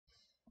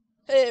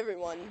Hey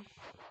everyone.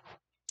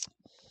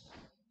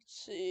 Let's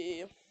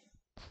see.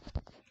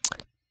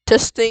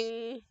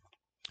 Testing.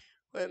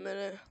 Wait a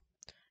minute.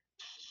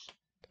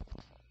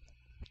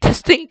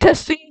 Testing.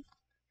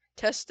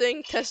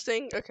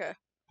 Okay.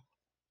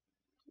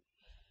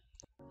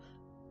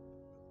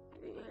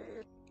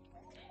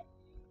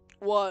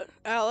 What?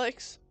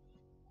 Alex?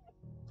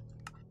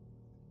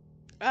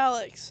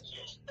 Alex.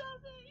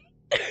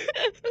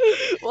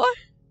 What?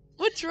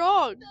 What's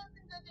wrong?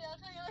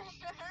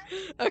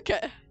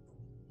 Okay.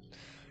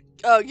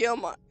 Oh, get on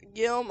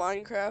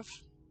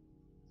Minecraft.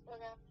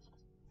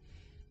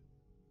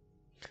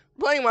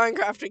 Playing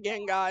Minecraft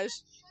again,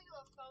 guys. Show you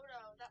a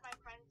photo that my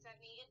friend sent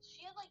me.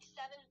 She had like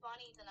 7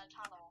 bunnies in a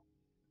tunnel.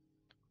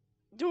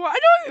 Do I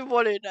don't even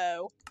want to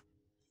know.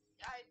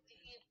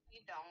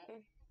 You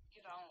don't.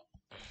 You don't.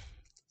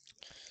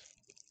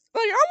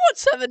 Like, I want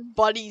 7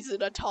 bunnies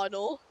in a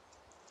tunnel.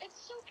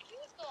 It's so cute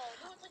though.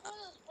 No, it's like one of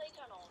those play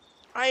tunnels.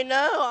 I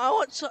know. I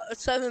want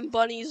 7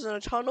 bunnies in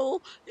a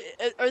tunnel.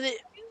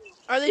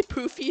 Are they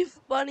poofy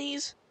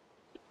bunnies?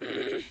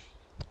 Poopy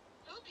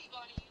bunnies.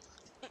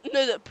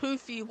 No, the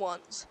poofy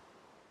ones.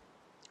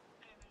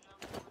 I don't even know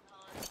what the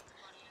hell a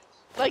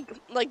bunny is.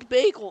 Like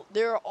bagel.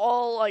 They're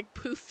all like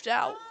poofed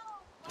out.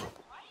 Oh, black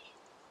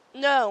and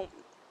white? No,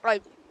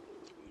 like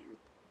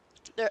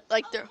they're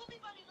Poopy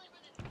bunnies like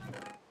with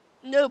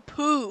the no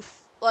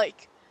poof.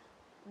 Like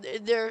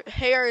their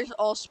hair is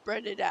all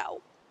spreaded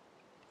out.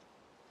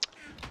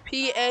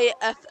 PAFF.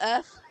 I couldn't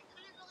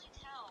really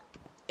tell.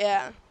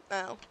 Yeah.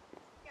 No.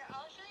 Here,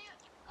 I'll show you.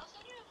 I'll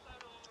send you a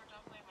photo when we're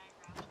done playing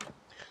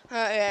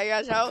Minecraft. Yeah,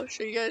 guys. I'll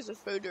show you guys a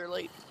photo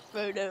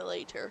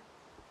later.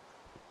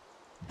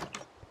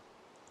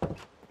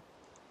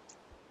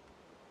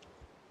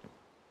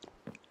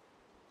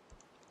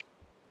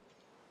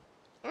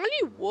 I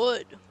need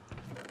wood.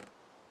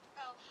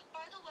 Oh,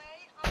 by the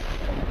way, I'm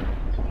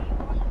really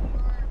on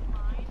your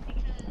mine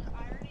because I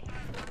already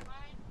have my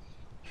mine,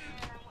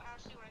 and I'm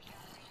actually where I should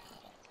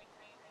have it's like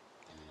right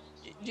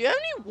here. Do you have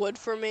any wood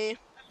for me? I'm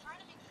trying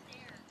to make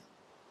stairs.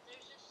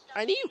 There's just stuff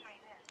I in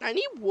my head.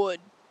 need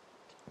wood.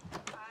 I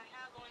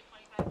have only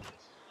 25 pieces of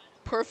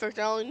wood. Perfect.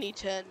 I only need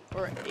 10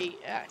 or 8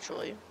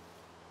 actually. Okay,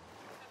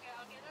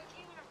 I'll get that to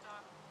you when I'm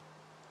done.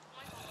 I'm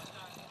like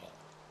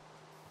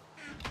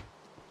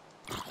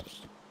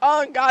almost done.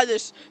 Oh god,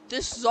 this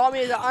zombie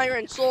has an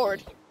iron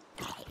sword.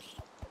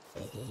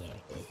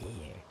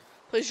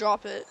 Please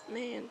drop it,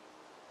 man.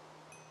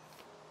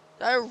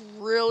 I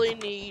really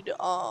need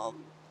I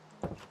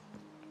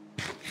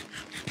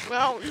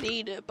don't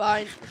need it,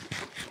 but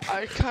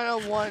I kind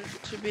of want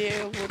to be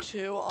able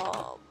to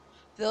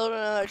build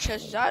another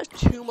chest. I have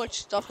too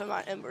much stuff in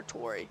my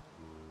inventory.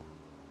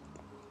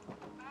 I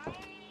don't know how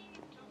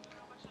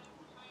much I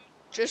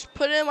Just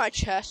put it in my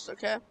chest,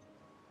 okay?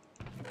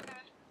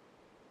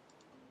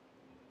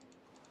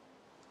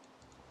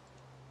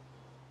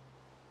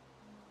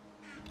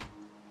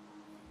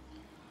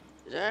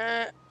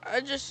 I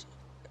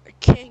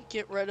can't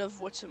get rid of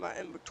what's in my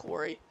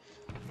inventory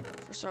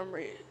for some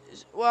reason.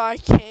 Well, I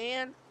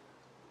can,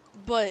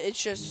 but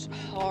it's just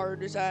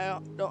hard as I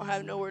don't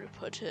have nowhere to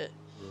put it.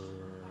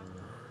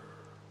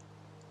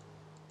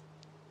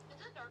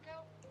 Is it dark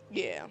out?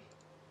 Yeah.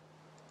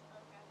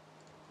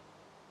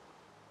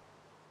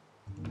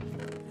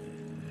 Okay.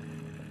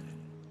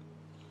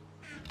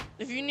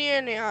 If you need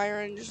any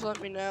iron, just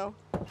let me know.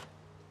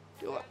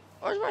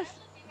 Where's my?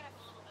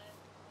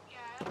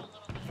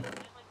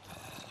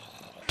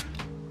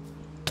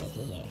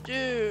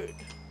 Dude.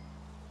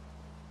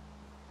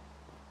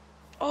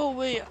 Oh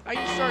wait, I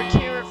can start a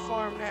carrot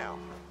farm now.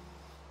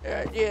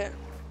 Yeah.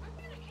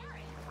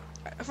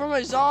 From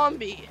a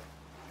zombie.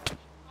 Oh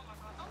my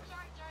god. Oh,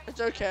 sorry. It's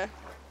okay.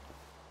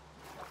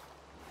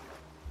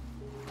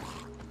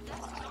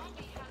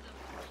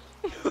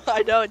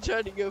 I know, I'm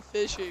trying to go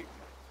fishing.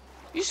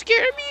 You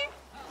scared me?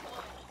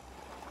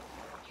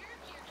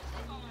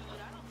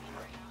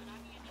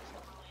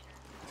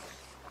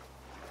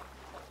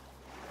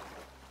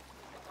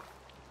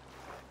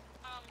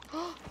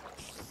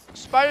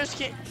 Spiders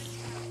can't.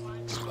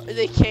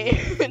 They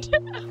can't.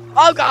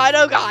 Oh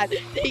god,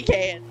 they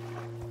can.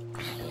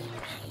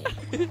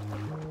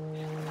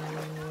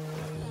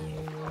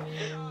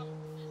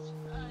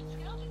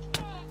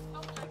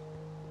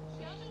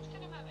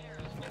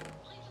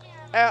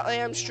 I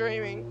am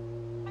streaming.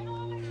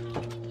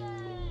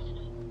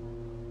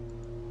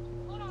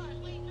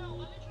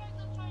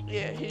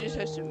 Yeah, he just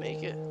has to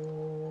make it.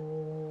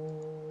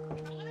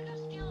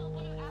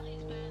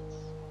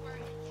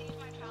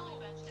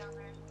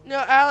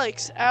 No,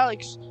 Alex,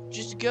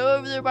 just go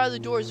over there by the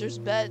doors. There's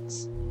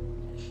beds.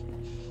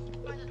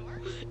 By the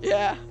door?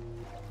 Yeah.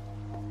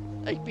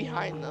 Like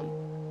behind them.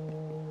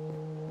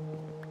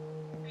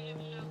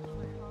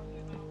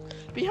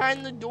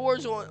 Behind the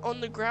doors on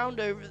the ground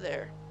over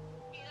there.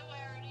 Either way,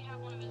 I already have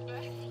one of his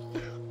beds.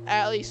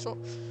 At least.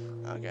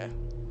 Okay.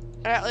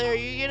 Atlee, are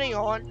you getting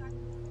on?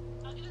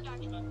 I'll get a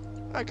document.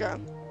 Okay. I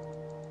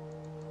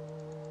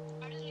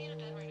just need a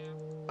bed right now.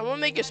 I'm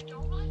gonna make a. I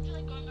don't really feel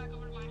like going back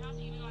over to my house,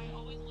 even though I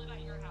always live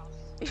at your house.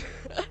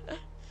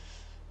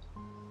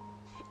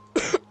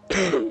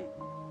 Is Allie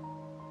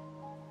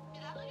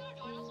gonna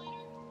join us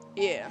later?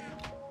 Yeah.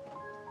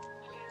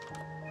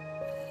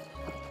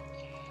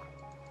 Okay.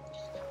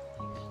 Just a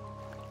couple weeks.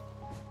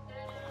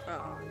 Oh,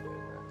 I'm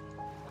doing that.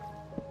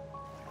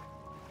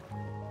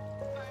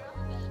 Alright, I'm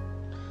in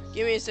bed.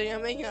 Give me a second.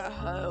 I'm making a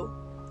hoe.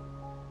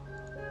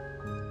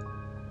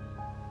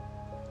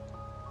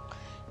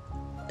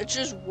 It's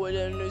just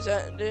wooden. Is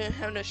that? Didn't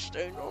have no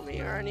stone on me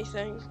or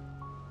anything.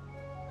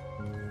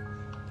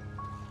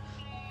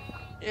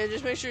 Yeah,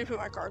 just make sure you put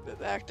my carpet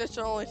back. That's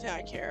the only thing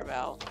I care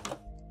about.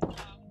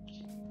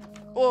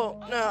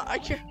 Well, no, I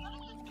care. Shut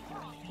the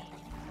door on me.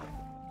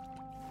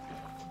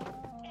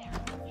 There.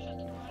 Shut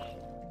the door on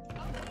you.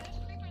 Oh, there's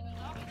creepers and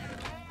zombies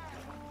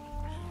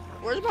everywhere.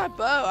 Where's my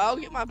bow? I'll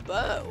get my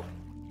bow.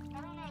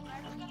 I don't know, but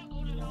I just got a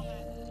golden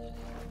helmet.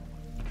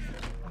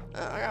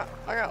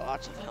 I got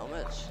lots of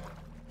helmets.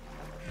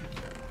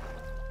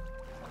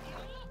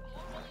 Even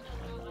though gold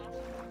really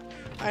does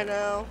not last. I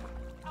know.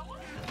 I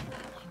wonder what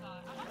Natalie got.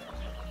 I'm not gonna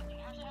take anything.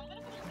 Actually, I'm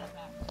gonna put his bed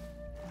back.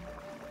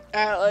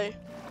 Atlee,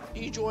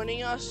 you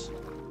joining us?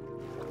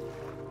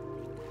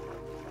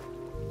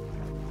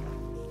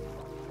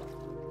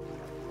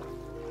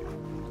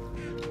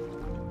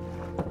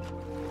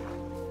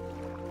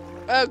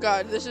 Oh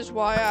god, this is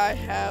why I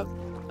have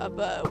a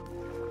bow. Oh,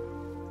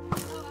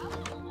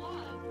 Alex, a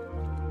lot.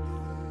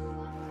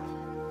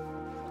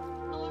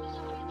 A lot of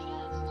stuff in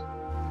your chest.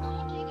 I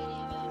won't take any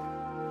of it.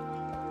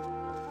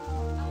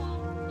 I won't.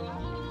 I'm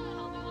actually gonna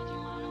help you with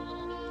your mine a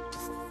little bit.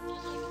 Just like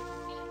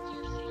get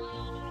your ceiling a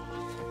little bit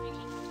higher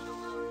because it's so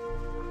low.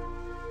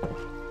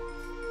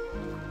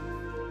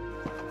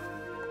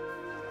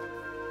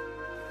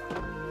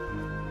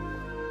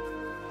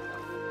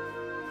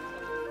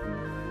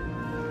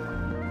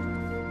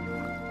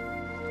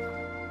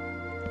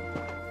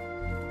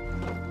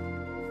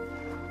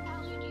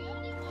 Allie, do you have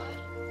any wood?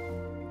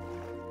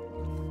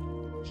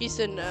 He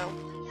said no.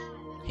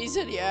 He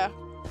said yeah. Okay.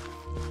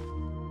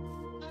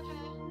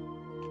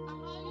 I'm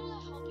probably gonna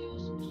help you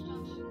with some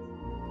stuff.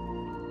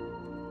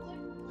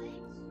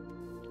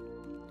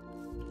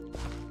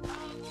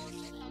 Well,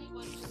 just any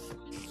wood.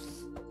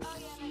 Oh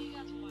yeah, no, you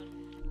got some wood.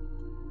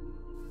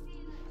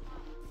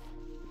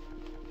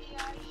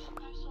 Yeah,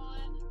 I saw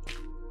it.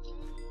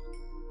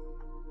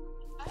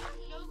 I have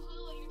no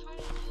clue what you're trying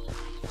to do with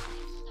these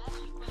random steps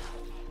you put.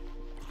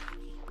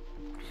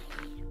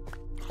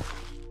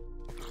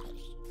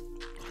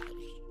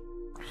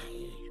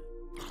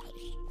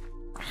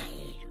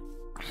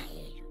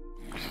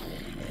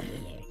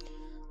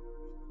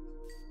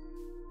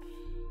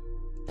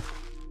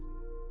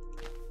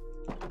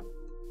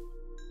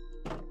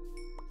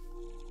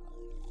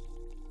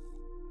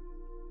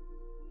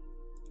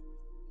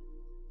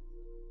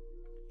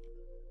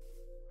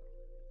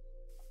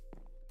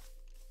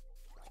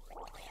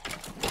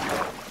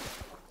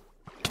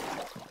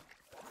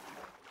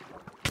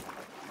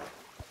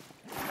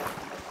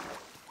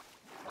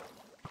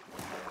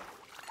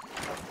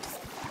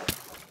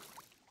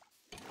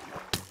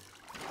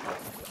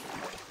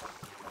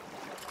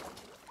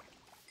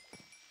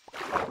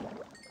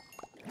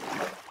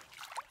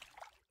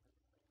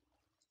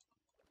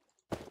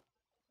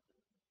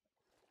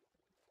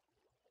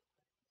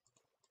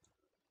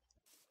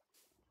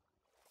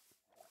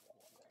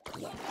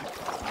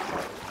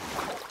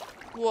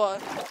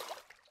 What?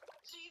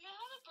 So you know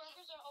how the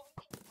burgers are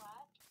always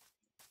flat?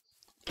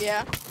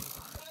 Yeah.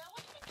 When I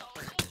went to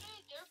McDonald's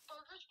yesterday, their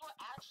burgers were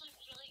actually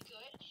really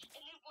good, and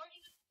they weren't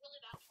even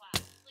really that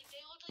flat. Like, they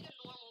looked like a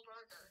normal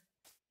burger.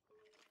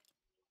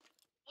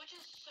 Which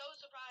is so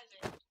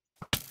surprising.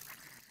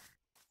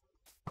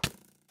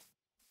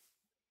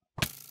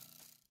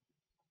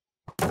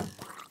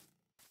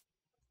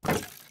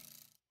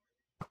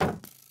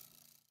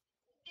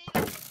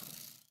 David,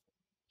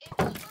 it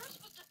was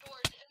first with the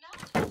doors, and now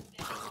it's with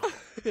this.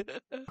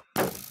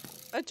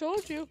 I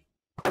told you.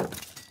 So, are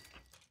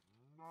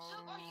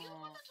you the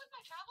one that took my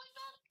traveling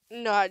bed?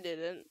 No, I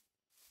didn't.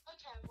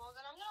 Okay, well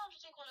then I'm gonna have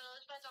to take one of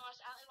those beds unless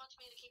Allie wants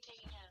me to keep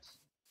taking his.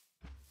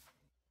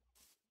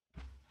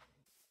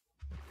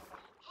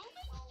 Who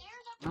made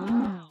stairs up to my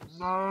house?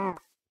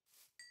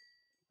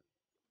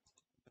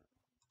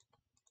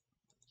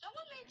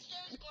 Someone made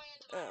stairs going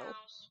into my Oh.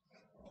 house.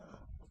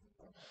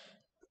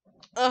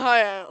 Hi,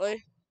 Atlee.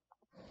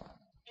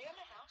 Are you in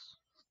my house?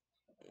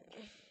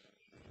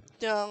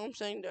 No, I'm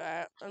saying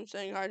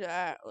hi to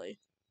Atlee.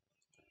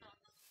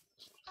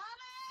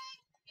 Coming!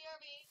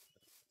 BRB.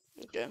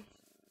 Okay.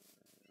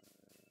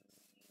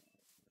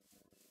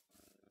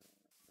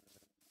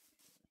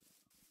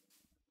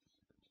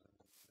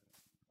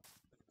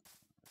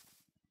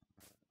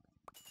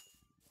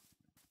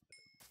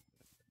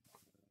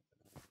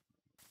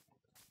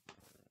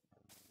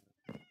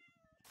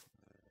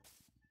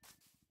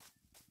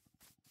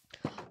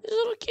 This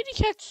little kitty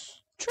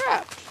cat's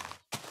trapped.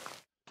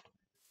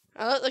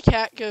 I let the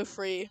cat go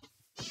free.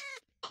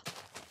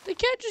 The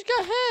cat just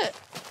got hit.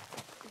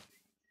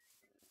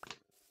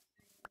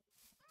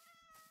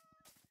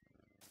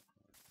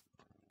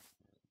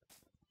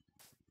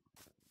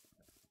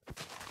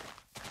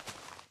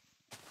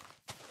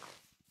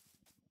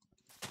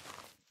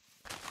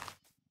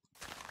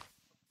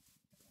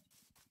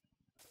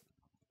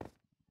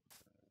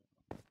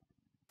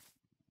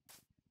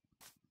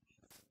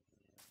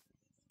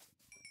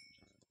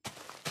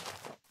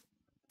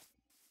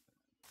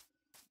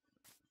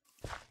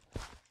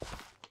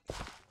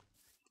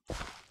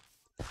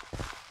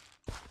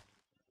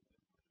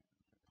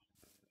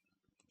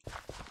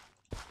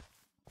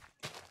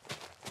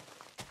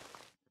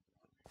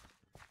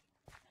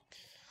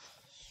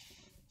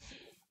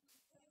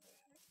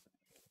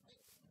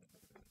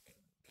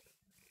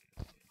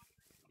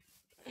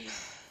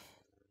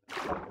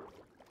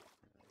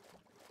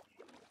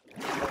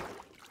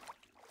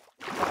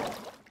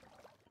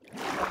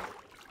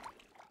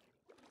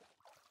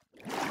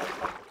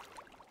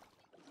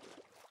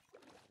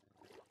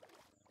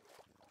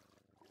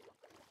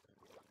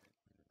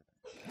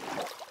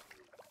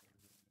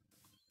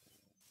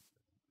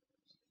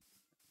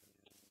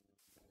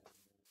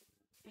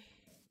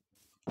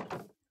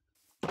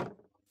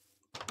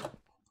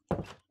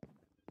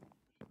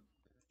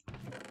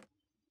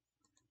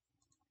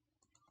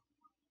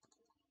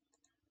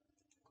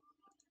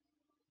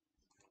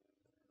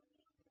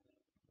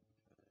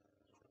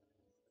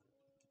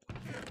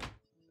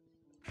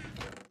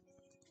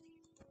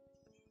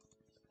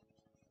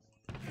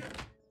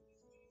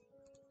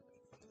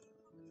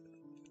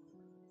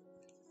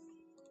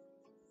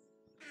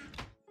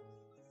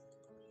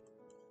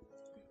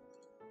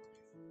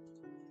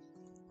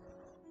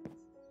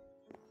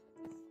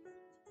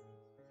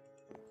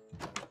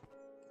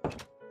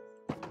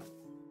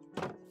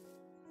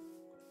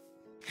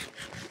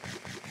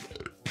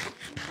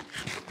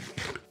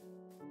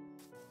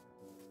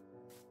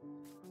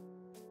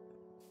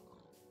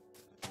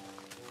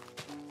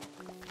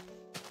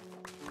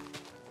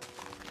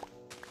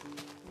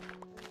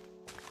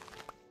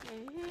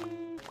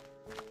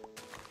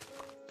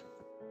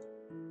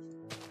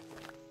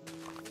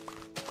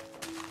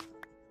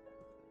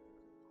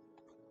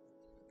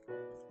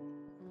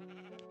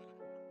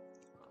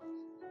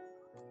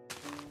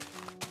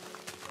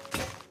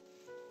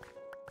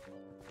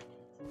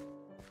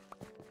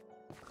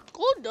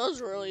 one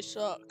does really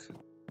suck.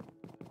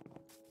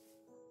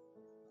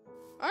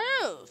 I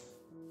know.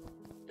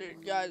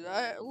 Dude, guys,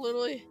 I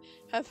literally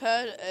have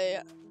had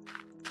a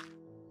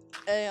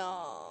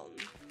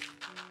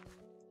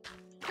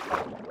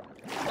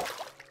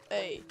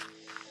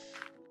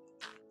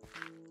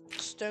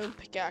stone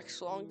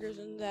pickaxe longer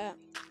than that.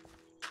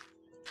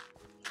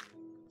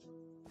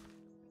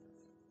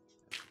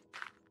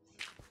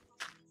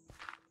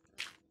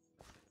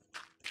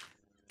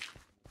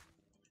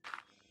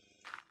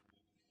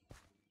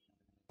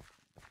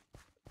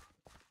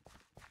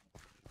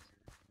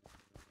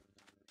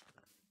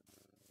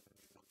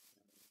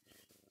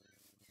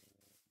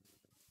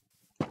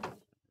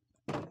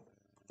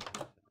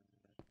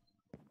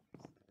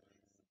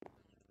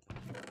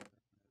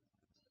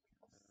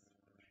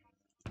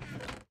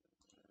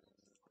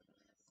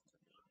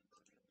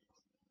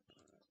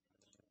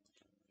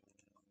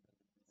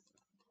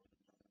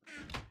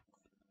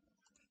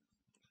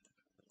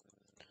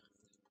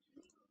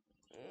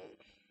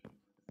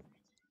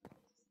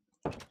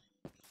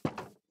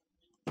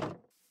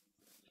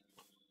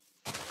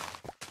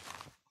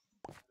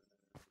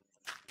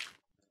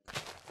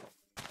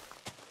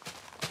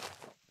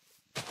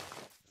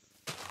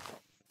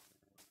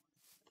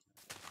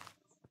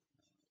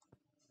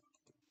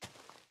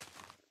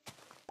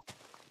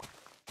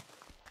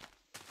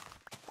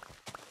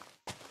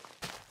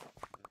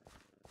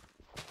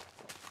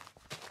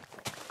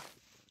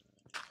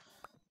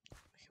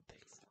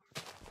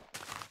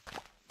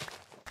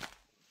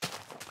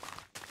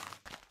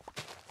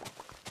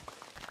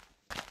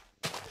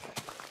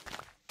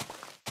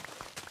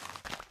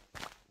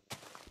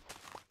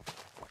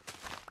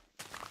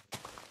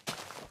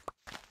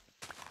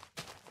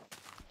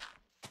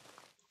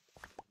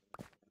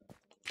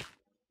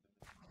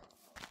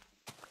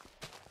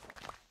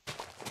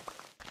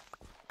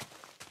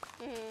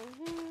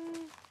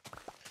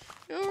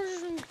 You know, we're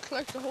just gonna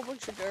collect a whole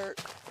bunch of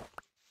dirt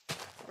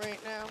right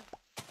now.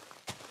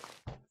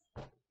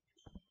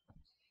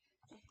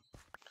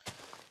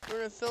 We're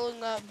gonna fill in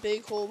that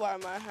big hole by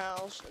my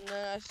house, and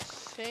then I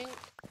think, is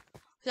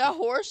that a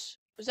horse?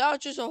 Is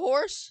that just a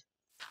horse?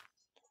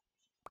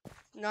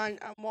 No, I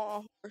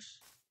want a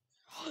horse.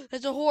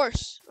 That's a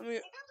horse. I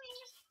mean,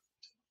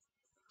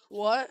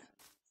 what?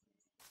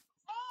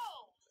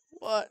 Oh!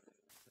 What?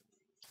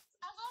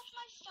 I left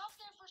my stuff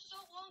there for so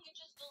long it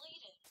just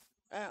deleted.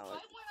 Alex.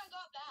 Right when I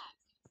got back.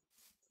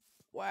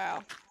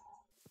 Wow.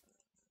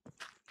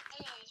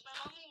 Anyways, my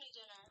mom made me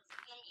dinner,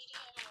 and I'm eating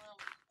it in my room.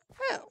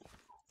 Oh.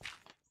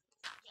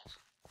 Yes.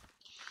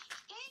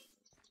 Thank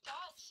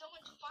God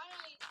someone's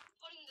finally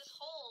putting this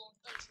hole,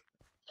 like,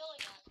 filling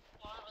it.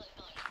 Well, not really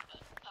filling it, but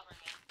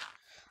covering it.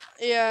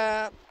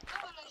 Yeah.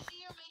 Oh, and I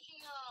see you're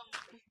making,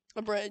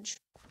 a bridge.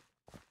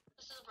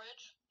 This is a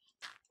bridge?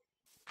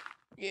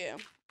 Yeah.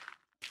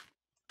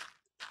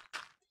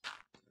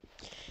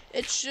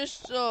 It's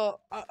just,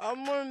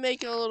 I'm gonna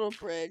make a little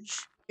bridge.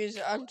 Because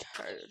I'm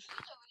tired.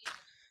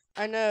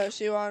 I know,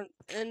 see, I'm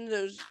in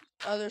those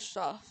other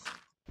stuff.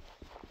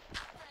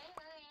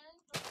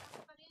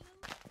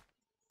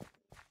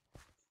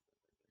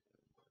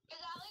 Is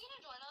Allie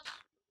gonna join us?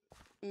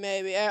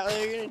 Maybe. Are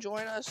you gonna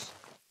join us?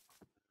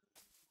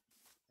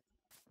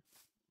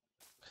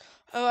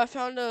 Oh, I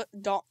found a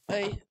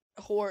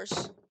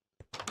horse.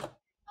 Oh,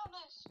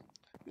 nice.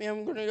 Man,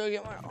 I'm gonna go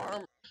get my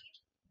armor.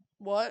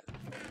 What? The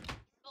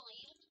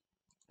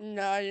lead?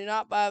 No, I did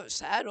not buy a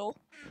saddle.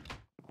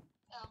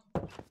 Oh.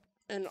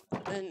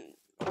 And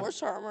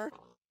horse armor.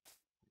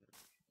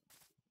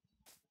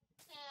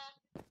 Yeah.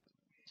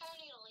 Kinda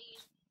need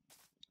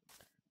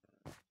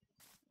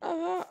a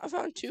lead. I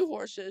found 2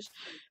 horses.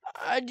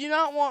 I do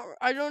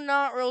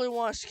not really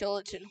want a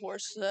skeleton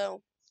horse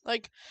though.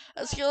 Like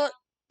a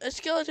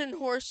skeleton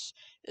horse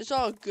is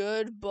all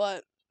good,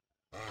 but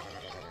I've never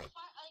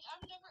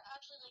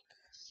actually like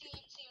seen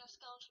a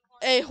skeleton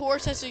horse. a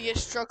horse has to get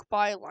struck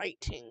by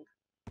lightning.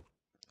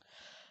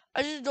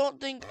 I just don't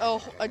think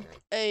I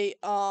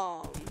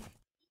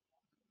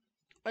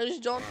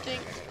just don't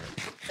think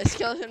a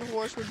skeleton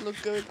horse would look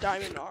good with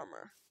diamond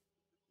armor.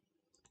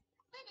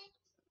 Maybe.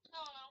 I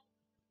don't know.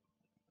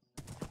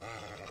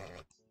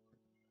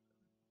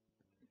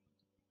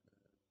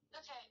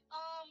 Okay,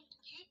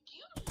 do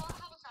you not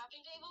have a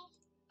crafting table?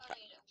 Oh, no,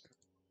 you do.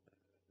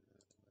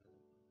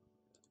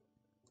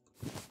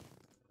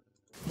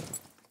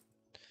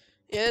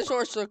 Yeah, this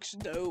horse looks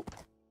dope.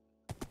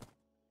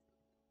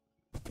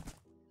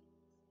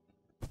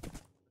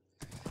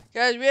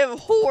 Guys, we have a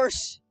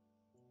horse.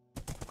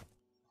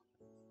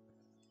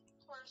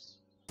 Horse.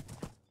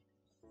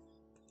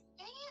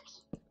 Dang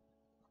it!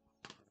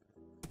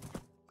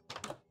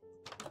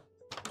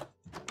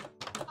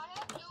 I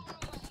have no room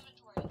in my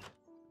inventory.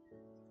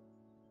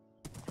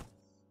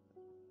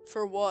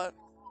 For what?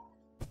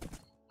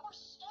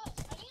 Horse stuff.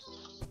 I need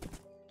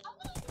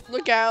to...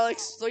 Look,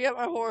 Alex. Look at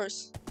my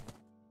horse.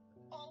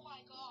 Oh my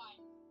god.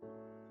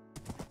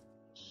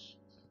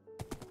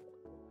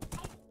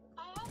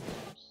 I have so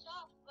much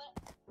stuff, but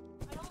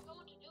I don't know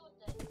what to do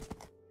with it.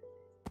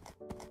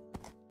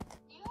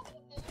 Do you have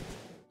any food?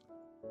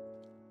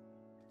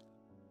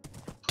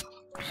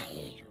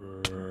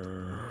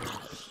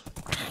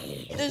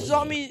 this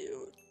zombie.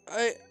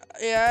 Yeah,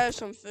 I have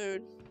some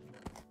food.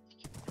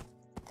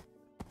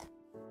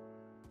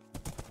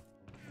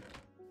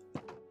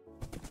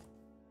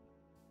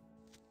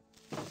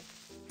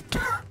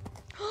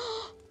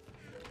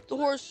 The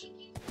horse.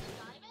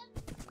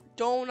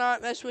 Do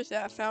not mess with it.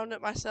 I found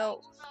it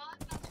myself.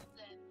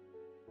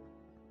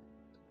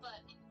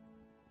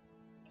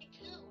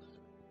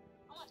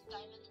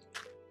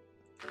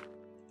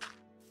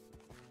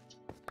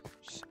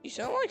 You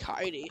sound like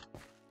Heidi.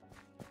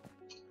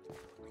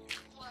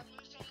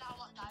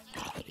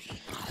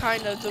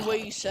 Kind of the way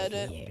you said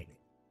it.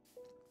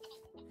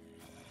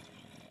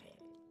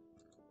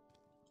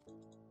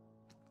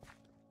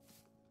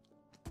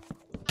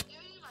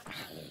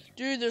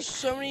 Dude, there's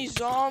so many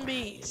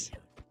zombies.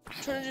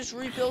 I'm trying to just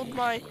rebuild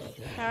my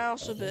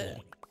house a bit.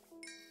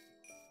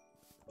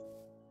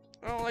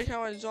 I don't like how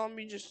my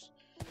zombie just...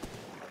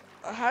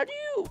 how do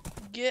you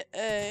get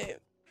a...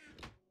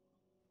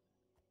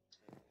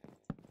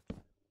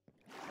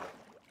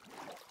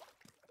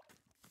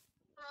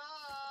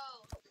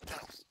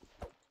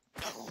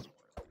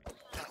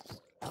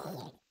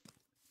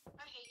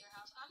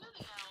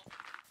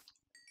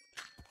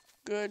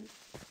 Good.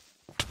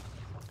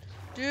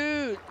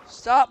 Dude,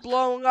 stop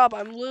blowing up.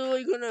 I'm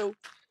literally gonna...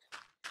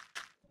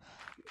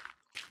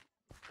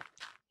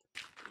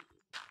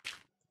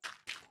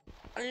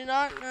 I do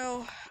not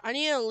know. I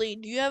need a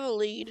lead. Do you have a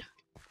lead?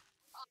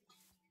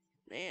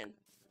 Man.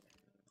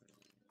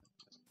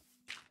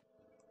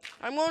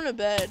 I'm going to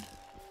bed.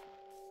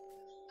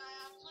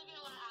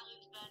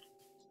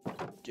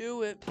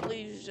 Do it,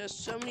 please. There's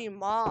so many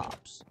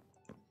mobs.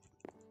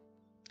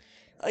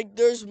 Like,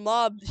 there's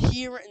mobs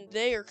here and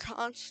there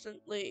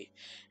constantly.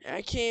 And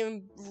I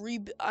can't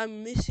even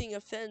I'm missing a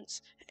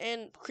fence.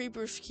 And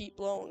creepers keep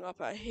blowing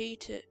up. I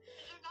hate it. Is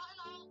there not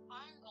an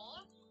iron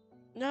golem?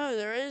 No,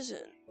 there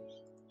isn't.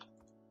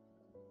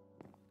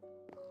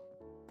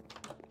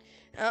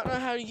 I don't know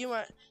how to get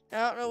my...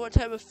 I don't know what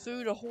type of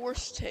food a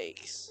horse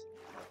takes.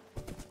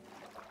 An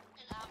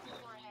apple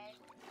or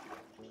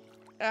hay?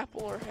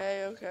 Apple or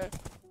hay, okay.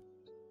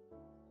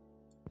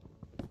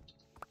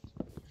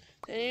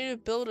 I need to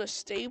build a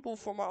stable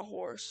for my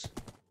horse.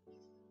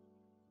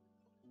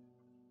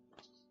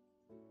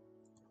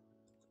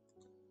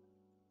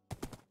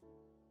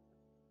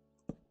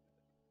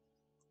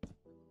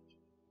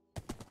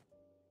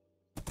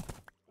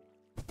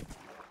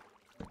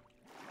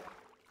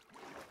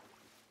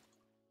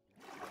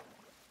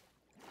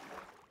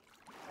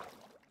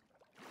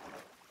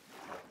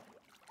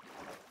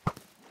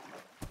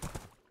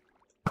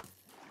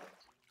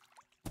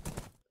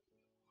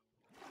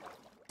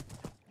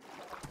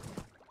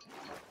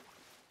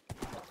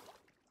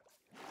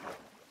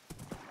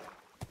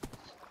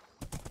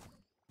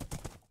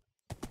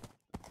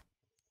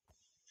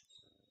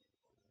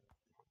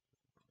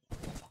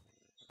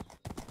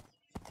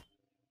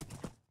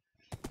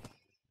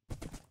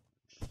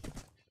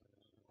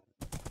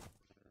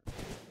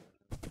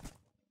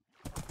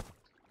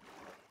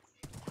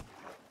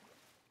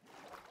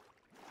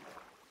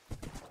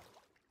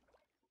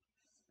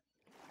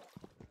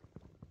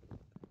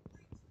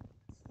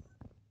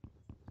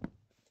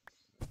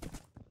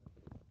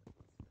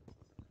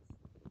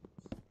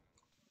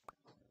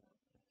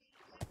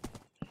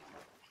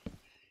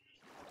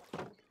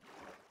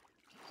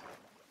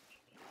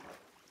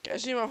 I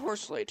see my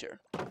horse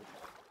later. I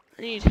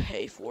need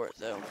hay for it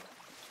though.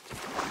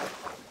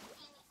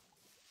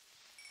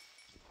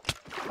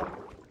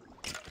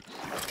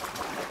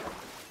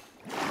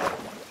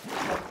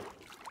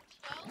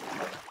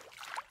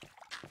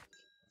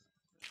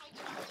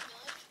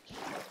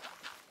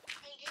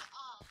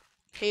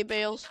 Hay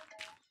bales?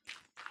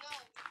 No.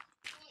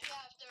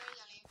 Yeah, if there is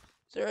any.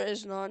 There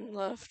is none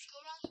left. Go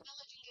around the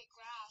village and get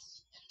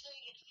grass until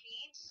you get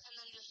feeds, and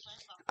then just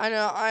plant them. I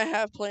know,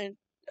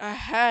 I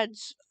had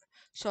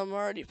some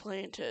already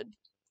planted.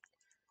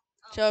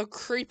 Tell a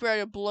creeper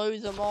to blow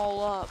them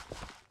all up.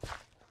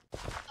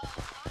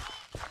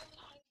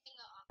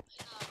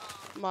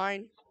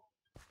 Mine.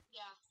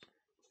 Yeah.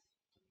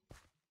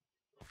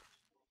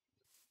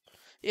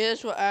 Yeah,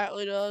 that's what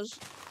Atlee does.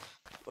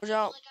 Watch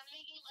out. Like, I'm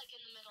making it, like, in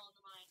the middle of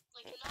the mine.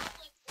 Like, not,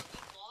 like, where we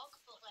walk,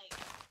 but, like...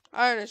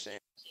 I understand.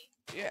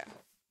 Yeah.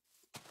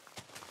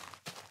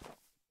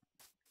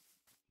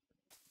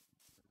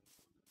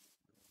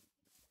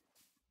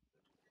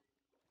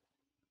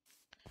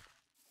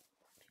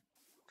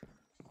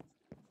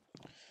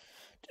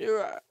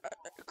 Dude,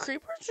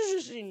 creepers are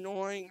just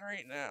annoying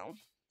right now.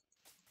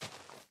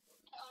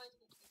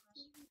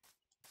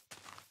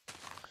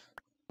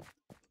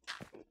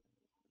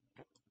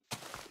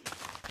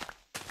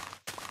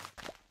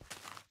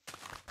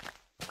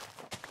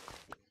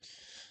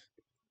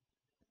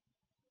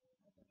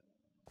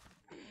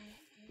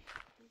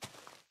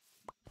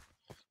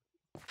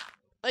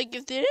 Like,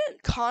 if they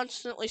didn't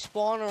constantly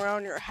spawn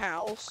around your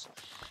house,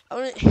 I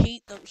wouldn't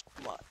hate them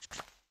so much.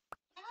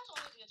 My house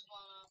always gets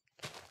blown up.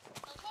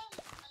 That's why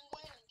I'm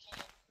going in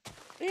cave.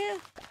 Yeah.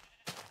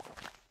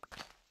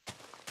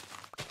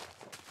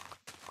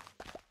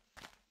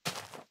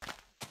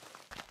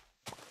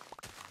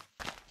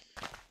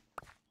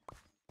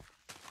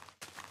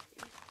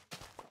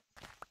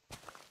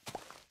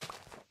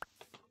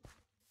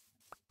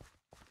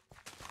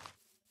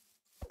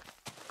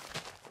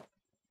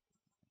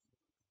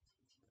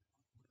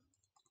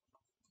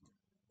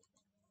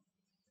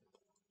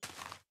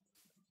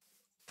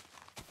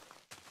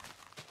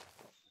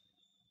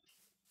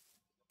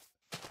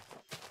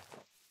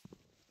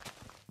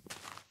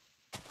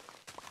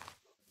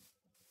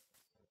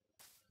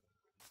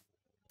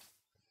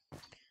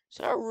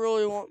 I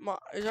really want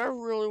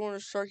to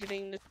start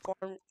getting this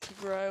farm to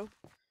grow.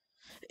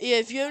 Yeah,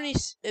 if you have any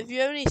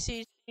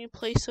seeds, can you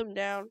place them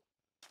down?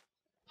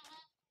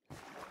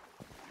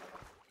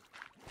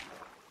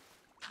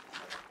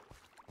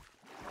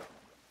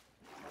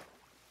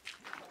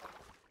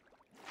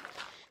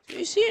 If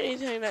you see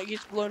anything that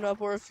gets blown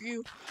up, or if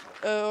you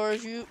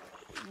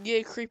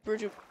get a creeper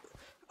to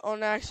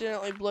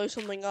accidentally blow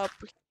something up,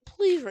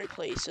 please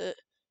replace it.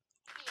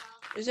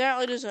 Yeah.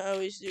 Exactly doesn't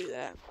always do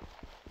that.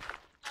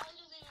 Probably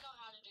doesn't even know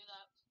how to do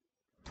that.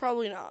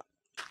 Probably not.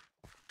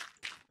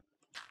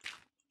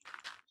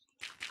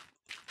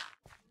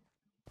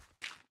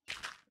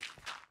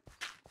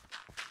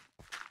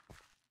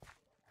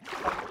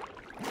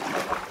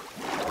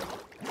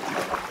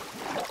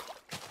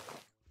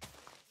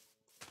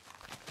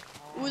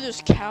 Ooh,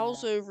 there's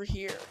cows over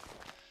here.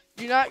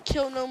 Do not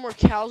kill no more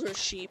cows or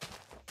sheep.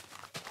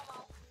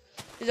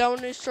 Is that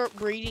when they start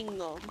breeding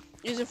them?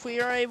 Is if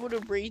we are able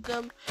to breed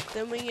them,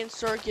 then we can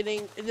start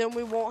getting. Then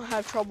we won't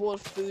have trouble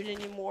with food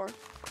anymore. Can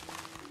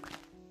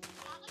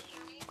you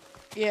hear me?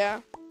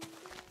 Yeah.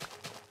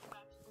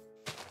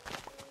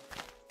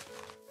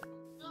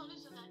 No,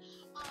 listen. If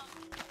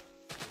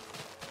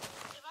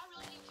I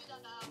really need food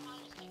that bad, I'll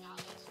probably just take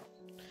Alex.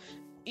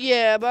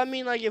 Yeah, but I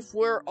mean, like, if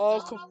we're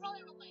all. I'll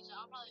probably replace it.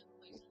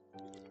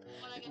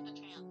 When I get the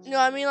chance. No,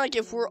 I mean, like,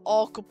 if we're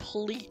all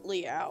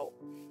completely out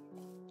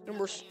and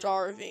we're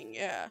starving,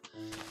 yeah.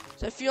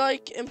 So I feel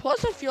like, and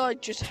plus, I feel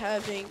like just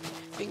having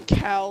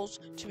cows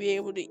to be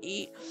able to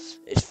eat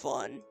is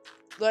fun.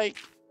 Like,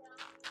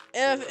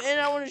 and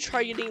I want to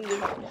try getting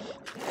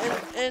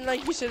and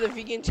like you said, the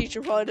vegan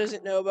teacher probably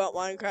doesn't know about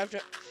Minecraft,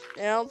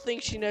 and I don't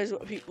think she knows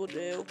what people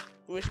do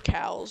with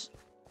cows.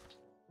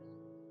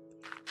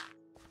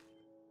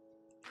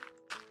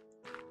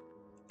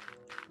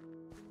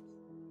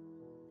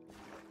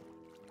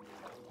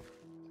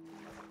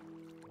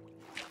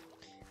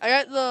 I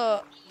got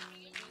the.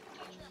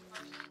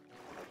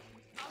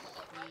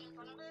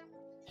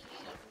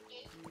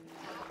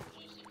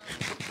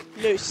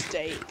 No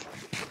steak.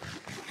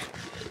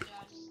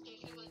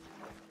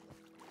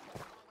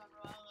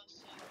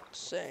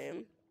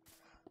 Same.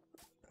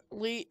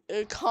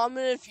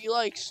 Comment if you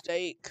like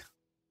steak.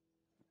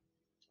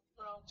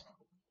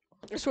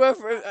 I swear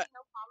for. No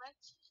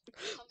comments.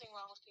 Something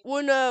wrong with people.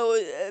 Well, no,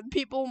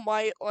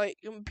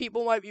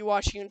 people might be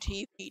watching on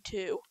TV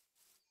too.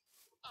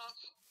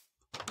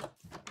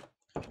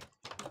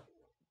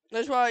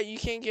 That's why you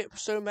can't get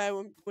so mad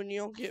when you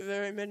don't get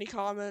very many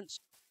comments.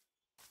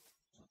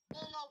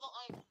 Well, no,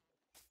 but like,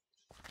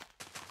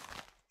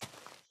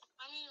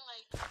 I mean,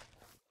 like,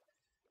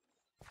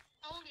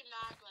 I won't be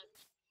mad, but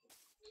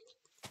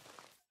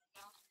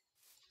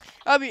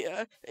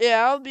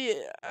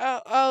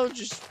I'll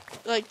just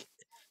like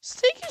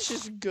steak is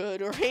just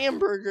good or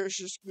hamburger is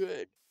just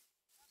good.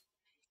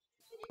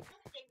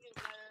 steak is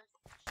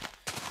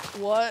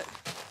better. What?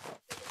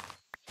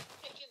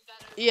 Steak is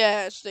better.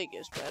 Yeah, steak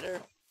is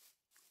better.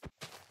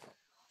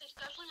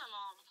 Especially my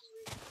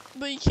mom's.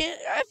 But you can't.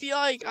 I feel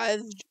like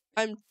I'm. Well,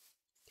 I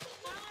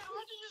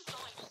like to just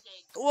don't like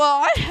steak.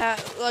 Well, I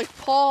have like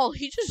Paul.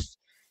 He just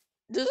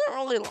doesn't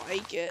really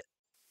like it.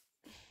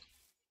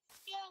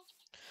 Yeah.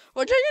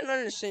 Which I can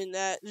understand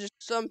that. Just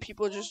some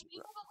people Well, just.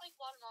 people don't like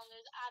watermelon.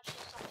 There's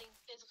actually something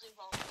physically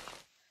wrong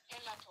with you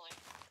and mentally.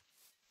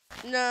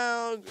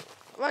 No,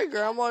 my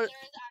grandma. There is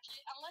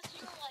actually, unless you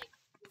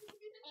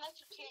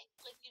can't,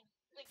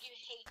 like you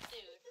hate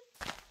food.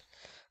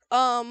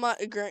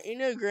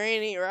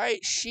 Granny,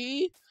 right?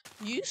 She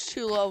used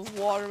to love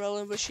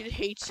watermelon, but she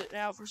hates it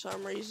now for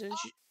some reason.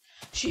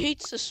 She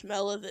hates the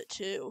smell of it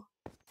too.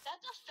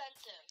 That's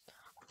offensive.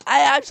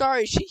 I'm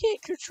sorry, she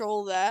can't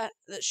control that.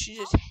 That she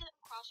just. I'll sit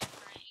across from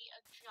her and eat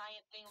a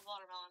giant thing of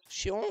watermelon.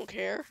 She won't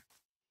care.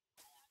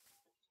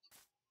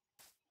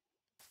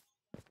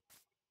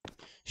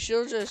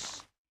 She'll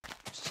just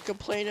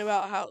complain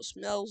about how it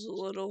smells a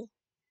little.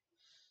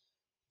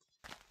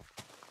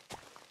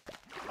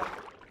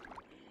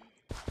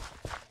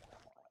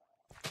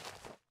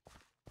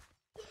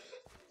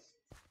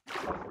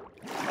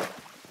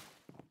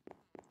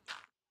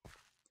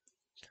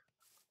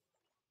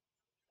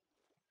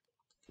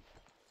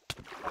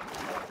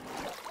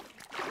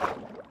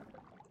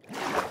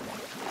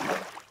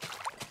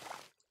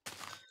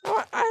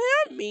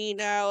 I am mean,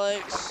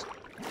 Alex.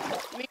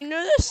 I mean, you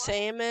know the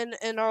salmon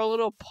in our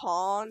little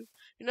pond?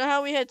 You know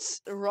how we had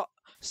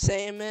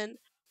salmon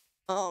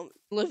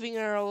living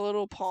in our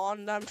little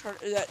pond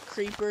that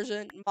creepers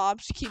and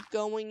mobs keep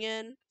going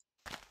in?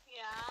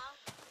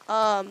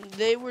 Yeah.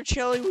 They were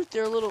chilling with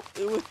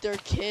their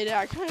kid, and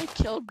I kind of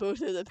killed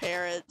both of the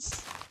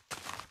parents.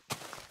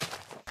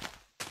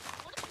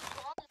 What is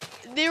wrong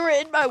with you? They were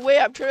in my way.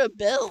 I'm trying to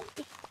build.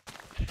 Okay.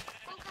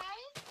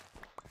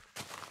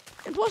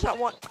 And plus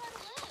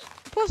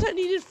I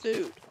needed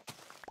food.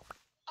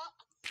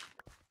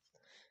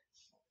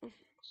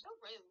 So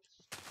rude.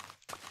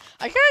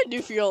 I kind of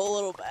do feel a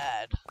little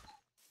bad.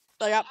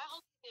 Like I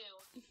hope you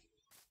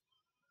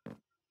do.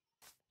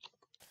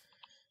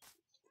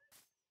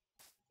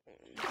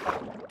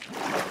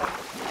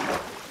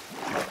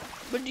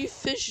 But do you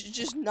fish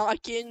just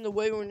not get in the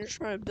way when you're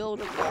trying to build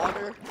a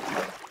water?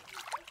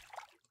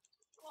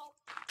 Well,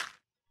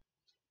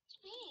 it's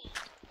me.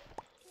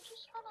 I'm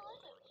just trying to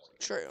live.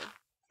 True.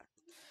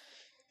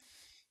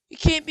 You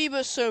can't be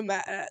but so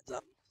mad at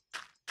them.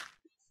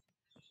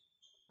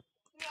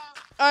 Yeah.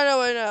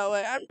 Oh no,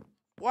 wait.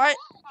 Why?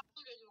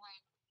 Probably doesn't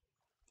like.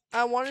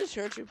 I wanted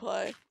her to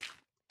play.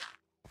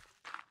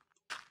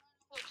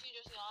 Would she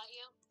just yell at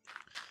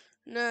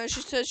you? No,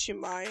 she said she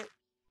might.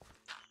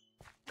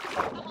 I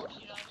hope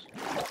she does.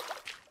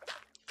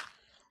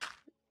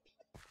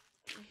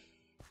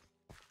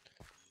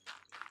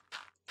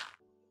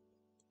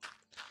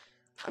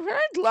 I'm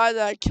very glad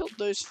that I killed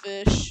those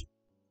fish.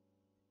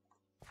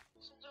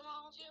 Something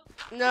wrong with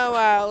you? No,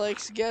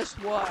 Alex, guess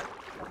what?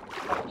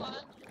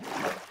 What?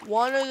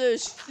 One of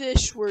those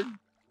fish were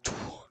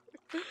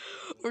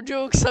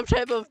doing some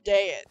type of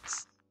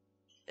dance.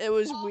 It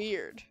was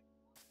weird.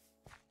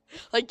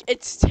 Like,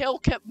 its tail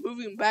kept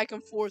moving back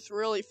and forth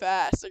really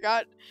fast.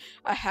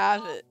 I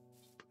have it.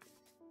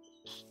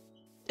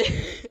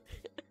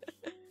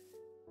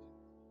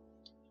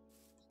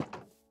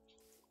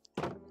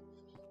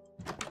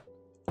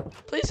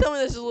 Please tell me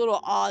this is a little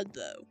odd,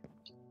 though.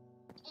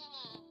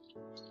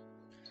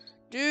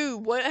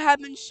 Dude, what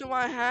happened to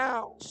my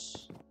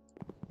house?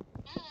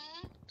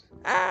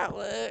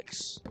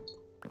 Alex.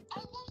 I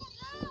love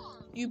the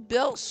house. You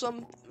built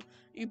some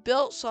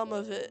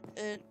of it,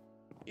 and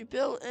you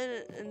built in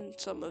it and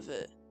some of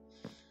it.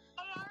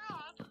 I don't know.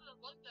 I just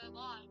looked at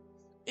mine.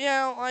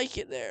 Yeah, I don't like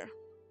it there.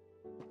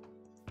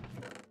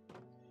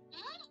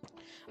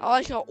 I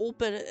like how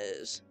open it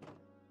is.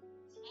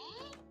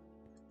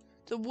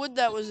 The wood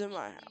that was in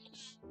my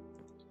house.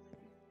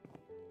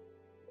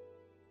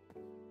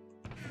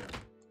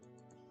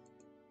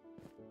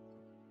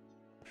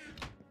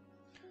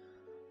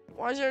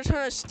 Why is there a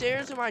ton of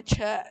stairs in my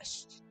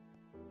chest?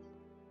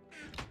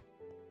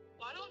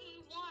 Why don't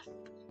you want?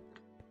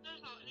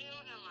 There's no, you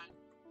don't have mine.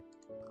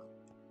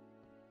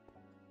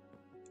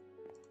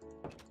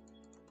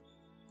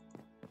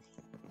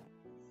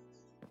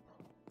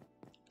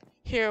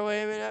 Here,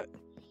 wait a minute.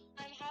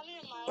 I'm having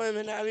a mild. Wait a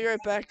minute, I'll be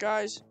right back,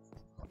 guys.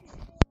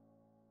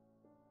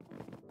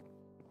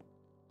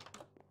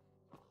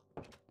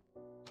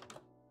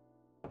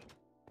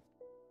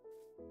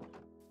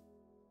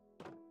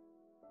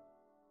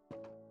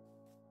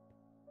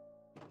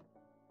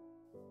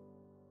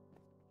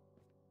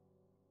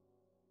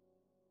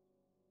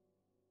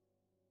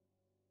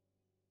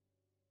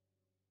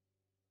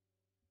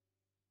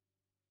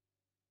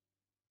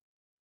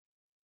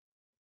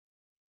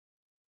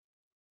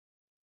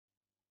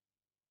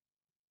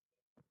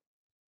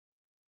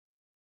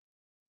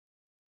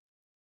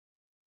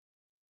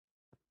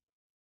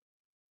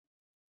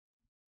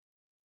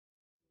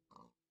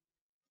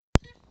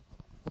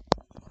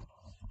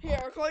 Here,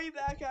 I'll call you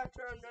back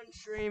after I'm done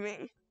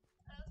streaming.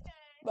 Okay.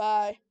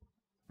 Bye.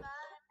 Bye.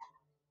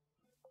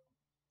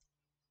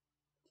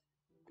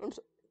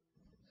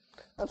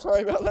 I'm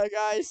sorry about that,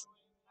 guys.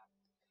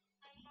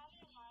 I'm having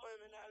a mild. Wait a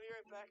minute, I'll be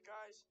right back,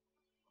 guys.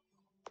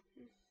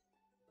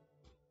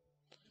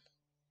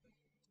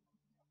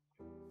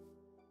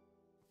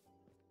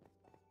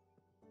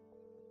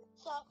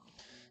 Sup?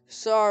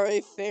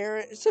 Sorry,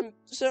 Farron. Some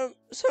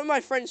of my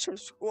friends from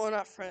school, well,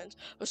 not friends,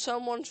 but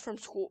someone from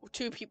school,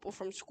 2 people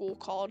from school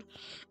called.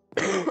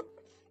 Kind of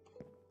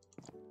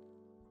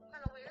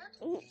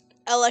weird.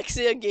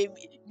 Alexia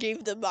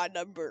gave them my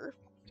number.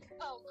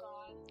 Oh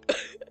God.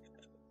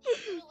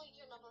 She leaked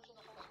your number to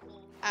the whole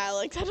school.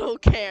 Alex, I don't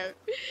care.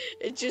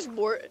 It's just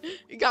more,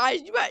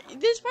 guys.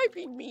 This might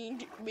be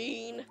mean.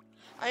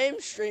 I am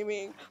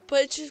streaming,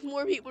 but it's just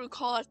more people to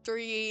call at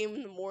 3 a.m.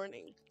 in the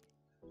morning.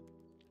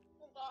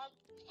 Oh God.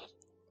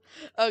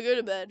 Oh, go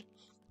to bed.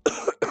 I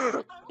don't have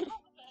a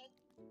bed.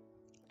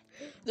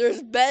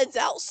 There's beds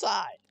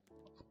outside.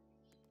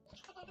 No,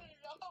 I'm going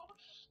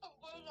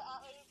to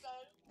Atlantic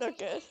bed.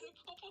 Okay.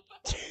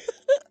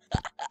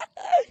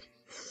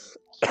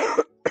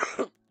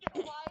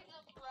 Why is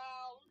it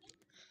brown?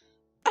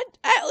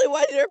 Atlee,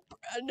 why is there?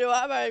 No,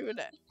 I'm not even.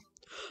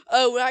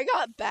 Oh, when I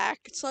got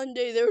back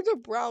Sunday, there was a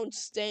brown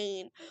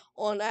stain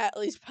on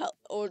Atlee's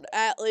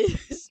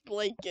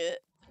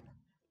blanket.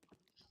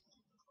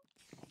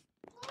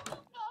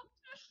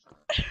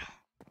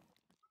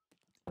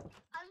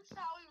 I'm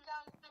chowing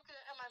down chicken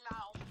in my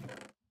mouth.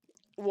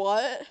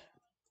 What?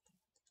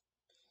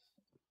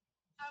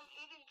 I'm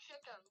eating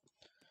chicken.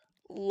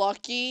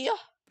 Lucky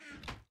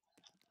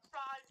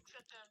Fried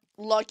chicken.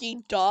 Lucky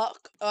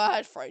Duck. Oh, I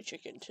had fried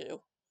chicken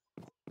too.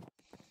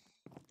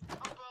 Oh,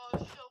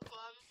 bro, it's so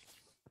fun.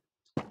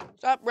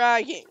 Stop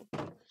bragging.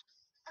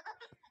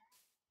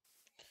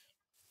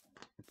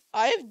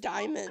 I have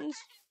diamonds.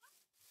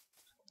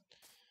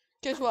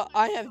 Guess what?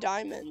 I have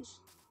diamonds.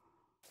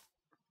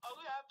 Oh,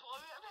 yeah,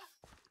 brilliant.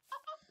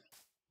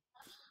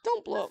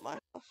 Don't blow up my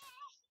house.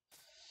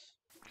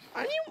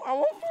 I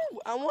want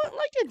more. I want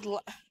like a.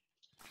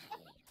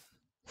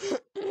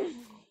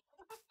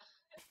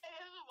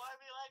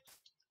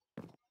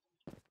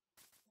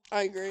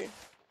 I agree.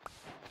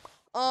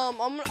 I'm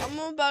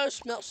about to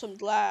smelt some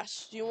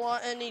glass. Do you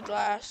want any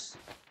glass?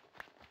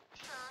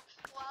 Sure.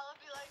 Well, I'll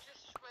be like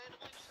just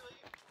randomly chilling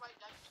right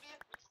next to me.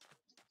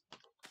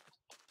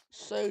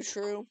 So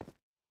true.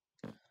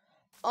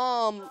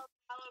 I'm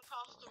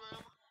across the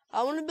room.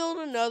 I want to build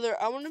another.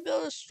 I want to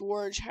build a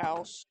storage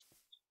house.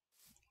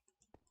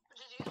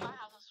 Just use my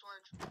house as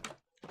storage.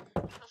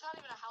 That's not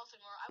even a house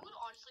anymore. I would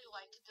honestly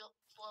like to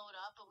blow it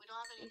up, but we don't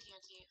have any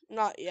TNT.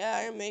 Not yet.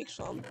 I can make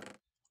some.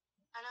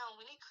 I know,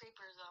 we need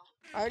creepers though.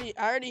 I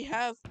already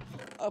have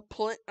a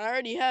I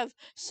already have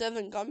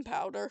 7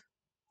 gunpowder.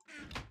 You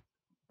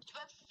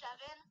have 7?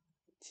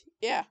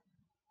 Yeah.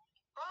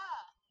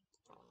 Bruh.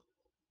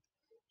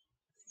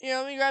 Here,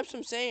 let me grab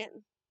some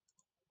sand.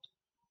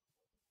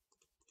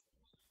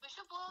 We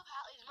should blow up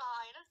Hallie's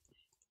mine.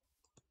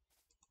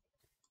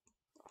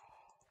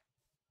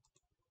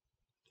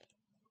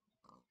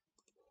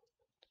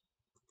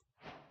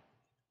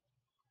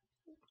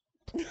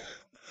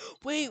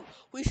 Wait,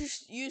 we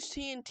should use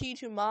TNT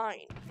to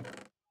mine.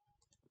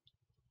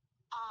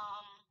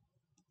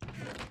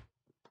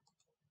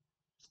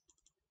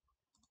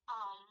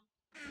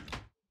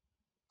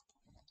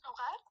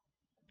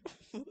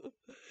 Okay.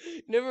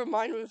 Never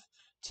mind with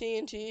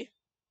TNT.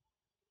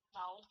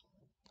 No.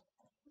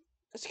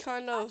 It's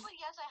kind of. Actually,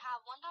 yes, I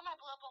have. One time I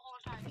blew up a whole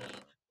entire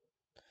cave.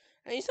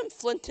 I need some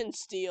flint and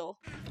steel.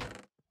 I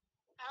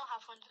don't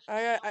have flint and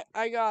steel.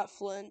 I got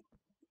flint.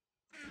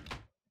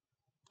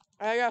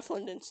 I got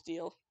flint and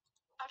steel.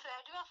 Actually,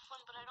 I do have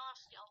flint, but I don't have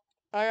steel.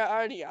 I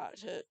already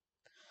got it.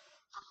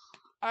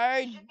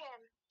 Chicken.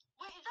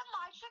 Wait, is that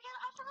my chicken?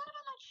 I forgot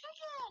about my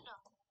chicken.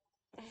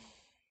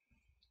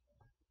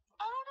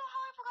 I don't know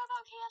how I forgot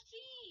about KFC.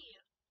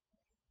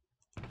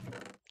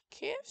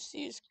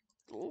 KFC is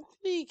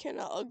really kind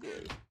of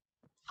ugly.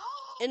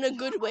 In a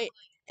good way.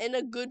 In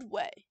a good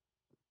way.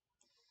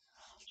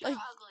 You're like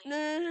ugly.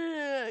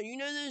 no. You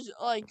know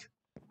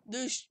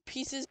those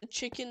pieces of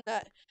chicken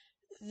that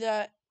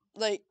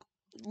like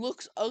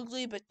looks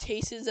ugly but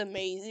tastes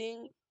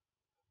amazing.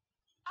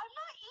 I'm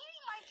not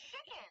eating my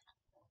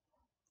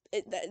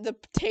chicken. The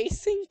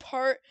tasting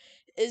part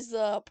is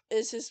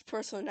his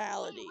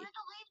personality. Wait, where'd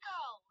the lead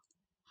go?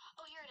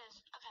 Oh, here it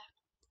is. Okay.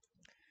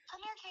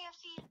 Come here,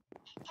 KFC.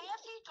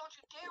 KFC, don't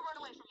you dare run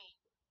away from me.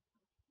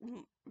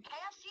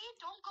 KFC,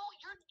 don't go.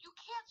 You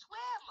can't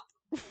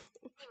swim.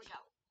 There we go.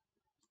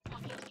 Come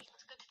on, KFC.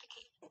 Let's go to the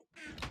cave.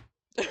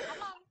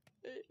 Come on.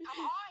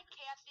 Come on,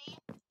 KFC.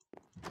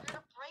 You're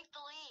gonna break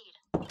the lead.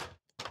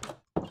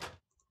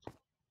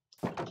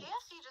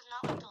 KFC does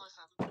not like to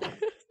listen.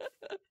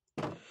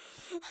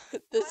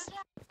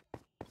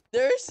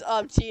 There's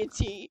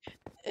TNT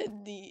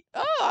in the.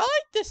 Oh, I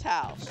like this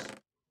house.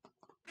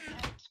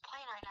 It's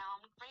plain right now.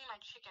 I'm bringing my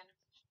chicken.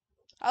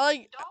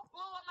 Don't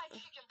blow up my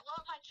chicken. Blow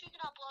up my chicken,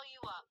 I'll blow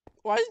you up.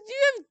 Why do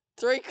you have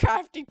 3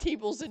 crafting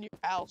tables in your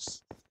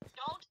house?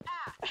 Don't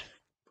ask. I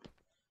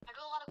do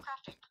a lot of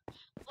crafting.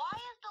 Why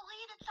is the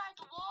lead inside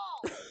the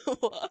wall?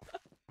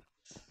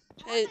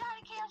 Do you want to say hi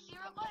to KFC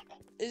real quick?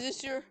 Is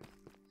this your?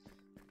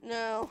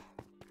 No,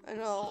 I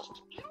know.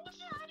 You don't want to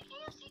say hi to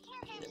KFC?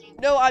 Come here,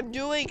 KFC. No, I'm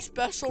doing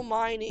special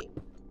mining.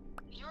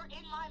 You're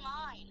in my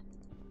mind.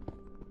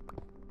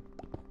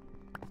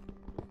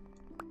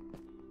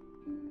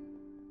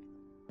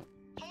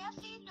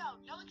 KFC,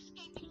 no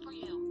escaping for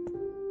you.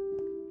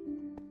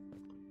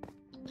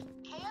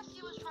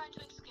 KFC was trying to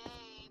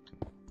escape.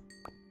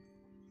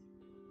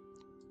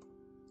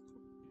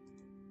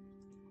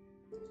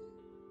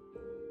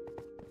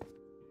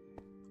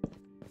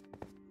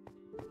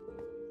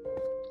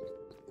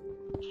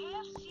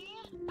 KFC,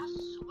 I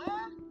swear,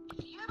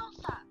 if you don't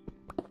stop.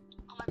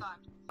 Oh my god.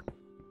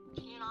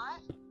 Can you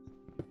not?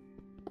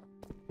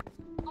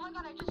 Oh my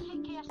god, I just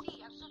hit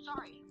KFC. I'm so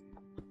sorry.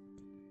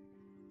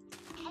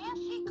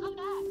 KFC, come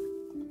back.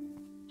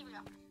 There we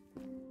go.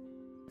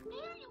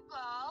 There you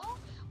go.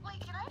 Wait,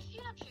 can I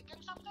feed a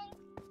chicken something?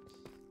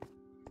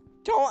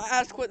 Don't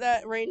ask what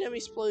that random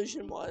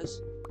explosion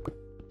was.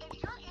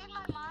 If you're in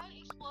my mind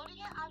exploding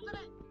it, I'm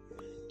gonna...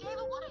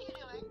 David, what are you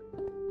doing?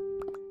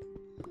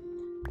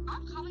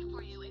 I'm coming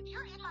for you. If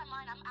you're in my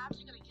mind, I'm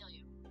actually gonna kill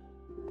you.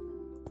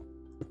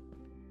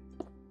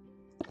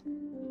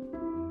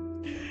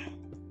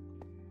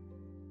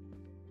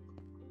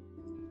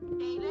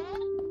 David,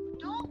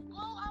 don't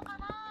blow up my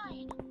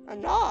mind.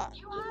 I'm not.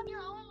 You have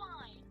your own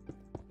mind.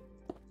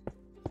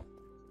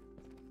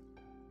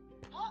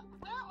 What?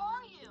 Where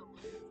are you?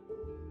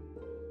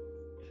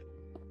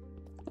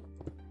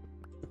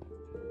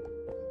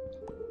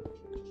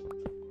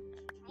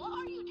 What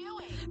are you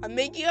doing? I'm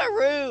making a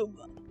room.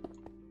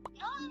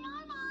 Not in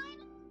my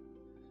mind.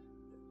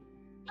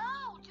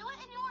 No, do it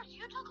in yours.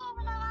 You took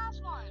over my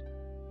last one.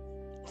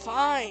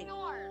 Fine.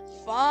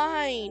 Yours.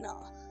 Fine.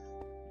 Now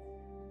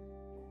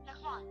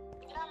come on,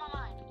 get out of my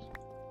mind.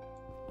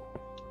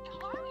 And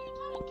why were you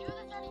trying to do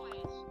this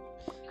anyways?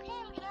 You can't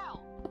even get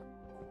out.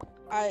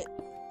 I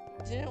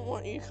didn't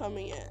want you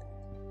coming in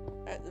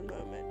at the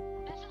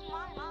moment. This is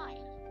my mind.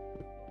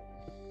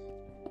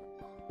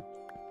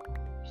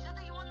 You said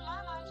that you wanted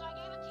my mind, so I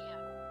gave it to you.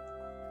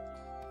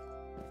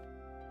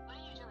 What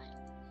are you doing?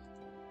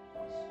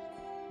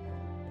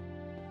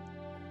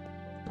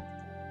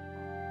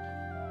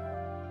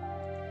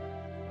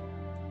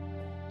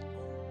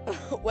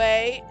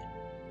 Wait.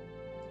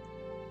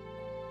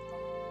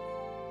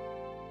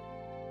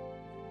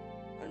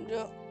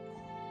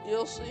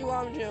 You'll see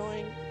what I'm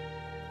doing.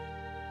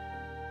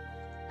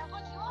 And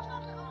plus, you also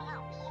have your own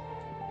house.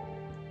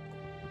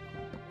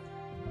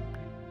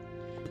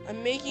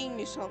 I'm making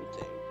you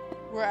something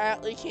where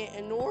Atlee can't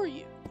ignore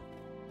you.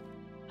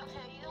 Okay,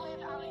 either way,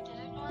 if Allie did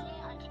ignore me,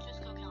 I could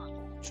just go kill him.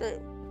 True.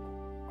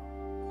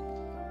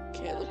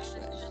 Okay, it looks This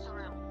is nice. just a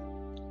room.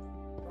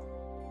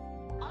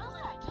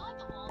 Honestly, I do like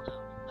the wall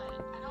though, but I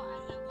don't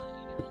have no clue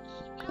you guys.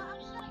 You know, I'm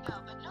just gonna go,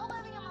 but no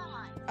living in my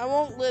mind. I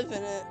won't live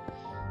in it.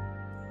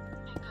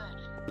 Okay,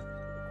 good.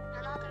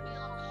 You're not gonna be a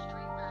little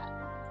street rat.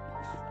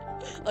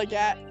 Like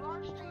that. You are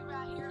a street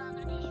rat, you're not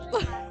gonna be a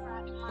street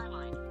rat in my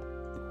mind.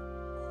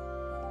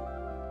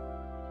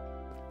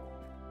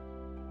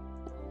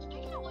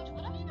 Speaking of which,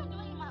 what have you been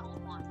doing in my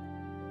old one?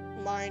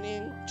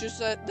 Mining. Just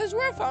that's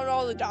where I found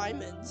all the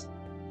diamonds.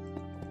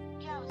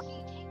 Yeah, well,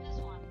 see, take this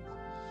one.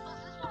 Plus,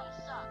 this one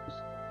sucks.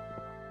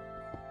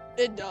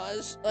 It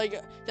does.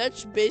 Like,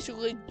 that's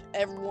basically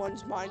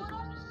everyone's mine. Well,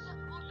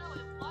 no,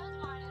 it was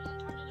mine, and then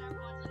turned into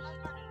everyone's, and then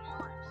turned into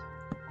yours.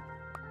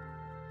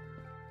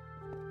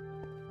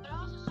 But it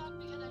also sucked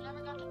because I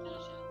never got to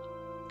finish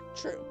it.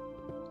 True.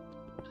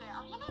 Okay,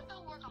 I'm gonna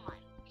go work on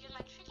mine, because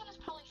my chicken is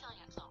probably killing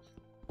itself.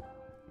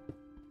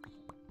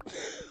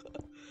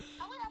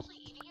 Probably actually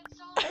eating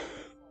itself.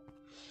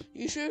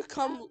 You should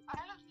come. I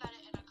haven't fed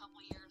it in a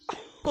couple years.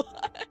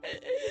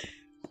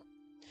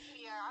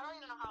 Yeah, I don't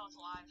even know how it's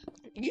alive.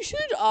 You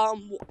should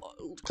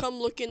come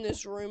look in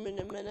this room in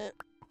a minute.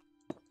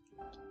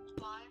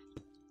 Why?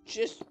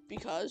 Just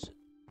because.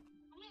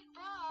 I mean,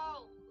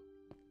 bro.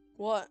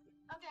 What?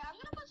 Okay, I'm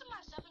gonna put some of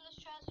my stuff in this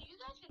chest. You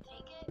guys can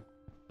take it.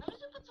 I'm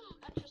just gonna put some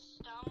extra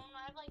stone.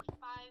 I have like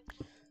 5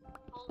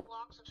 whole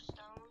blocks of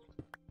stone.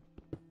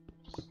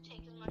 Just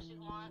take as much as you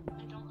want.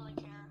 I don't really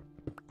care.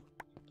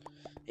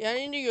 Yeah,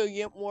 I need to go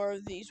get more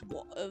of this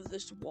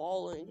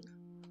walling,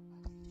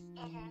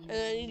 Okay. and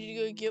I need to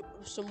go get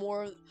some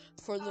more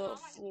for the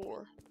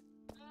floor.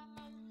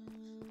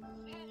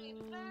 Here's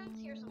a fence.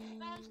 Here's some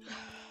fence.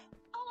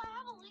 Oh, I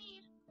have a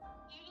lead. Do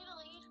you need a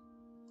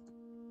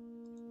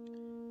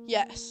lead?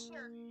 Yes.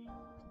 Here.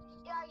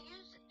 Yeah,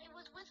 it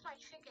was with my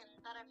chicken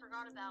that I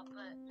forgot about,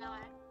 but now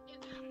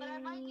but I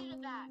might need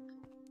it back.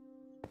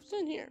 It's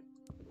in here.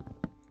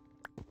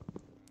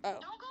 Oh.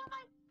 Don't go to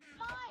my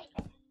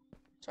mine.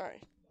 Sorry.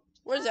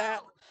 Where's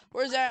that?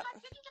 Where's that? My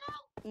chicken, get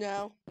out.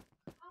 No.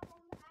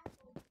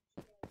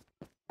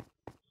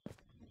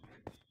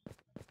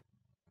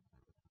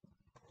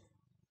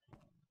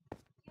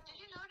 Did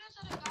you notice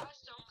that I got a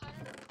stone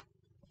cutter?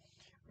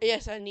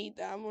 Yes, I need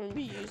that. I'm gonna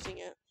be using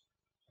it.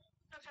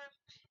 Okay.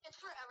 It's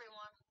for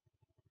everyone.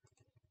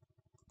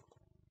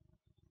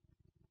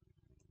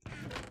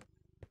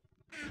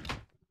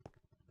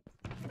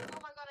 Oh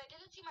my god, I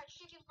didn't see my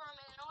chicken for a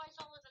minute. All I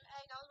saw was an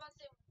egg. I was about to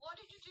say, what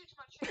did you do to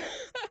my chicken?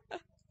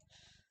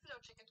 No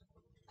chicken.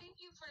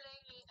 Thank you for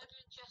laying me a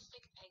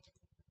majestic egg.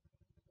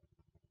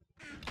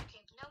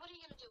 Okay, now what are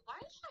you gonna do? Why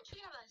does my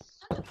chicken have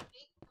such a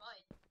big butt?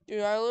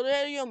 Dude, I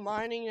literally am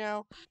mining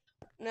now.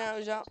 Now,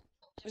 is I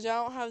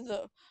don't have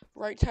the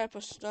right type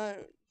of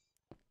stone.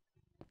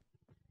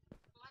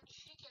 My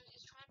chicken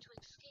is trying to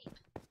escape.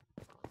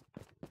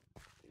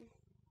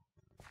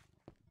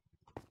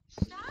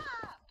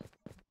 Stop!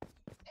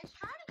 It's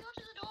trying to go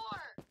to the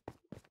door.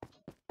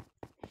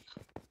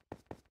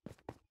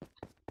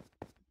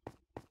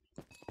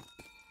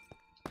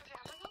 Okay,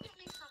 I'm gonna go get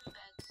me some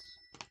beds.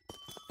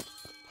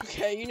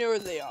 Okay, you know where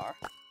they are.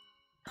 Oh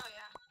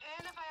yeah,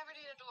 and if I ever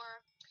need a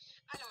door,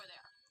 I know where they are.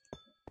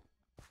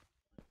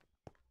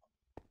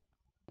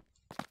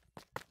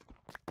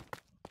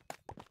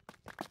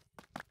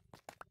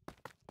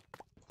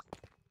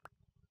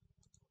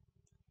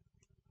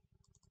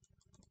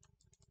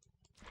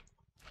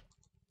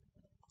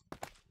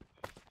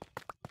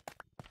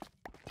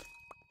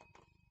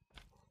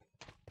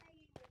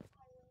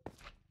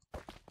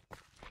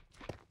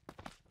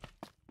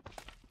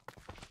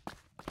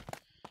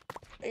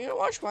 Are you gonna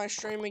watch my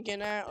stream again,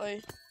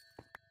 Atlee?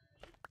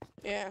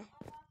 Yeah.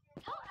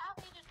 Tell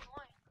Abby to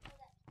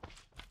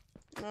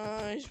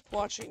join. He's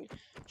watching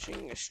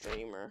a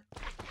streamer.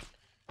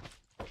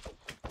 Alright,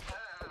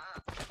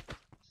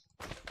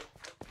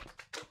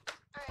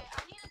 I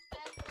need a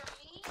bed for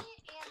me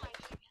and my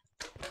chicken.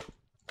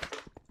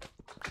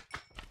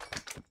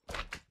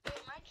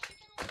 Wait, my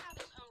chicken will have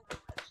his own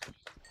room, actually.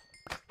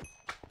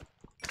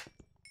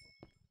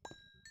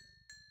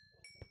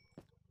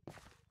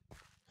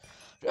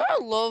 I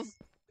love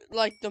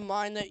like the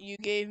mine that you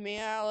gave me,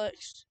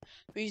 Alex.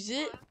 Because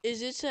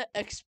it's an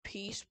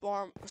XP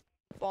farm.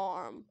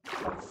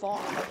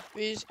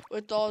 Because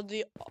with all of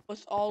the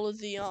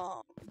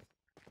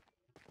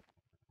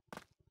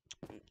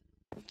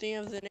thing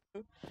of the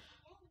name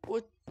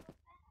with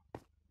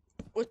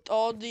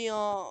all the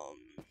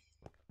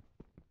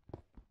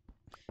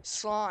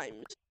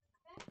slimes.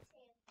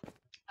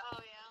 Oh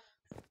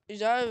yeah.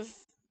 Because I've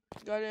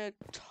got a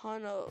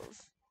ton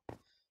of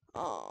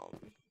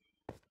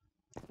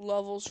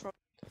levels from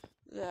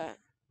that.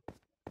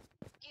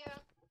 Yeah,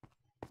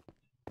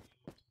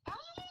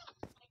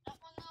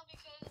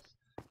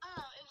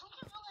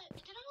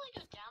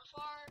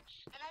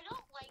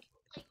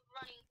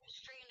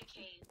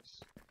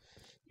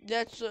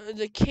 that's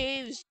the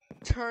caves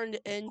turned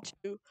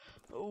into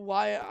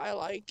why I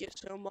like it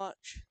so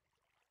much.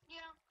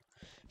 Yeah.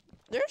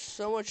 There's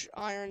so much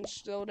iron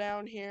still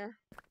down here.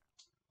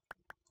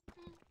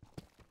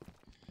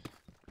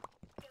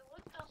 Okay,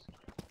 what else can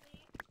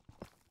we?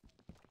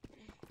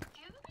 Do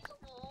you have a piece of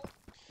wool?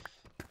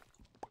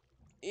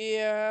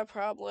 Yeah,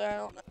 probably. I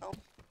don't know.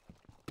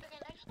 Okay,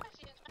 next time I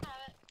see you, can I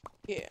have it?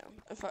 Yeah,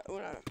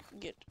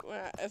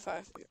 if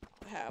I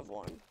have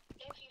one.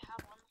 If you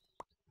have one.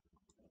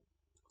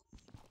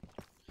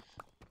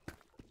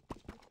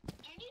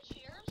 Do you need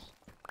shears?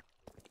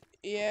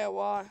 Yeah,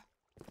 why?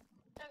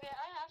 Okay,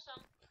 I have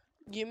some.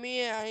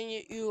 I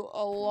need you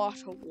a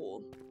lot of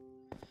wool.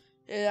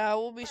 And I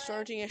will be Alright.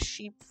 starting a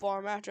sheep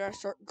farm after I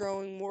start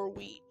growing more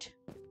wheat.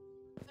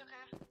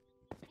 Okay.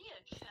 I need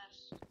a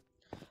chest.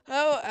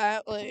 Oh,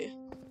 Atlee.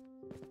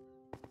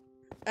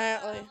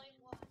 Atlee. Allie,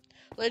 what?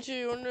 Later,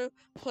 you want to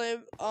play,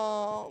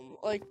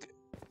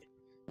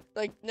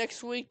 like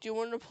next week, do you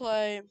want to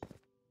play,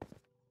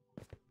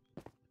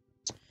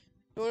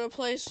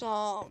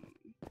 some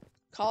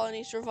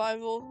colony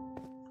survival?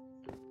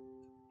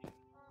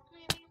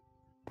 Maybe.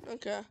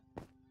 Okay.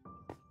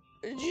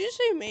 Did you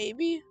say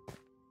maybe?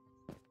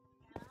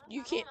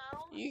 Yeah, I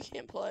don't know. You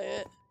can't play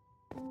it.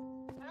 I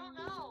don't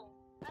know.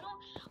 I don't.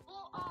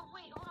 Well,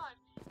 wait, hold on.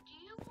 Do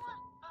you want,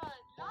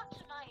 not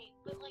tonight,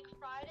 but like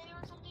Friday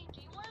or something?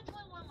 Do you want to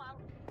join one of my?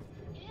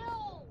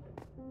 Ew.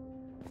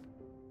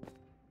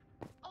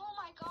 Oh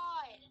my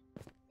God.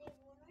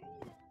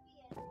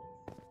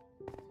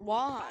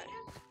 Why?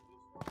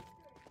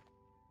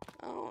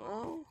 I don't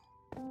know.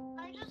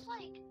 I just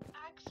like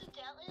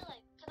accidentally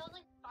like, cause I was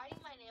like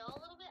biting my nail a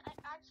little bit. I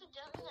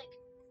accidentally like,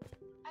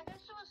 I got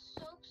so much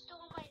soap still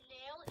on my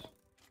nail. And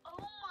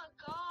oh my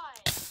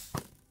God.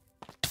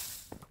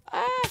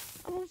 Ah,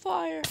 I'm on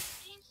fire. It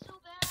seems so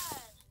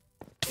bad.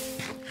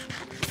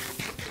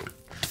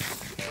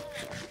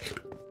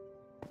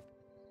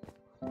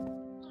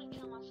 I'm gonna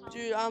kill myself.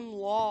 Dude, I'm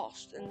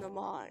lost in the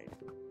mine.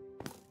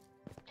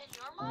 In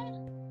your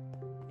mind?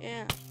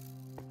 Yeah.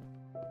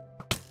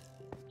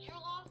 You're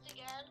lost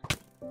again.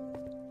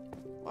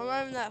 I'm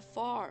not even that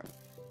far.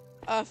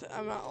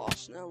 I'm not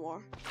lost no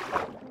more.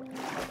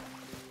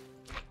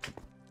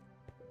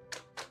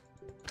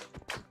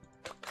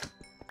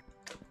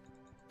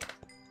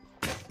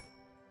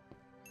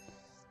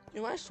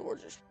 Dude, my sword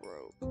just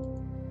broke.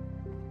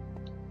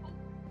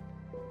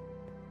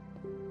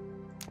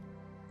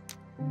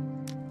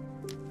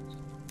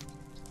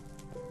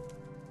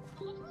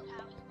 Oh, look what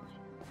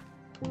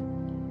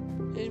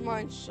happened. His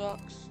mine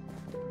sucks.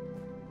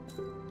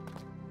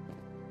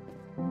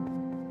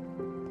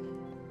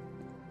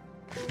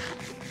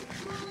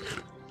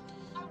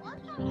 I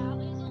worked on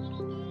alleys a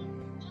little bit,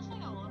 just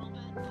like a little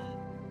bit, but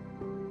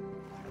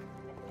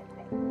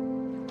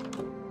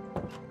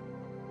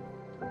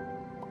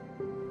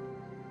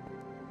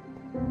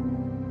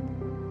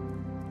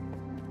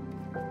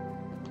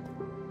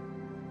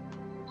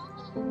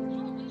you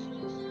know what we should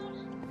do soon?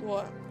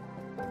 What?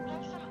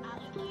 Next time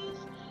alley plays,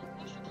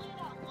 we should play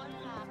that one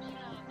map, you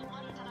know, the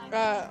one that I Uh,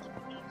 built.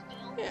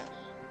 yeah.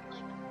 Like,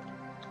 you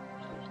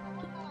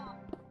know, the one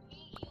me,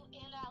 you,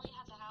 and Allie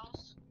have the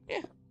house.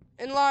 Yeah.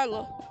 And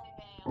Lila.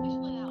 Yeah, we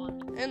should play that one.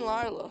 And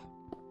Lila.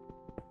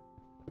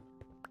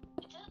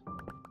 It's a,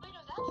 wait,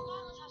 no, that's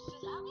Lila's house. Is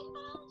Allie have a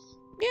house?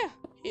 Yeah.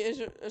 He is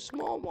a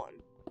small one.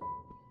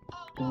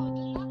 Oh no,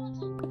 then that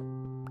one's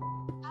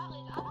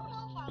Allie. I don't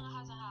know if Lila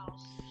has a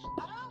house.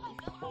 I don't know if I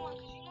built her one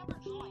because she never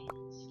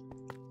joins.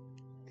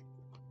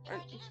 If I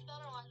didn't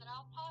build her one, then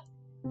I'll put.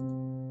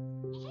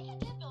 I think I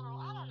did build her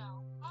one. I don't know.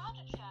 I'll have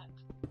to check.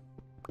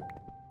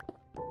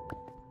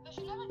 But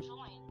she never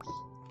joins.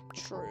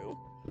 True.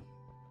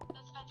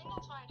 I think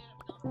that's why I didn't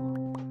build her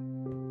one.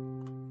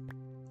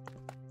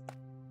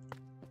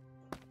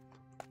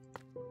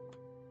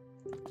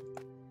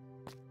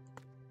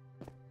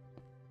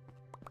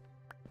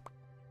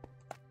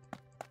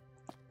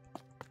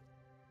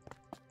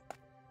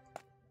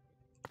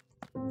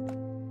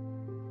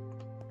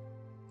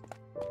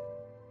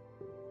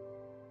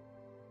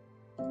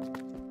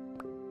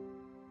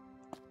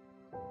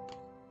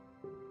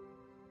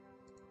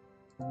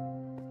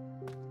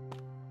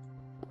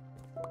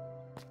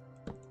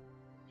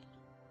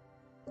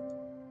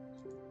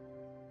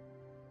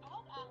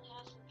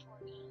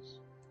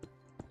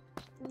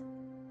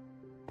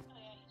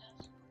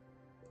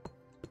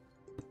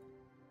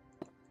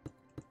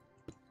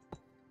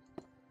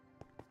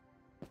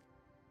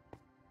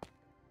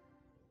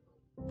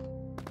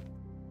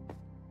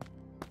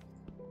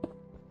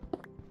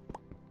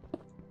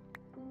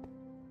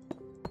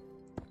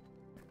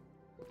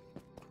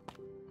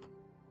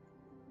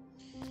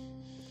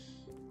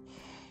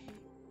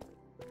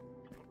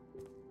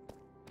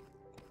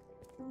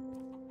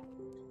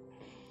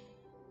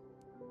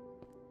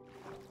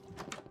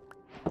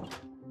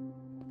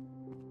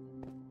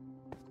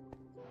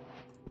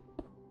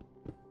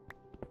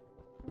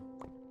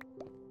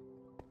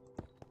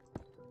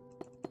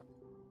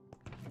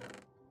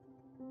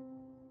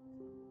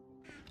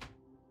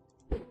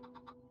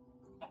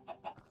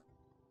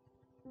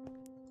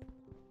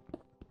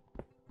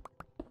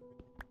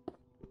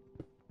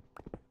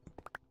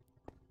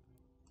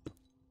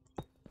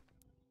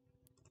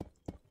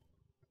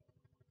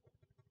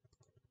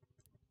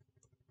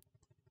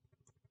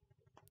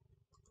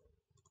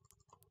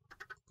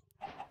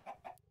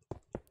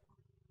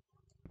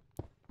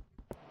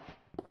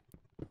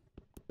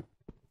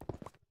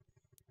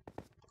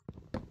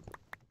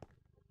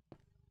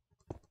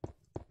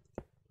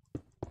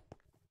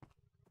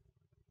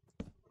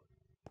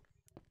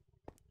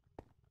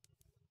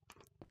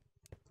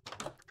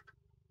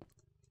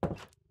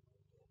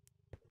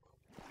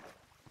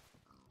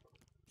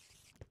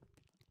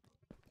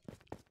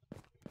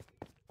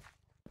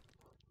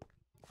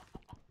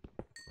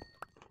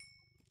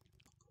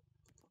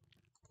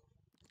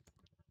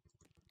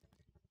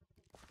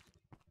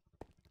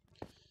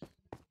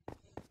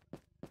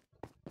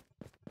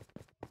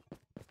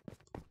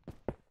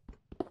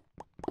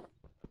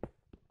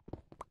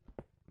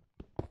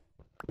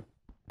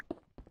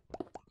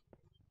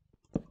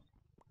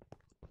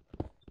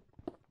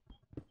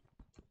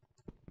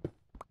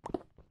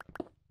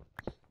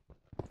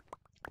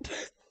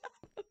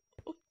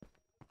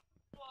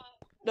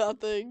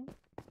 Nothing.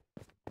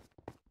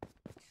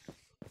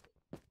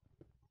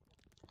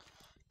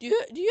 Do you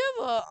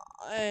have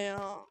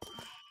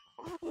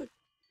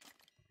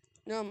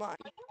never mind.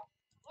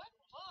 What?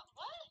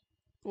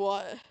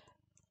 What?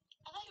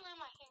 I thought you were in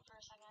my thing for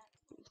a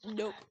second.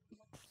 Nope.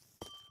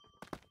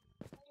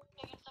 You're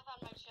taking stuff out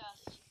of my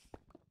chest.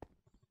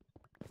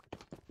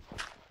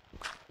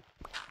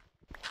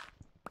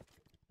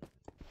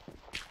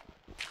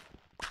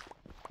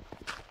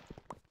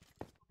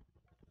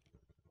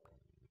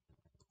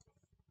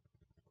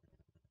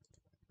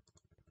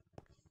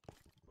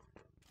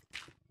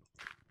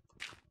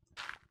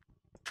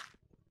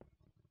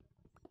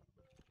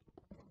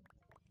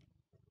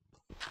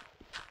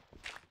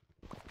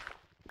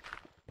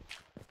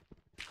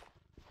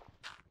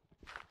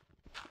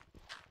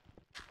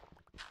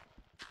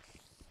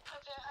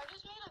 Okay, I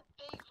just made a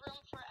big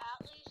room for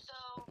Atlee,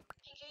 so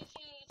in case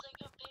he needs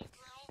like a big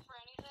room for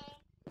anything,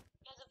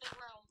 he has a big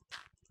room.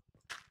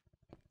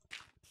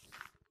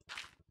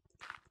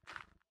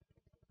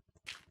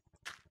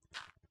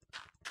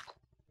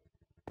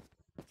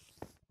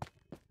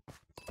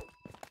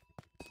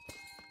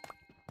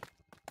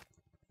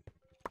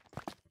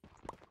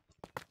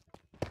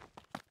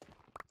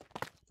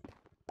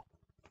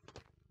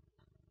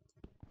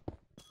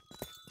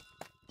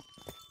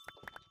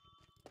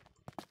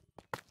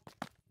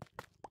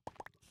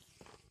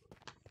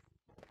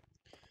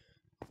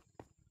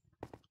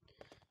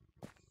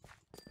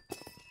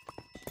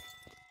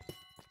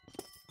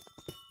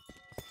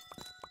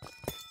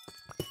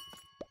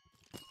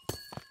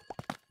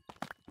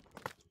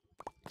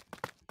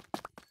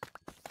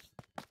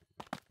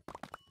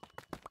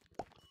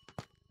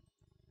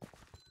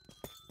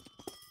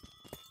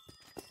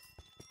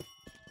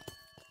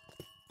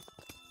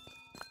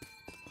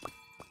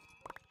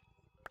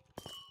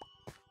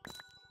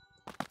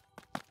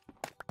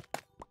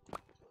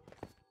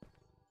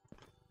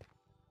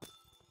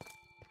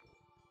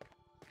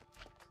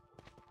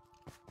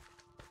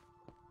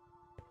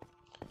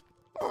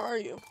 Where are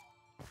you?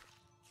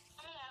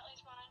 I'm in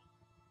Atlee's mine.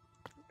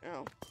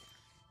 Oh.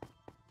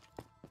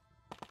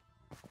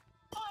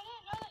 Oh, I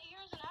didn't know that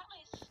yours and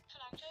Atlee's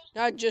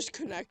connected. I just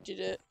connected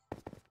it.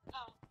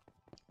 Oh.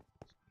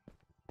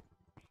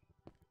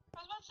 I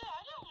was about to say,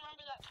 I don't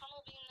remember that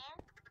tunnel being there.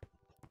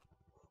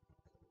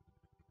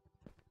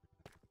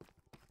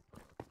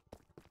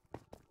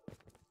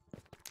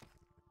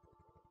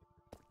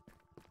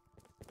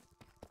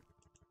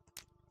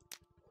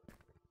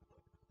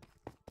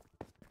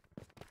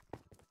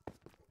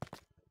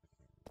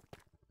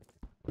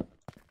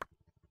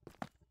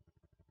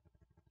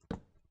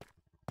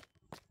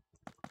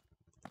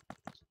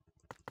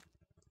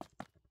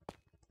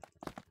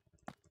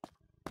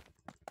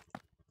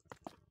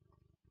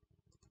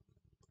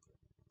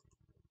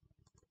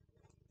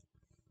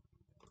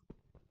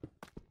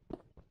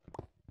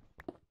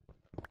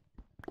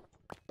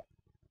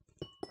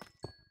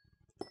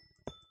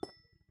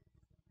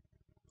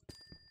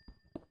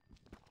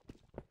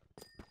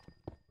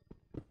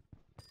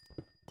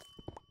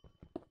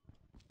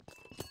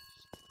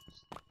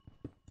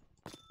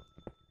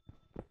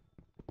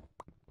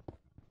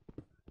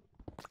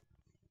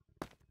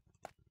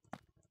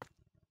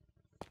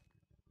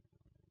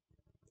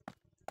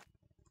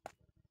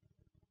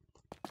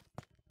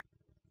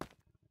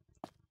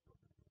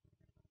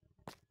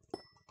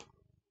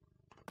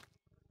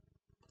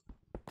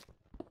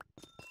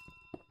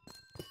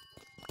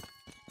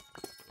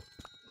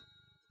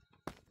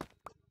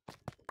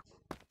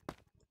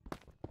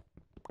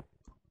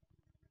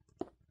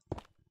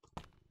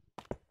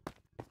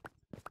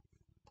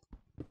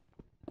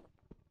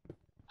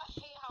 I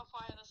hate how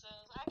far this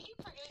is. I keep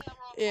forgetting that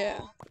we're on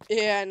call.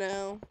 Yeah, I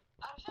know.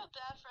 I feel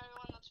bad for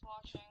everyone that's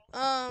watching.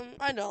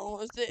 I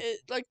know. If they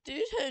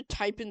just had to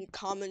type in the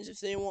comments if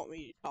they want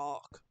me to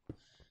talk.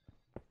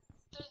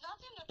 There's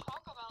nothing to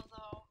talk about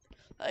though.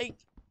 Like,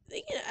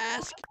 they can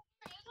ask.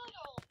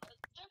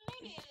 There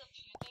maybe is a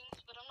few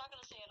things, but I'm not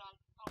gonna say it on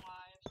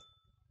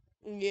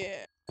live.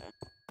 Yeah.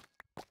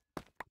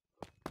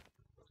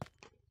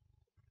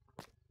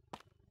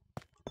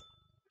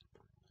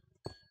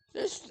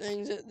 There's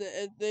things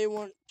that they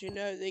want to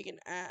know they can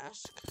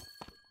ask.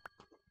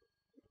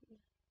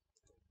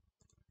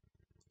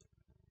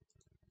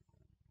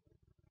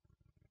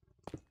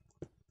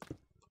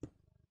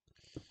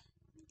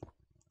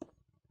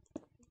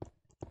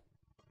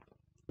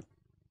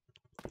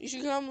 You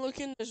should come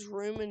look in this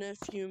room in a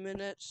few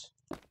minutes.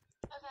 Okay.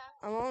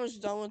 I'm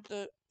almost done with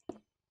it.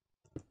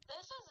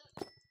 This is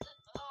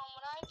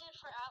what I did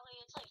for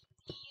Atlee. It's like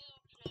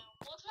huge now.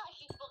 Well, it's not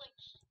huge, but like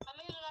I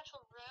made an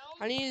actual room.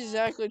 I need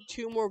exactly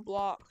 2 more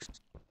blocks.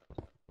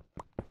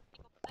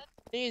 I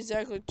need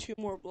exactly 2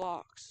 more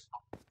blocks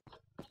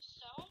Of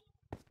stone.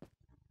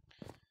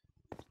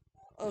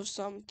 of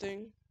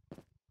something.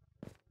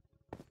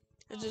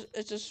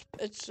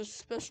 It's a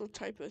special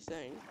type of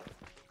thing.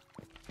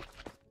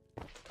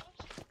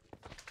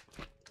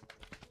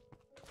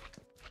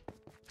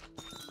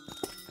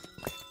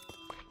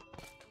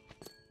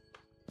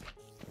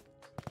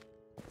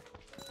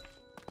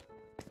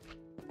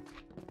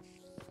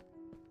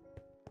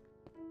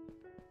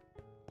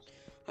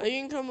 Oh, you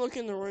can come look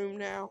in the room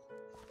now.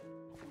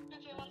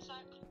 Okay, one sec.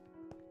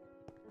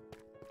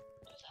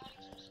 Just adding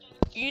some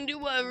stairs. You can do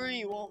whatever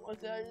you want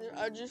with it.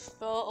 I just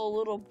felt a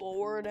little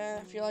bored and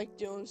I feel like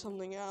doing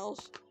something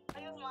else.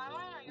 Are you my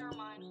mine or your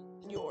mine?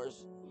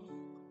 Yours.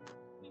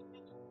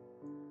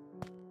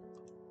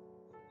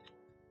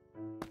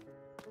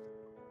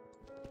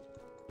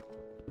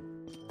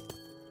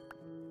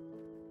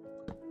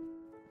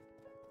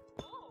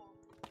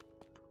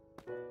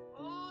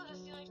 Ooh, the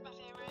ceiling's my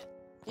favorite.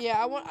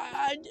 Yeah,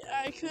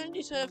 I couldn't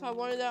decide if I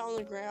wanted that on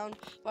the ground,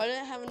 but I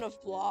didn't have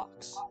enough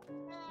blocks. I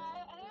think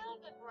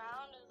like the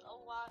ground is a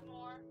lot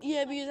more.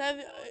 Yeah, because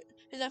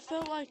I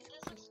felt like.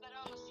 This looks better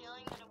on the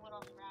ceiling than it would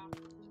on the ground.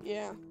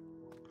 Yeah.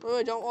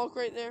 Wait, don't walk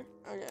right there.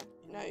 Okay,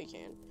 now you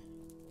can.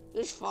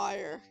 There's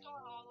fire. It's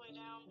going all the way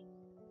down.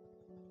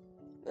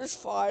 There's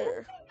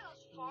fire. I think it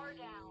goes far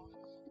down.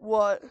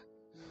 What?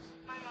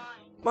 My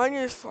mind. Mine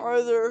is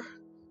farther.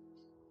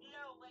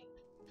 No, like,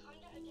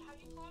 kinda.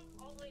 Have you gone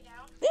all the way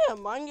down? Yeah,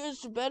 mine goes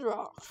to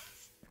bedrock.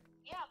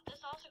 Yeah,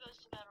 this also goes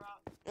to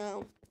bedrock.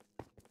 Oh.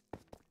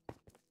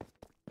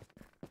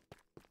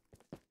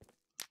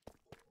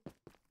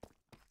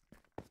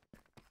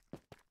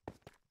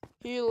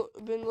 You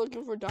been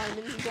looking for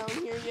diamonds down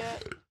here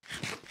yet?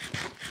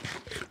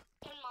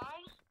 In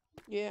mine?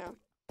 Yeah.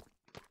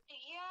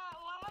 Yeah,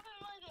 well, I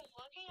haven't really been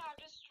looking. I'm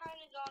just trying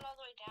to go all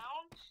the way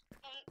down.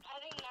 And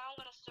I think now I'm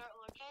gonna start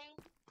looking.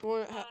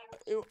 When are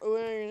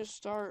you gonna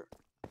start?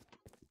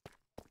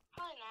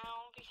 Probably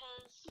now,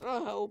 because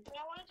I'll help.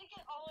 I wanted to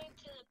get all the way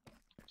to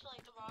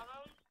like the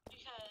bottom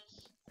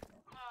because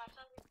I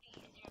felt like it'd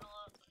be easier to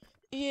look.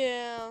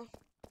 Yeah.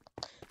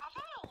 I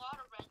found a lot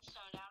of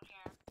redstone down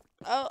here.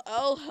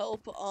 I'll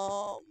help.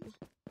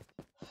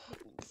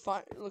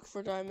 Look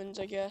for diamonds,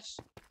 I guess.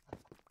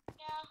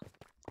 Yeah.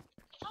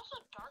 It's also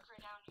darker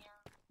down here.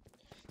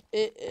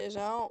 It is.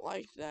 I don't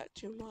like that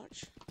too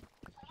much.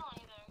 I don't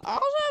either. I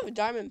also have a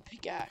diamond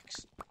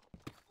pickaxe.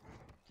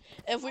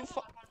 If we,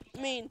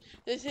 I mean,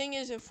 the thing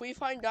is, if we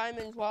find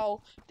diamonds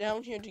while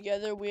down here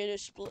together, we had to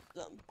split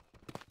them.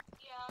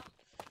 Yeah.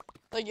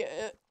 Like,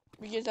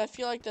 because I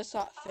feel like that's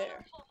not fair. I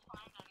wonder if we'll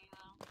find any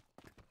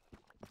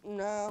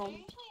though. No. They're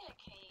usually in a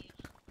cave.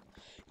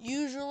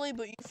 Usually,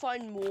 but you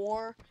find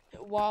more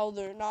while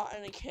they're not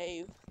in a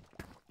cave.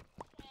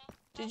 Yeah.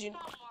 Did you? I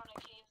found more in a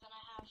cave than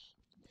I have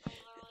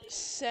regularly.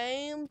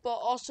 Same, but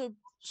also,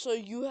 so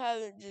you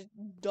haven't just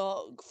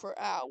dug for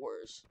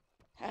hours,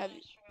 have you?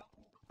 That's true.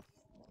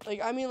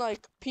 Like, I mean,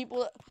 like, people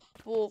that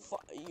will,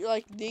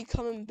 like, they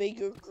come in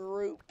bigger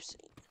groups,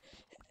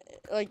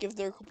 like, if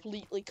they're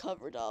completely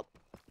covered up.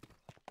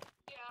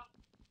 Yeah.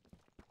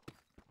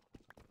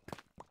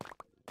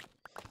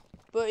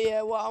 But,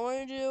 yeah, what I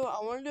want to do,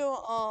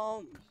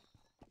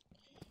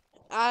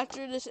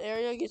 after this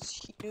area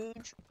gets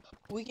huge,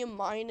 we can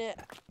mine it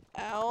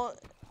out,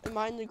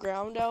 mine the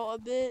ground out a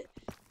bit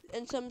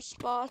in some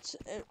spots,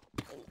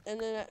 and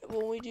then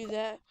when we do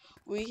that,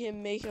 we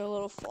can make a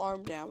little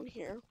farm down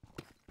here.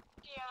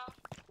 Yeah.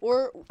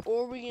 Or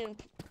we can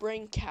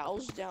bring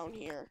cows down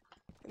here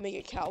and make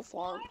a cow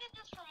farm. Well, I did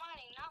this for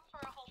mining, not for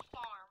a whole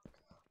farm.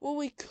 Well,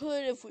 we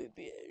could if we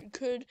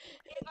could.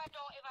 If I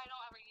don't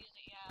ever use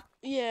it,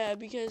 yeah. Yeah,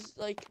 because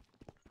like,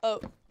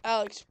 oh,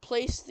 Alex,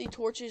 place the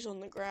torches on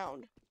the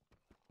ground.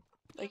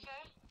 Like,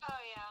 okay.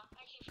 Oh yeah,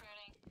 I keep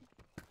forgetting.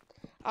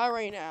 all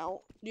right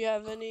now. Do you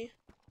have any?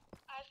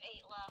 I have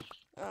 8 left.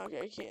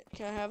 Okay,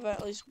 can I have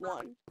at least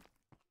one?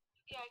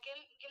 Yeah, give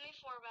me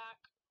 4 back.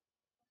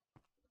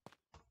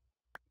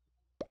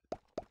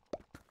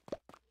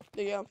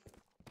 There you go.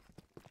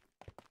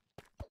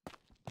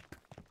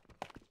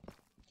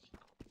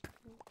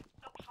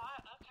 Oh, 5.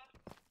 Okay.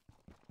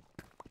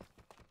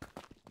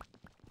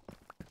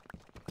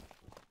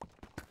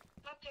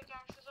 My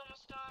pickaxe is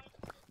almost done.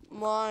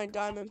 My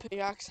diamond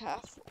pickaxe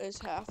is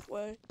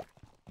halfway.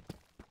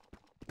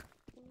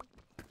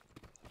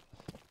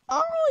 I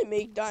don't really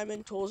make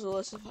diamond tools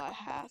unless if I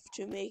have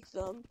to make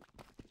them.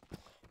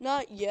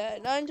 Not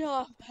yet. Not until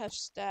I have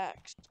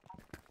stacks.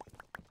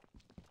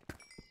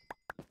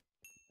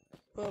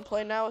 Wanna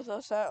play now with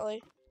us,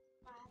 Atlee?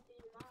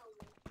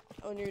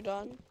 When you're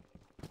done?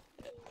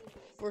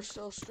 We're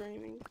still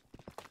streaming.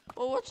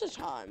 Well, what's the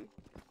time?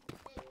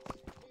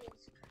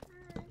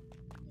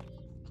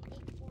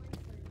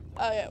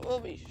 Oh yeah, we'll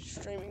be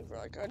streaming for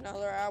like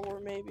another hour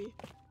maybe.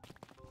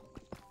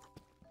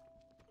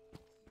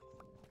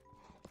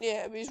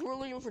 Yeah, because we're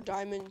looking for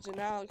diamonds and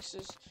Alex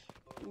is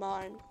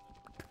mine.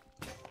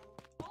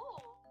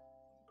 Oh.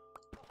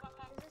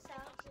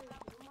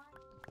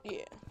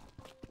 Yeah.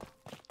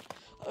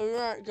 We're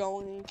not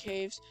going in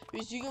caves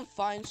because you can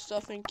find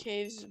stuff in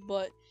caves,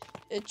 but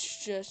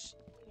it's just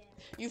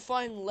you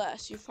find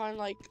less. You find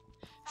like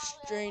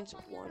strange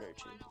 1 or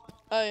 2.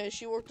 Oh yeah,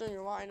 she worked on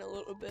your mine a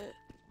little bit.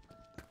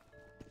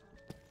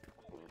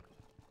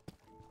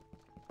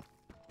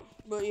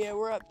 But yeah,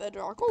 we're at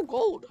bedrock. Oh,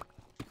 gold. Oh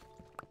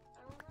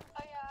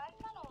yeah, I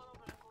found a little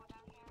bit of gold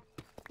down here.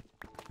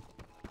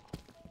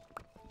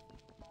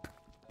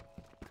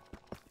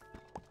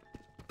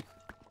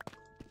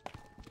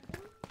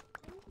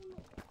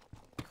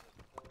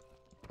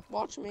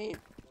 Watch me.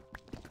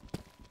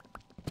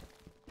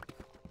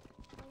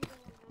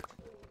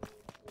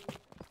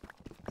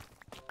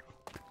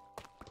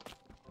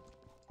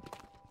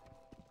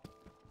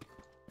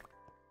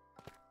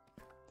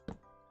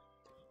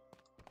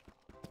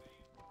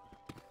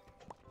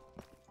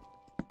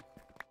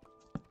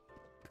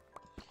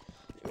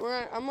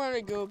 I'm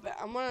gonna go back.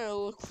 I'm gonna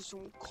look for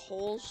some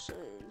coal soon.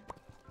 You're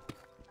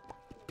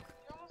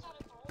almost out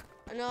of coal?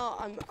 I know.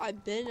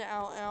 I've been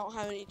out. And I don't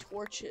have any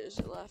torches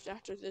left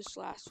after this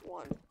last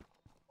one.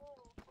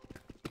 Oh.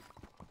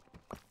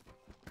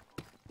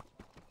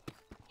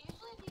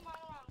 Usually if you mine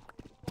around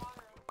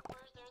water, where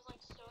there's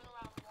like stone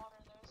around water,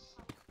 there's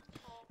some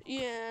coal.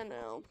 Yeah, I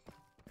know.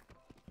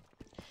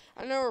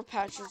 I know where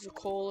patches of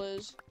coal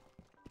is.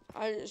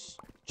 I just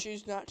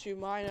choose not to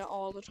mine it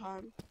all the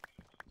time.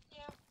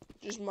 Yeah.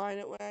 Just mine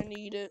it when I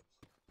need it.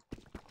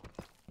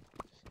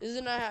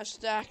 Isn't I have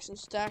stacks and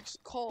stacks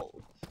of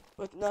coal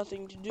with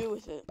nothing to do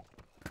with it.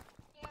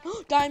 Yeah.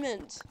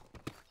 Diamonds!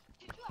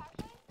 Did you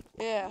actually?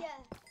 Yeah. Yes.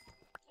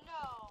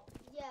 No.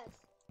 Yes.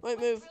 Wait,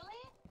 Wait, move.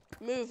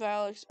 really? Move,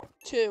 Alex.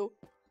 2.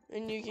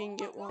 And you can Oh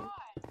get my one. God.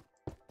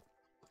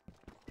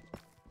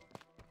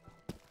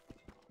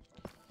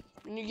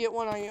 When you get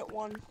one, I get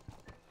one. Okay.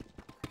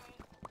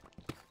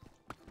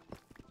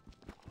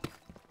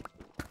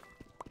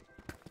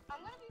 I'm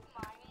gonna be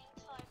mining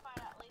until I find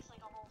at least like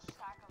a whole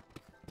stack of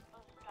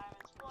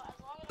diamonds. Well, as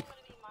long as I'm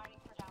gonna be mining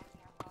for down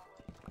here, probably.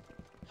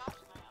 Not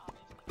tonight,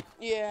 obviously.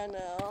 But... Yeah,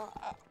 no.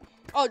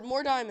 Oh,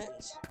 more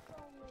diamonds.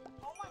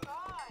 Oh my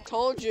God.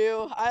 Told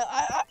you.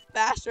 I'm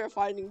faster at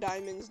finding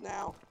diamonds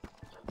now.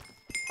 You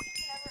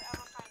never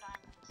ever find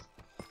diamonds.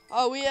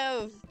 Oh, we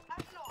have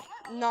Actually, no, on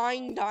my other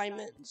 9 cave,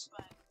 diamonds.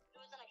 but it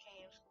was in a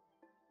cave.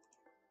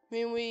 I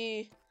mean,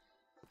 we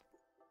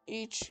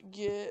each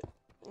get...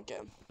 Okay.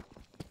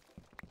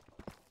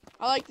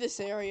 I like this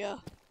area.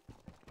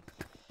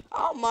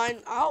 I don't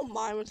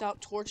mind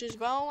without torches,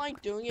 but I don't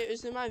like doing it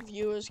is that my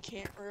viewers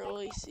can't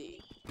really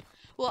see.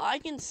 Well, I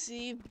can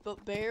see,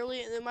 but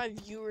barely, and then my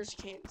viewers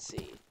can't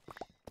see.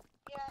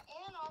 Yeah,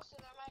 and also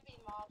there might be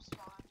mob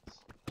spawns.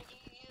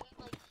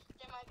 Like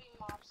there might be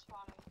mob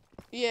spawning.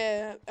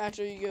 Yeah,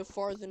 after you go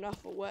far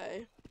enough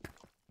away.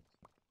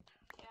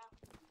 Yeah.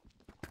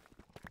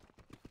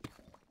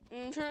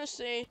 I'm trying to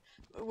see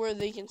where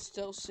they can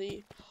still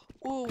see.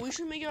 Ooh, we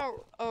should make a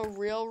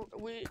real...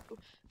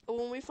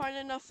 When we find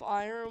enough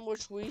iron,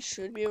 which we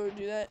should be able to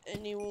do that,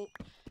 and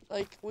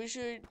we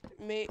should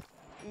make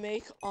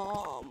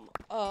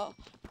a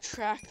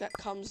track that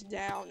comes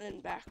down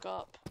and back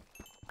up.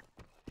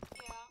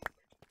 Yeah.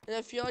 And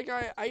I feel like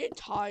I get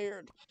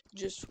tired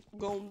just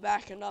going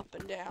back and up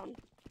and down.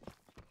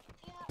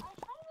 Yeah, I tried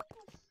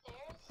making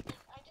stairs. Like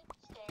I did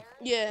stairs.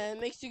 Yeah, it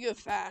makes you go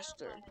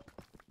faster.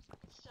 But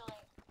it's still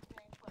like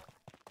very quick.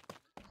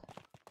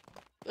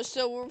 But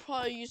still, we'll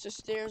probably use the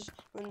stairs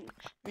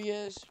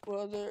because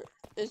well, there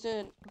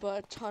isn't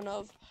but a ton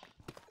of.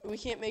 We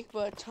can't make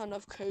but a ton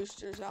of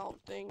coasters, I don't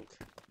think.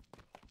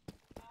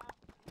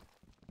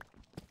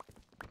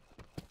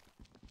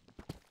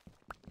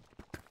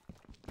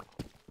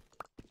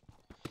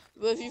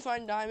 But if you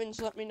find diamonds,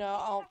 let me know.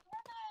 I'll.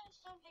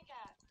 Stone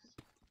pickaxe.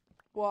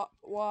 What?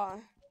 Why? I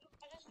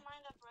just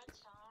mined up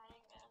redstone. I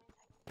didn't get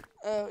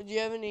anything. Do you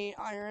have any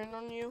iron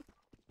on you?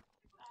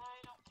 I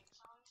don't think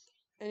so. Let me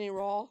see. Any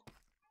raw? Nope.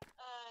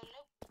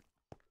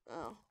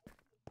 Oh.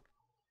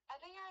 I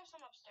think I have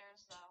some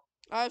upstairs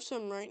though. I have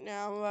some right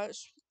now. Well, no,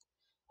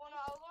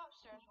 I'll go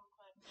upstairs real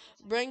quick.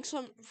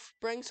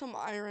 Bring some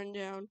iron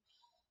down,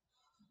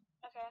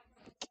 Okay.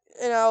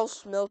 and I'll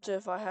smelt it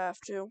if I have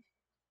to.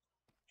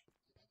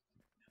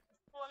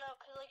 Well, no,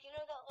 cause like you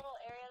know that little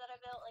area that I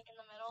built like in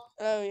the middle.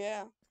 Oh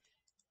yeah.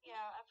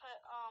 Yeah, I put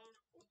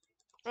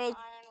Oh,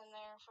 iron in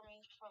there for me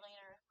for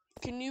later.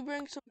 can you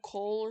bring some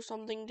coal or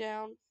something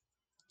down?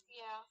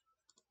 Yeah.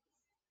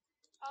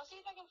 I'll see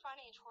if I can find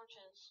any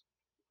torches.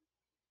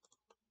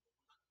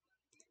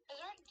 Do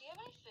you have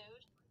any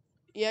food?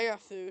 Yeah, I got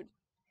food.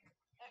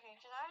 Okay,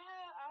 cause I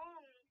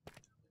want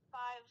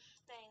 5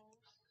 things.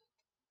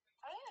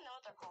 I don't even know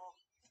what they're called.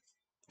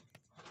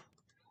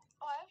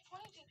 Oh, I have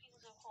 22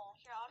 pieces of coal.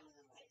 Here, I'll just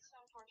make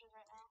some torches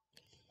right now.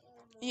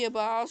 Yeah,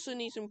 but I also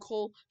need some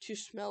coal to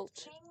smelt.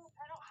 Dang it,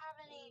 I don't have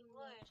any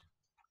wood.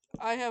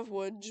 I have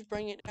wood. Just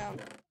bring it down.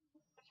 Okay.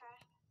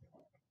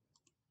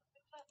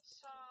 Put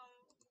some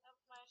of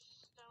my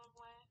stone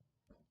away.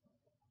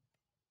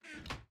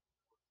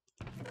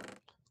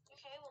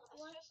 Okay, well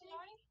this chest is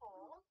already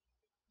full.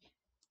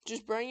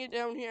 Just bring it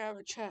down here. I have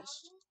a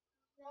chest.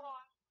 Hold on.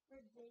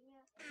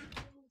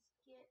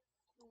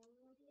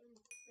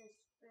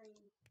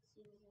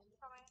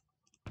 Coming.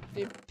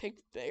 They pick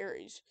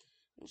berries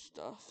and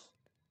stuff,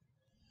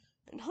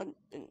 and hunt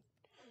and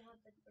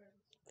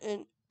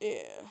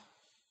yeah.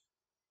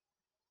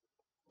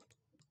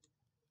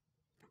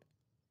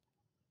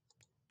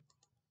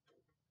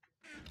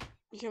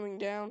 You coming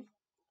down?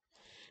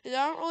 And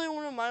I don't really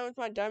want to mine with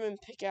my diamond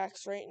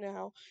pickaxe right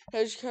now.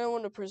 I just kind of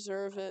want to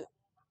preserve it.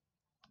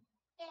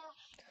 Yeah.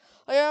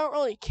 Like, I don't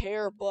really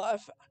care, but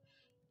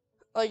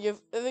Like,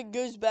 if it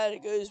goes bad,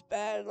 it goes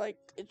bad. Like,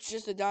 it's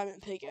just a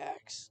diamond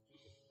pickaxe.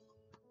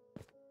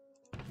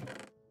 Do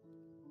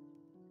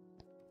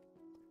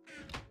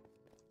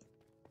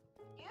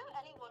you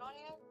have any wood on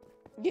you?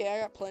 Yeah, I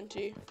got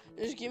plenty.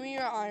 Just give me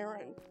your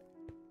iron.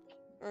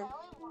 I only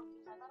have one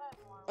piece. I thought I had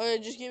more. Okay,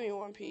 just give me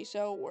one piece.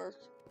 That'll work.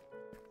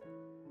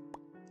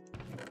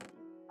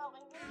 Oh,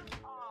 and here's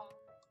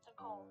the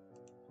coal.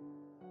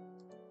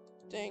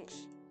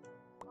 Thanks.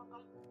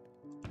 Welcome.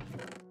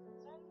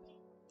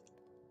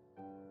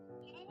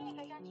 Can you make me a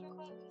pickaxe real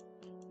quick?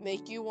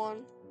 Make you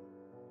one.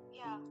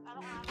 Yeah, I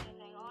don't have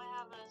anything. All I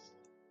have is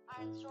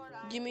iron sword,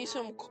 iron Give me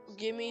some. axe,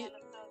 Give me. and a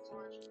stone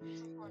torch.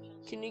 Some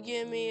torches. Can you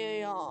give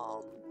me a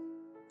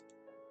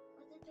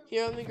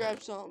Here, let me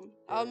grab some.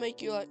 I'll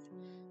make you a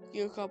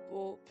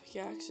couple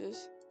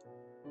pickaxes.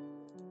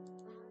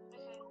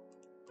 Okay.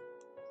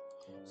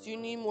 So you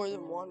need more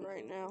than one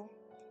right now.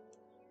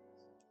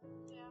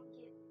 Yeah.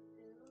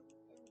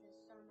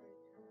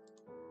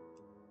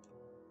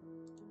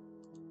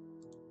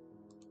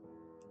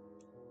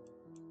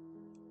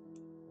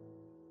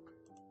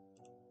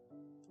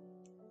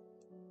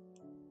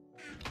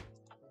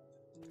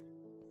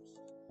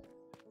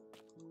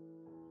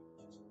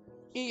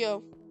 Here you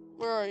go.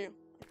 Where are you?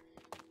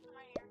 I'm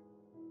right here.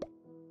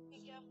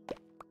 Thank you.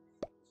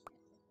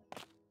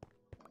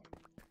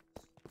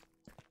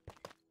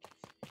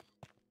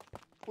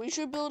 We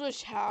should build a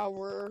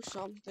tower or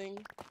something.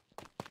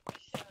 We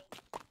should.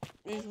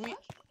 Because we, Stones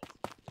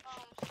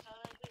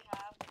we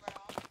have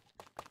brown.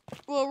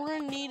 well, we're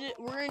gonna need it.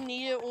 We're gonna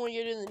need it when we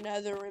get to the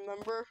Nether.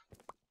 Remember?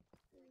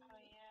 Oh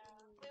yeah.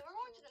 Wait, we're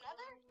going to the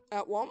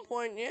Nether? At one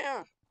point,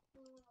 yeah.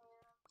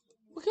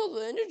 We killed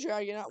the Ender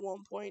Dragon at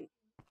one point.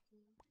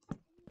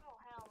 Oh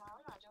hell no,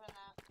 we're not doing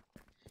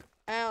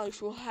that.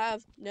 Alex will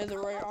have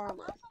Netherite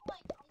armor. Unless I'm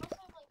like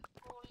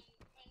going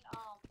in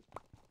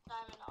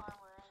diamond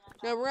armor and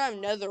then No, we're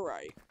gonna have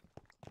Netherite.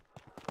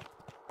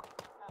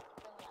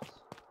 then yes.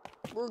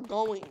 We're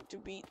going to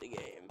beat the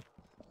game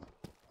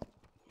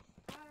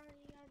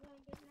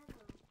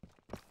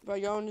by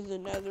going to the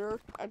Nether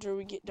after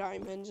we get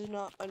diamonds and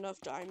not enough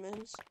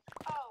diamonds.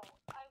 Oh,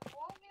 I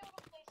won't be able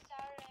to play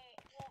Saturday.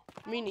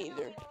 Well, Me neither.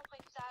 Be able to play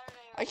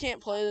Saturday I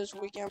can't play this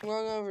weekend. I'm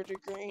going over to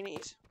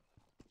Granny's.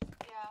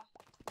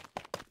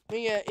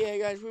 Yeah. Yeah,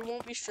 guys, we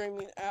won't be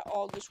streaming at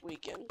all this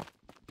weekend.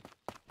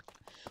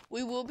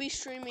 We will be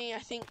streaming, I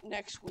think,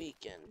 next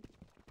weekend.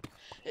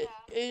 Yeah.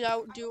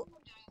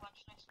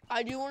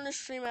 I do want to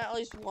stream at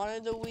least one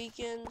of the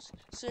weekends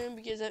soon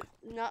because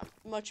not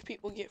much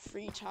people get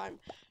free time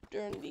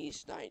during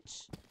these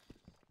nights.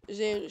 Is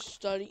able to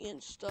study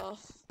and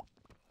stuff.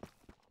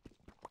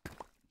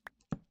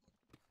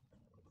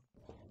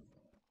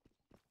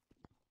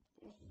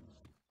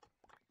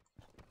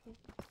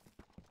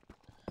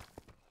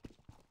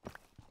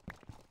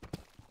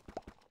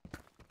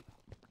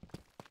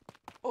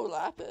 Oh,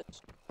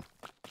 lapis.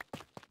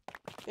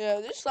 Yeah,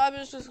 this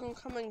lapis is gonna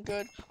come in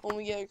good when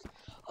we get.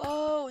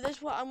 Oh,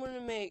 that's what I'm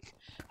gonna make.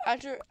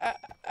 After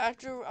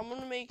I'm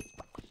gonna make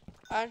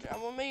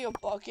a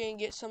bucket and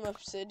get some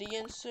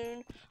obsidian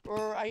soon,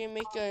 or I can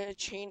make a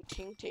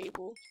enchanting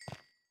table.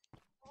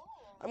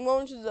 Oh. I'm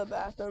going to the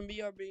bathroom.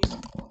 BRB.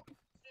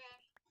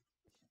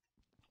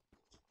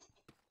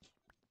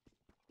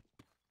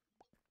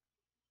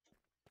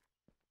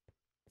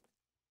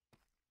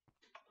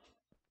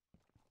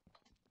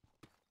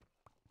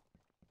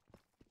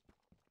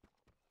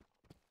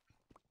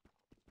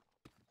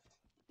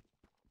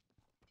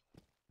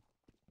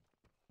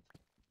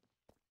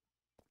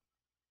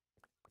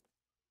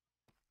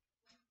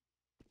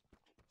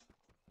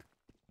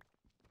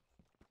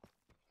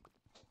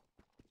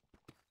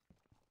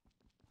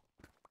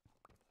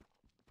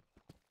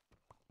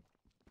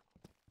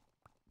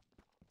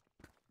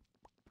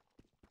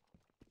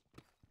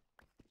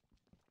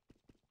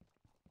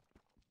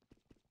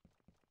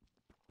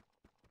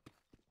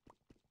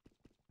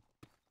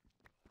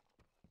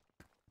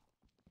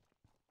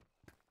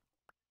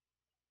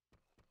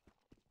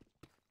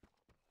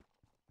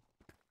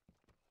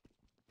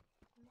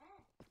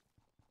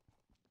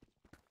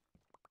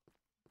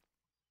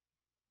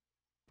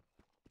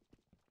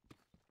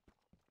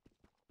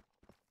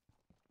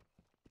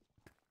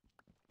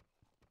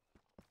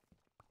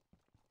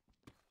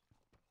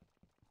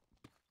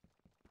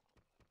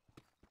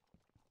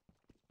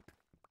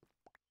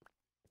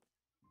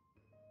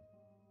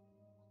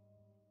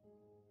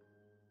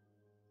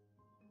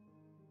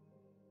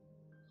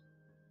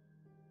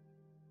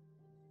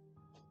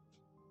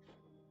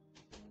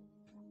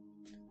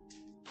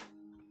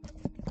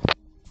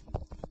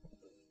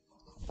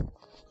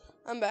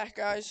 I'm back,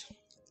 guys.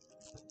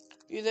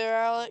 You there,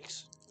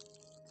 Alex?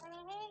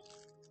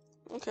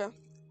 Okay. I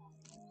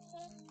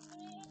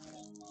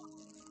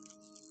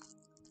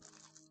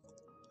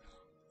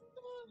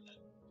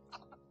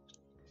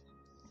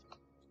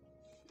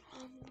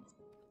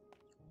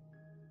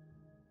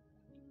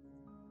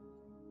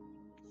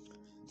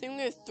think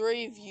we have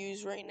 3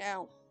 views right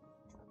now.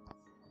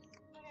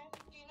 Okay.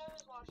 Do you know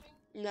who's watching?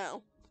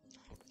 No.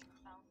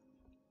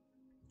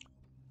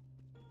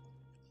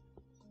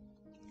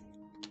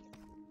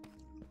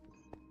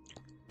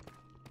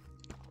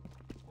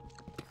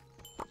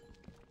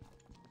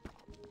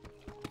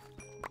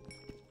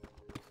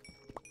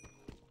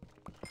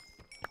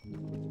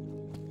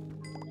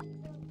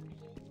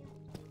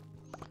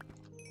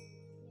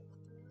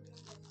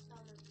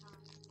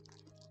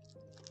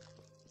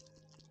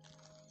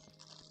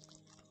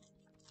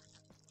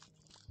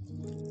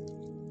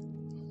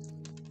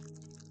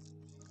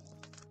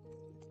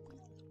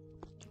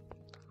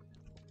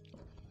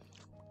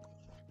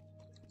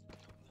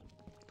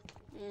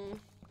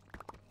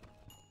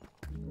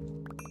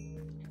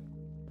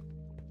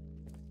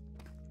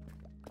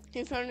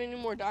 You found any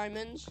more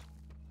diamonds?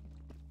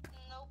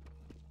 Nope.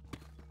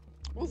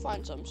 We'll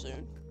find some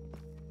soon.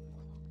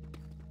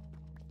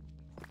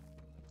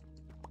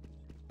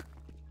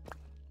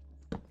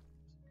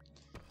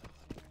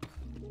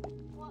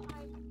 Well,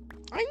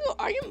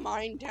 I can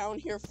mine down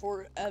here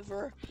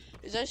forever,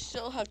 because I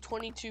still have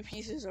 22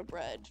 pieces of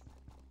bread.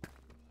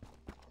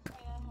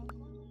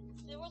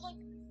 there was like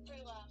 3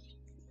 left.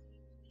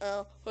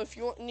 Oh, but if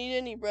you need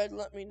any bread,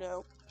 let me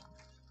know.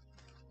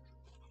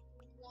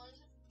 1.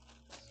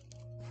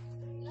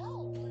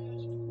 No.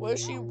 What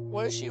does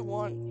she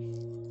want?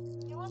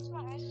 He wants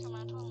my ice cream.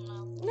 I told him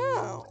no.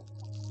 No.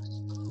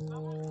 I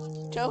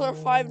want Tell her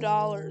 $5. no.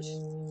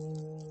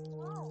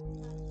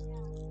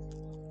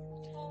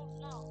 Well,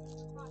 no.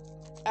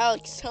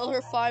 Alex, tell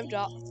her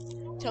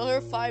 $5. Tell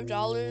her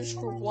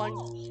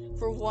 $5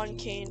 for one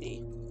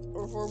candy,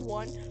 or for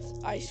one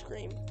ice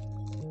cream.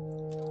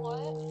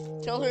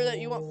 What? Tell her that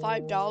you want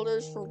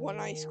 $5 for one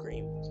ice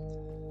cream.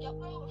 Yeah,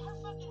 bro, her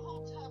fucking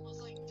whole tab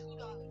was like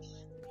 $2.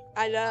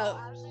 I know.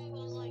 Actually, it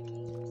was like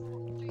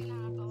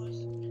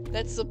 $3.50.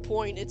 That's the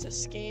point. It's a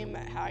scam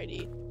at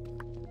Heidi.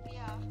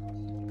 Yeah.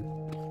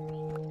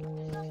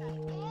 It's not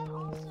bad. And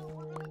also,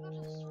 we're gonna go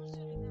to the store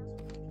soon again.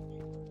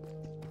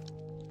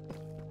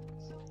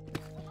 So,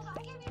 because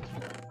I gave you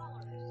 $10.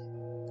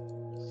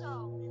 So,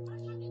 I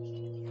fucking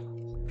gave you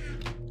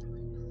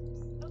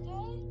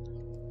okay?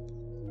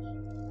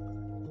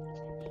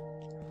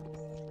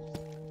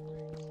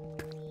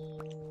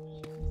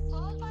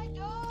 Close my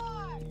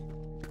door!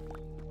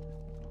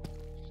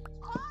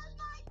 Close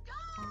my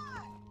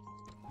door!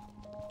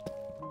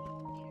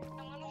 I'm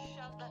gonna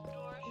shove that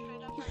door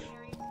straight up her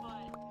hairy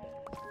butt.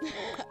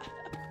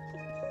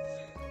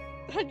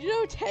 How'd you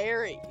know it's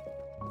Harry? I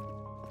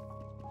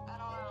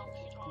don't know.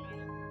 She told me.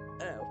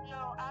 Oh.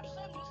 No,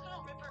 actually, I'm just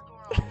gonna rip her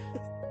door off.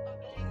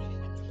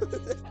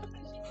 Okay?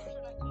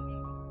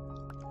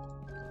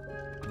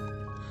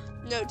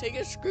 No, take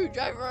a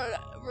screwdriver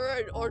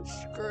and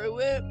unscrew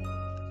it,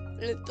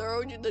 and then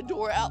throw the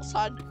door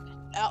outside. No,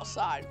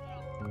 unscrew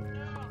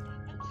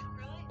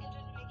it and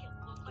just make it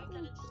look like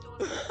that it's still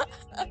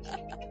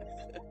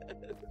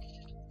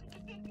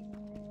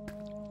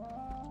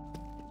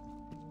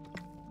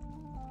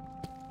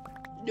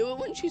Do it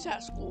when she's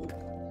at school.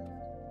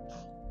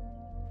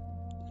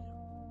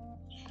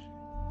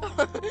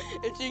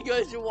 And she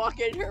goes to walk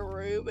in her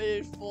room and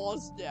it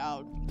falls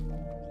down.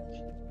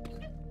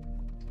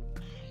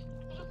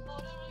 It'll fall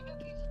down like a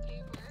piece of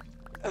paper.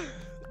 Like,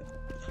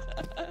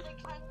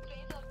 I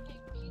made a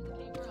big piece of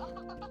paper.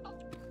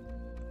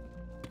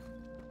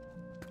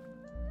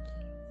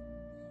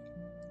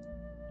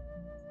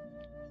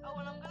 Oh,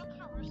 and I'm gonna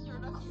put a rooster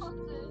in a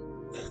closet.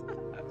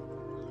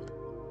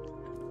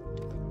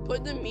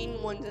 Put the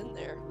mean ones in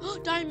there.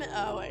 Diamond.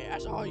 Oh wait,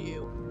 that's all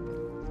you.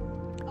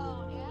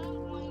 Oh, and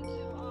I'm going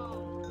to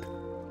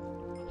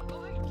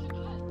put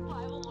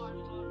 5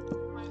 alarms on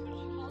right when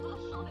she falls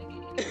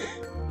asleep.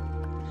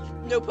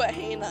 No, put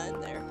Hannah in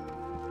there.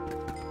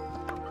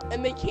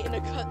 And make Hannah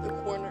cut the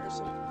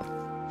corners.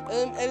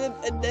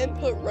 And then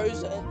put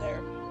Rosa in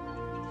there.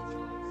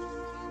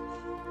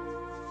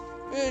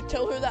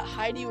 Tell her that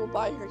Heidi will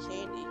buy her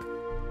candy.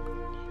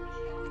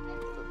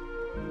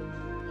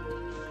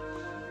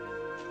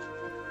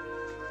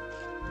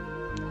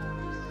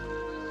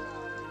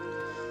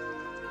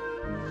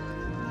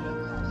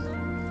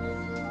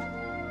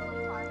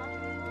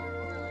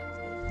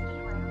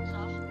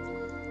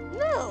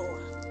 No,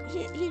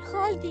 he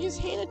cries because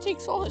Hannah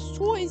takes all his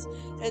toys,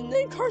 and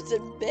then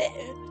Carson bit.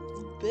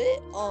 Then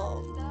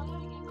I'm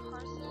gonna get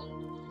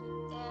Carson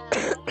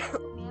and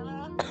Hannah,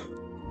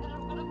 and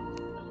I'm gonna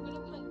put both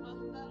of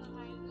them and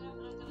hide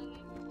them, and I'm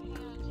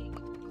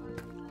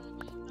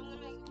gonna make Hannah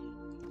take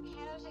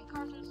Hannah take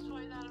Carson's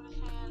toys out of his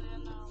hand,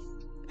 and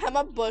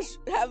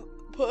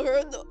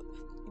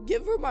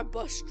give her my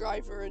bus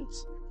driver and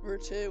her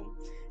too.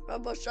 My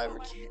bus driver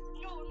can't.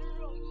 No,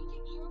 you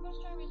take your bus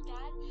driver's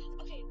dad.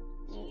 Okay,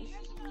 so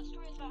here's some of the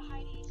stories about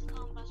Heidi's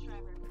bus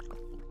driver.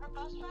 Her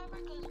bus driver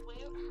goes on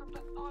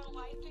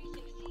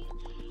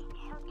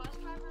Y360. Her bus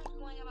driver is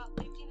going about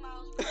 50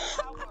 miles per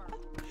hour.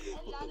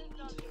 And that is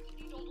not if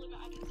you don't believe it,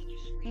 I can send you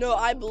screenshots. No,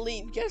 I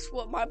believe. Guess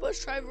what? My bus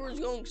driver was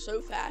going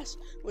so fast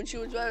when she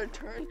was about to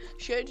turn,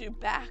 she had to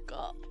back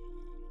up.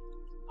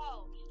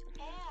 Oh, and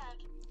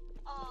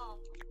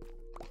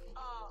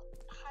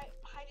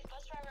Heidi's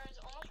bus driver has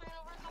almost ran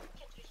over a couple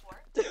kids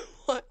before.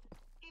 What?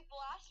 He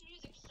blasts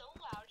music so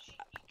loud you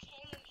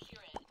can't even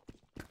hear it.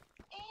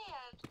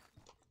 And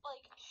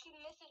like she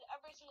misses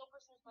every single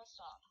person's bus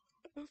stop.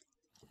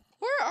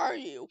 Where are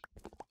you?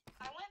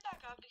 I went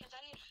back up because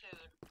I need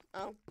food.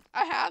 Oh,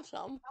 I have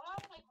some. I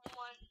want like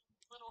one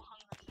little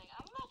hungry thing.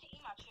 I'm about to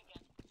eat my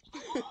chicken.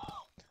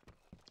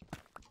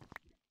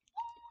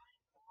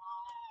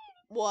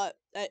 What?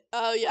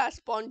 Oh yeah, I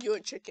spawned you a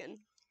chicken.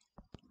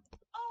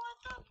 Oh, I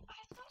thought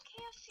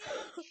KFC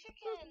had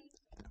chicken.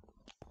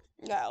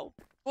 No.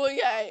 Well,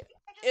 yeah,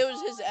 it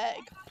was his egg.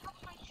 I got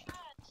off my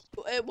chest.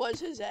 It was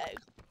his egg.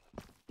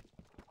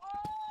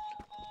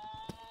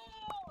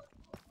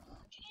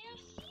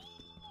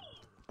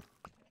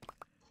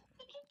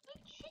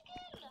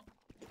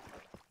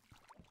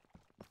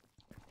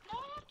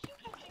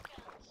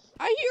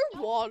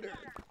 hear water.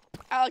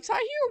 Alex, I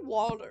hear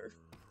water.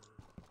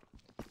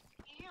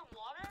 You hear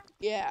water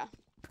Yeah.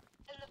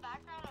 in the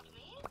background of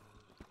me?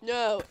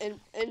 No, in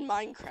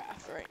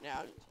Minecraft right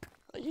now.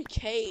 Like a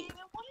cave.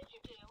 David, what did you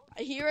do?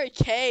 I hear a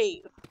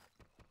cave.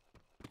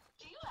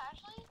 Do you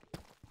actually?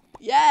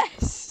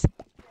 Yes.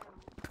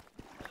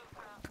 Oh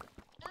crap.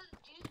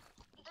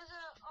 Does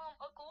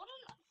a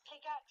golden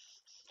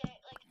pickaxe stay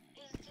like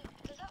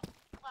does that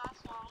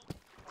last long?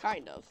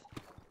 Kind of.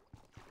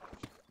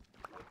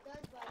 It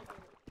does, but I do.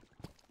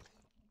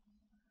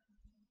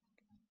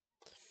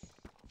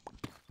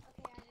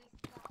 Okay, I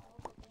just got all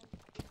of them.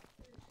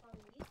 It's from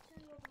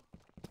YouTube.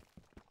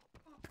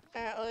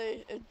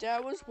 Atlee, if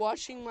Dad was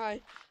watching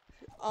my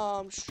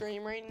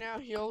stream right now,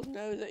 he'll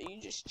know that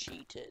you just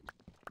cheated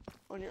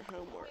on your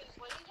homework. Wait,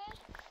 what you did?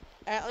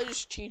 Atlee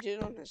just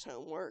cheated on his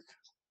homework.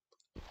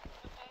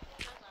 Okay,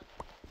 who doesn't?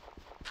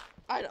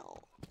 I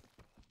don't.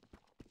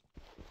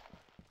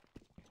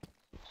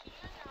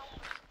 Cheating on your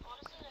homework is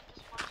honestly like the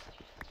smartest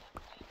thing you can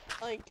ever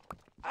do. Like,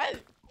 I I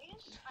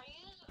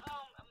use an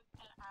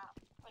app.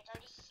 Like I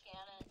just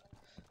scan it and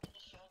it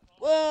just shows me.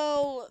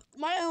 well,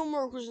 my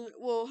homework was the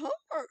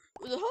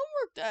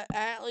homework that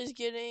Atlee's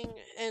getting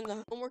and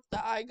the homework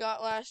that I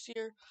got last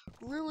year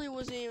really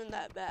wasn't even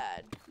that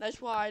bad.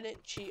 That's why I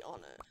didn't cheat on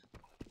it.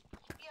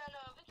 Yeah, no,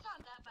 if it's not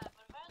that bad,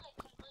 but if I like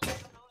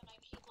completely don't know and I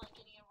keep like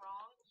getting it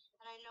wrong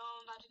and I know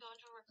I'm about to go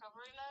into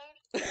recovery mode.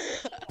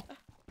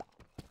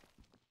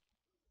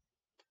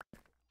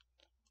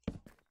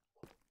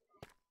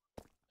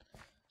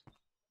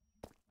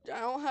 I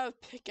don't have a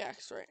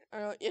pickaxe right.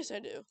 Yes, I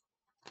do.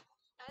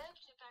 I have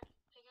two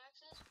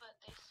pickaxes, but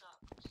they suck.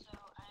 So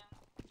I'm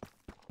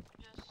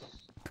just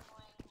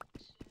going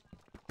to.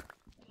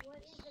 What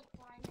is the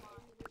climate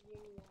in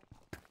Virginia?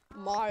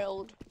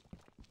 Mild.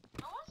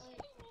 I want to see if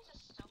you can use a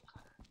stone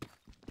cutter.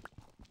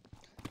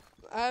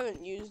 I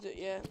haven't used it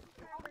yet.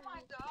 Oh my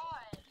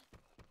god!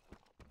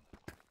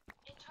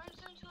 It turns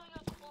into like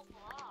a full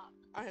block.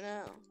 I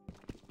know.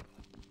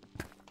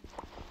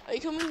 Are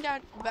you coming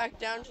back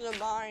down to the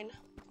mine?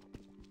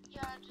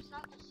 Yeah, just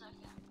not the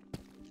second.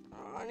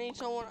 I need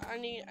someone. I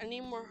need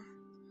more.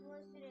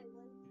 What's today,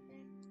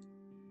 Wednesday?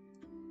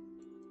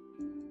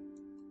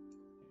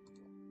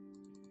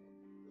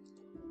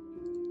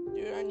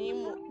 Dude, I need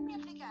more. Make me a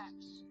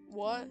pickaxe.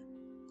 What?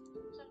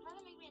 So try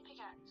to make me a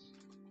pickaxe.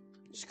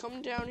 Just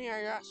come down here.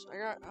 I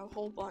got a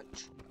whole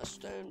bunch of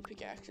stone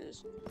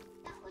pickaxes.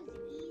 That was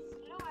easy.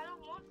 No, I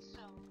don't want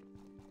stone.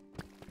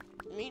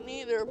 Me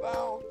neither,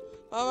 but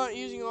I'm not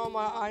using all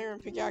my iron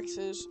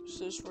pickaxes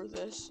for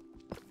this.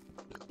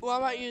 Well,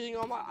 I'm not using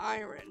all my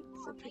iron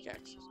for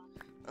pickaxes.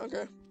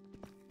 Okay.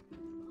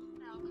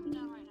 No, come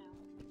down right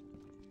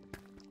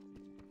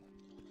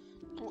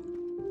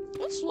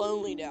now. It's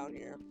lonely down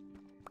here.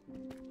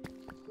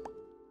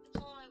 It's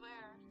only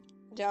where?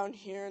 Down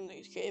here in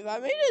this cave. I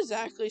made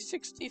exactly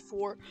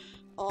 64,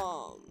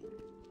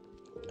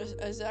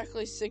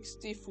 exactly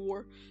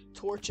 64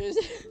 torches.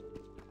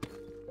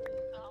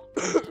 Oh.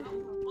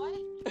 What?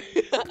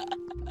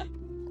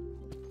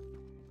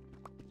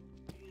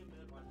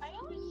 I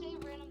always say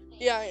random things.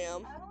 Yeah, I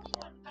am.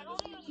 I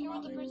don't even hear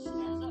what the person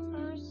says at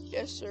first.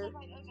 Yes, sir. I'm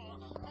like, okay.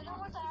 And then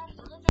once I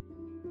actually listen.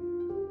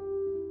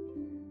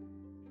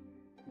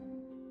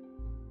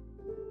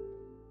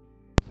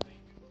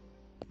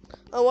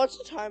 Oh, what's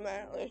the time,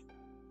 Atlee?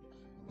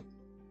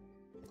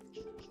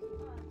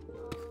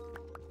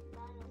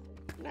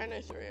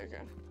 9:03.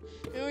 Okay.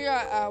 And we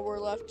got an hour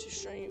left to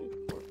stream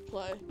or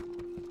play.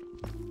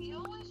 You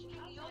always stream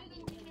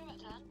at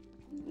 10?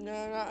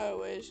 No, not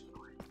always.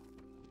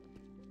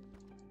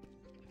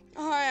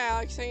 Oh, hi,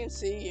 Alex. I can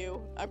see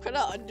you. I'm kind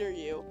of under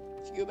you.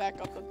 If you go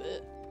back up a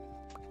bit.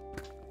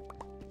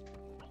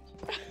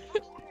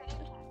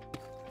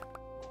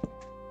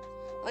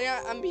 Oh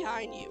yeah, I'm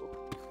behind you.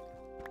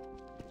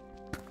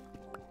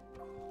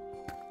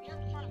 You're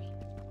in front of me.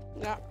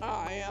 No,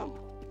 I am.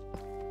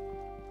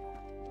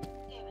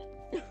 Damn it.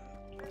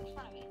 You're in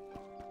front of me.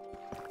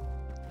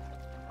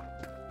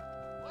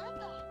 Where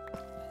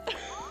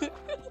the?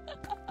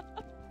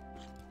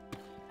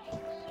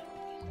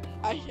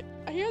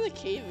 I hear the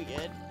cave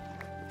again.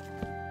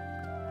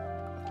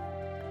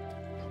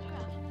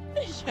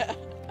 Yeah.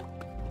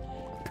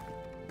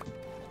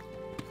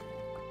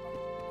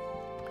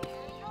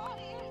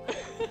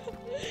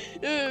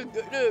 No,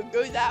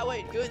 go that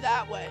way. Go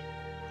that way.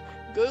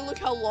 Go look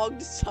how long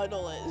this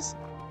tunnel is.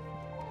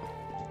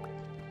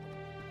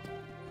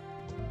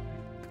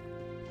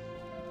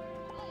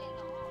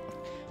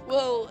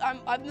 Well,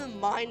 I've been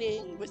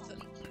mining with the.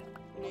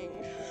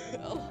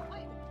 Oh.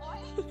 Wait, what?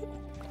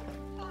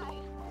 Why?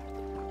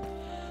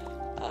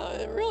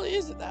 It really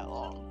isn't that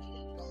long.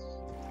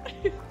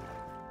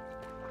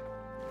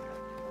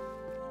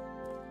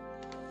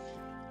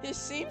 It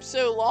seems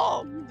so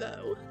long,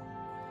 though.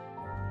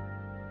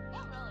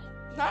 Not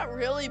really. Not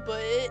really,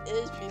 but it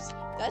is because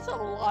that's a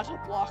lot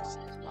of blocks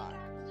in mine.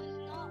 Does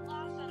not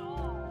last at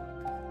all.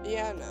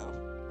 Yeah, I know.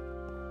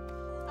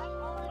 I'm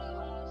already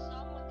almost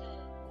done with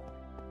it.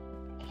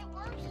 And it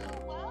works so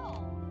well.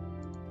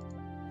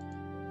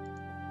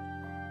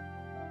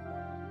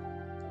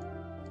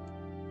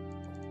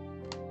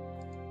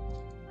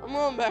 I'm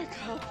going back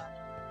up.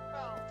 Bro,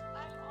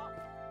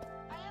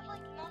 I have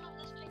like none of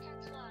this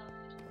pickaxe left.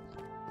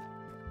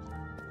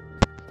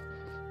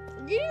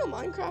 Are you getting a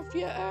Minecraft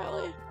yet,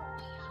 Atlee? Wait,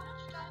 how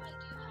much diamond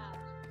do you have?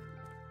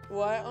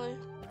 What, Atlee?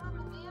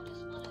 We have to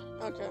split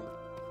it. Okay.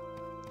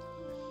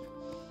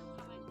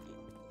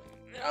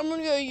 Coming. I'm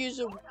gonna go use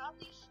a. Going up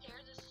these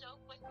stairs is so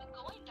quick, but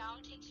going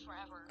down takes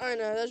forever. I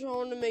know, that's why I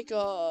wanted to make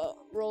a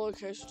roller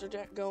coaster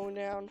going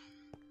down.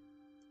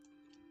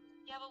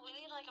 Yeah, but we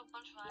need like a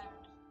bunch of iron.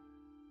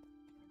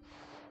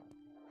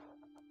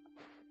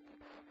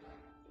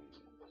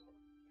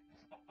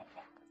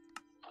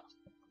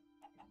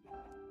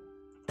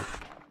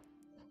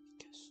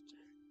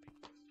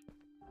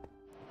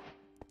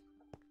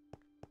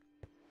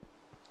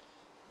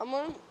 I'm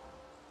gonna. Okay,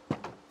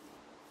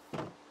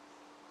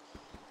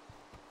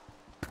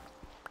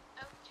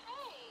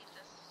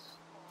 this is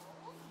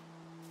cool.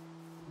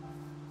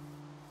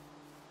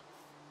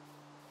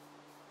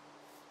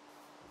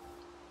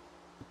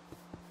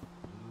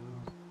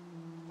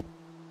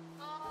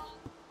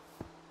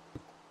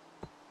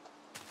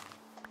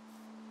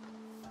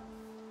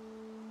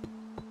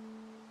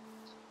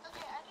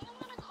 Okay, I think I'm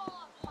gonna call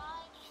up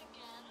my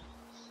chicken.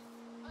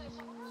 Okay,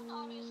 so we're with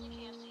obviously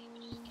KFC,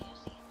 which is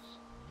KFC.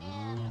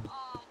 And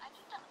I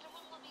think the other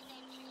one will be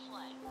named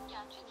Chick-fil-A.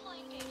 Yeah, Chick-fil-A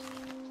and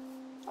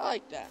KFC. I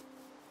like that.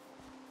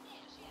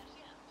 Yes, yes,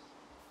 yes.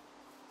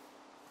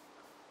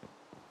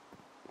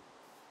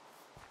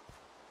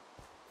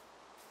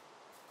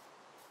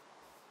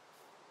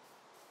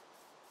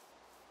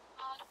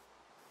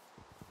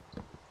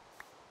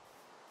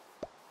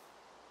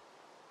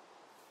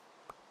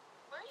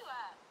 Where are you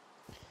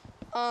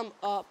at?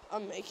 Up.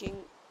 I'm making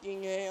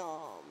a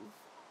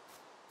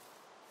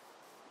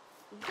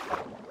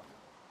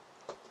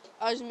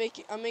I'm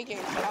making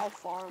a cow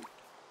farm.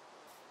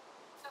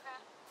 Okay.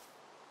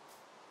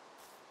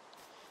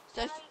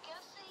 So And I'm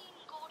guessing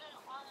golden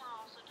armor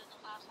also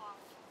doesn't last long,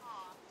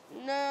 huh?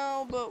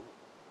 no,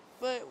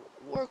 but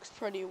works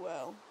pretty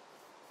well.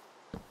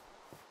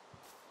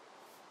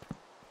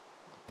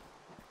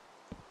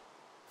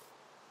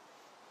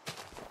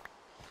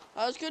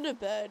 Let's go to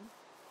bed.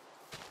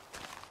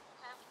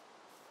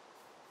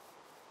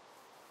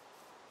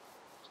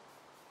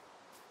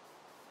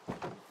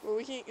 Well,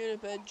 we can't go to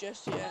bed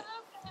just yet.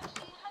 Hello,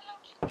 KFC. Hello,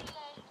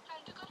 Chick-fil-A.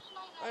 Time to go to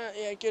night-night.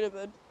 Yeah, go to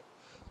bed.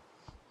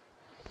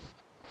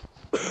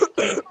 I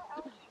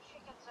wish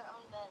chickens their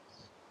own beds.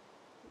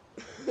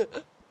 I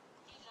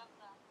love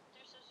them.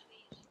 They're so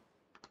sweet.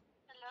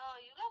 Hello,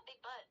 you got a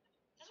big butt.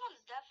 This one's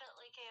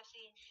definitely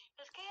KFC.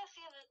 Because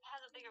KFC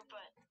has a bigger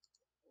butt.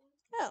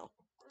 Oh.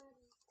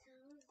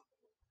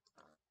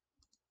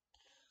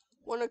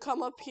 Wanna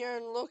come up here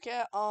and look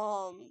at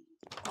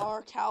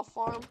our cow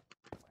farm?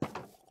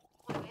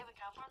 Wait, we have a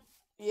cow farm?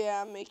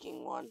 Yeah, I'm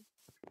making one.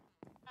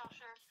 Oh,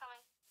 sure, it's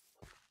coming.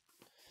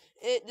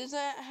 It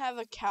doesn't have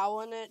a cow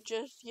in it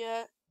just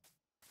yet.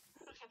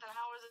 Okay, then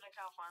how is it a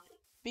cow farm?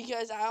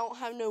 Because I don't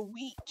have no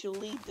wheat to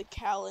lead the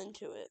cow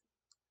into it.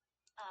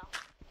 Oh.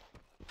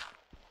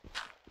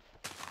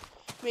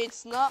 I mean,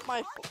 it's not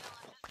my fault.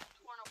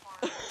 Torn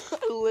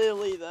apart.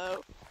 Literally,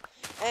 though.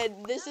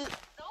 And this is...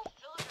 No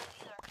villagers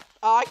either.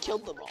 Oh, I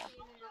killed them all.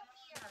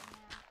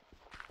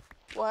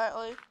 What,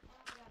 Lee?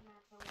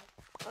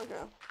 Okay.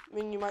 I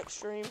mean, you might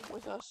stream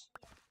with us.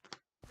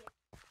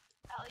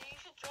 You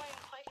should join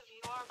quick if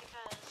you are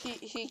because...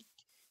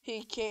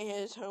 He can't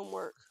hit his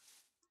homework.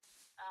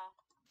 Oh.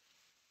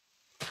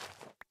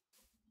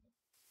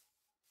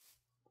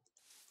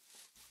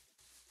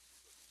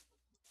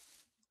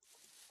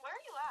 Where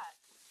are you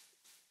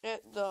at?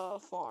 At the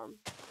farm.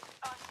 Oh,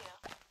 I see it.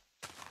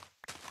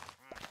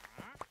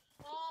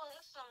 Oh,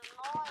 this is some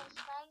nice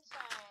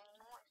fencing.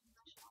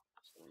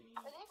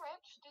 Are they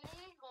rich? Do they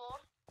need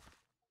gold?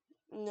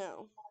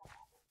 No.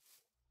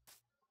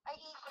 I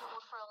eat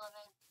gold for a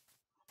living.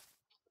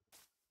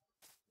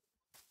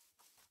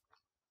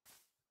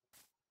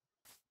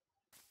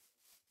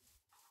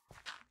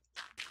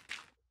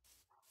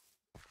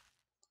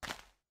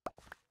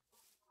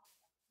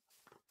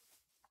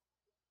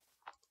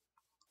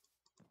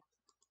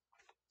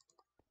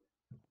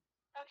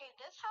 Okay,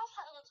 this house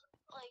has,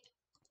 like,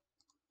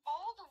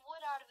 all the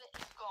wood out of it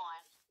is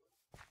gone.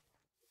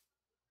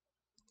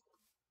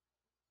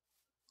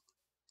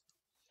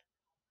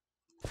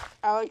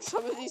 I like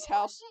some of these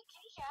houses.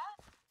 Kitty cat?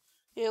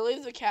 Yeah,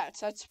 leave the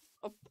cats.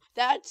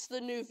 That's the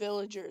new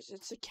villagers.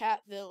 It's a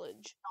cat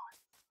village.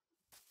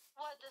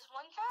 What, this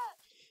one cat?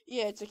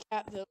 Yeah, it's a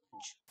cat village.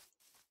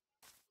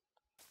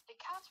 The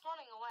cat's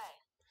running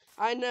away.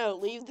 I know.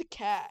 Leave the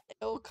cat.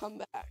 It'll come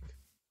back.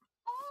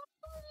 Oh,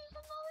 there's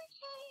another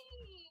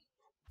kitty.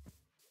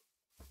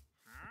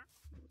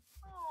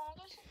 Oh,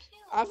 they're so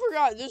cute. I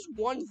forgot. There's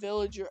one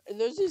villager.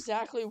 There's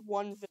exactly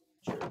one villager.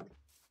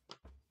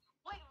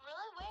 Wait,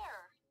 really?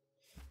 Where?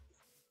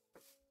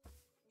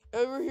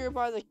 Over here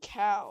by the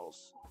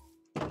cows.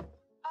 Oh,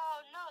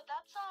 no,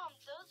 that's,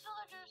 those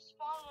villagers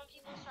spawn when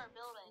people start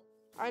building.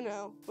 I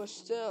know, but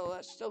still,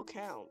 that still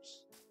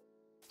counts.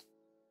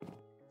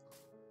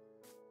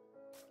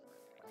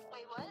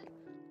 Wait, what?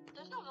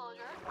 There's no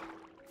villager.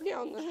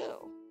 Down the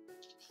hill.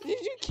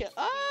 Did you kill?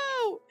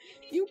 Oh,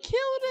 you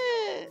killed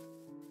it.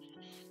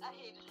 I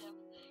hated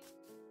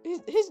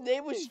him. His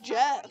name was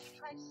Jeff. He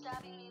tried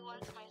stabbing me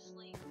once in my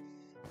sleep.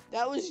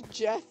 That was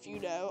Jeff, you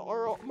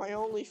know, my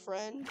only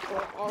friend,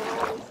 or our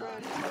only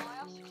friend. Well, I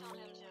also killed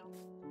him too.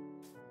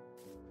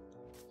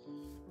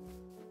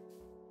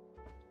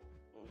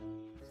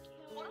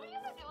 What are we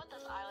gonna do with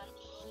this island?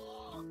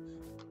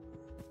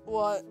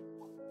 What?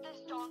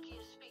 This donkey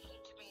is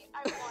speaking to me.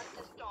 I want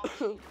this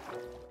donkey.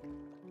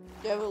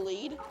 You have a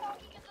lead? Can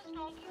you get this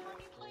donkey for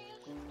me,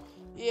 please?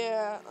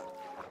 Yeah,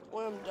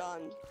 when I'm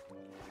done.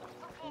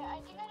 Okay, I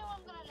think I know what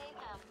I'm gonna name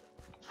him.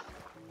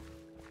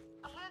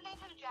 I'm gonna name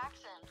him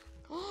Jackson.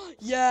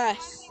 Yes.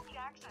 My name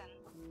Jackson.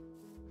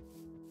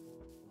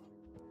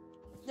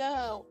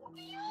 No,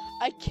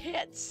 I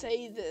can't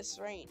say this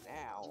right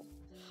now,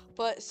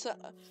 but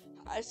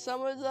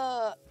some of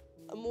the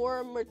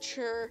more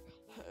mature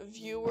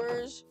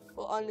viewers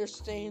will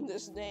understand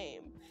this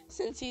name.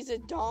 Since he's a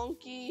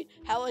donkey,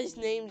 how his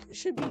name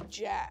should be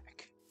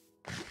Jack.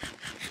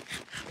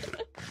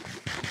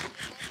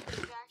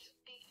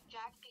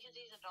 Jack because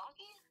he's a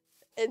donkey?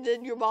 And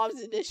then your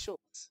mom's initials.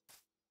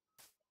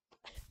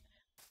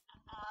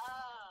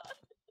 Oh.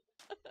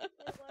 Okay,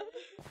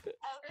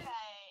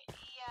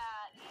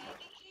 yeah,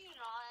 maybe can you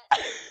not?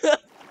 Come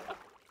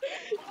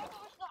back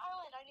over to the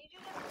island, I need you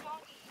to get this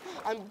donkey.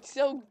 I'm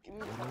still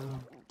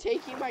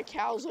taking my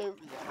cows over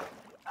there.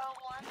 Oh,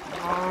 one.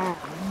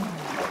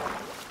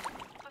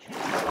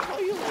 I'll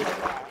tell you later. My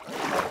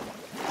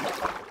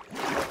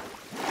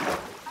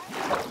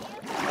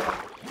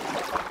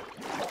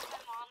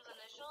mom's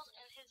initials,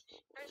 and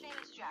her name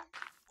is Jack.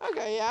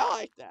 Okay, yeah, I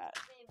like that.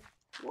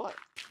 What?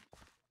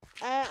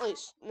 At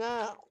least,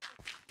 no.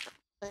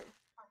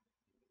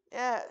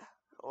 Yeah,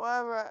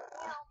 whatever.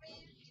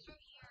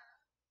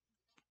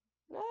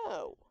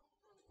 No.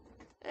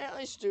 At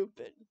least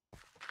stupid.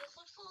 This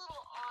looks a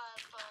little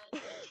odd,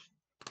 but...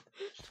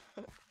 He's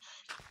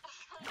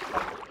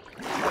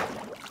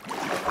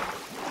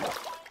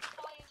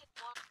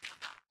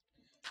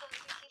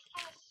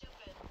kind of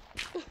stupid.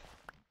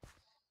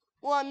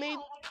 Well, I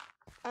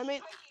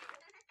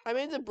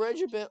made the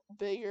bridge a bit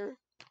bigger.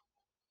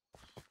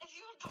 If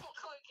you don't go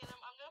and get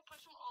him, I'm gonna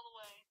push him all the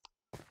way.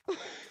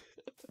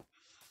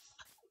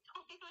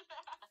 Don't even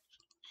ask.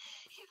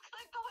 He's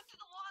gonna go into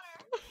the water.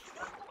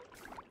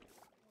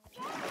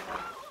 Jack, no!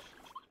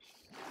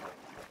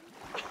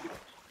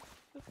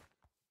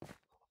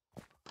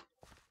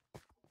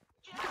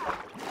 Jack,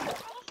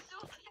 that was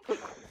stupid. Come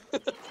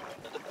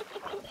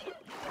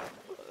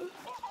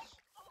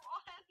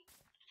on.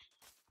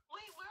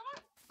 Wait, where am I?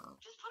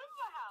 Just put him in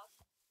my house.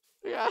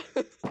 Yeah.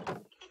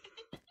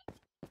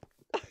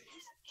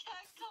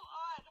 Jack, come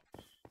on.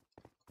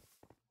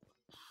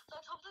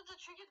 Let's hope that the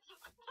chicken.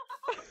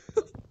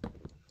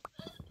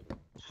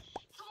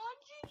 Come on,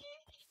 Jinky.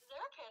 Is there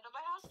a panda in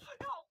my house?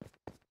 No.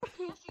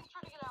 Yes, he's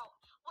trying to get out.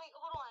 Wait,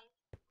 hold on.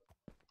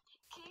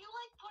 Can you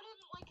like put him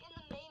like in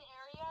the main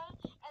area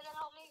and then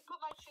help me put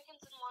my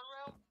chickens in one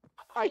room?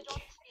 I Don't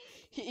can't.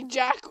 escape.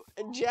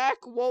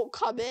 Jack won't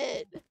come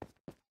in. Tell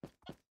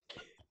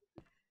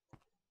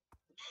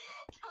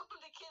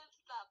the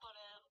kids that put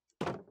in.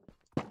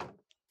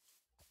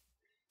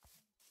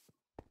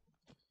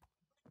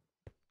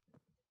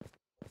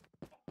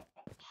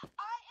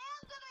 I am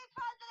gonna be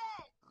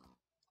president!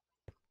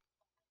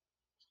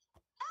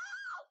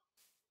 Ow!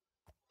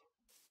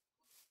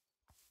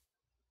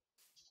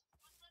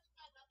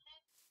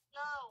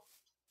 No.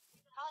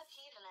 Probably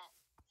peed in it.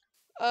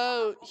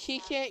 Oh, he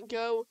can't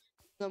go in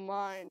the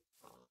mine.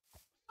 Why?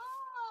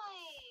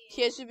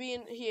 He has to be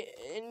in.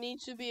 It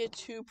needs to be a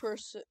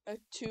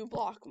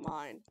 2-block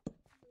mine.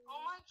 Oh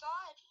my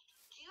god.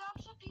 Do you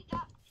have to be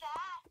that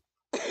fat?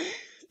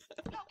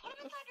 No, put him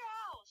inside your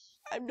house.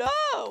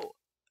 No,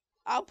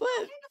 I'll put.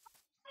 Put him in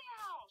your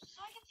house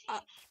so I can see him.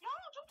 No,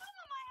 don't put him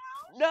in my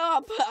house. No,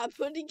 I'm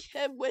putting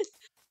him with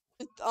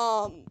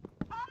Come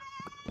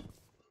in.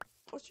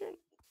 What's your?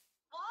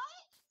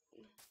 What?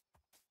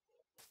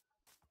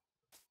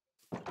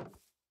 No,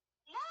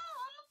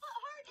 I'm gonna put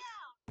her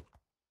down.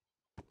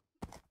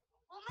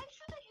 Well, make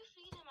sure that you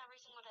feed him every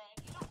single day.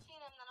 If you don't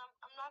feed him, then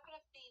I'm not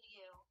gonna feed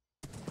you.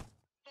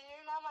 Because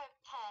you're not my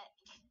pet.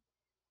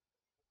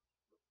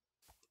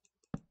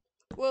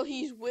 Well,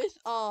 he's with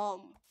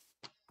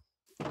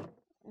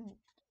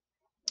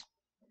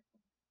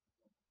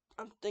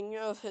I'm thinking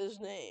of his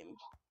name.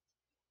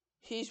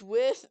 He's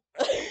with.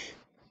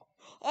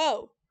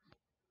 Oh.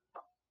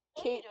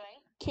 What are you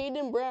doing?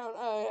 Caden Brown.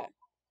 Oh yeah.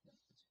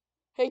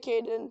 Hey,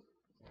 Caden.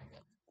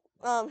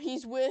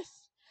 He's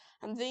with.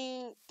 I'm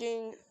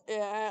thinking.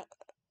 Yeah.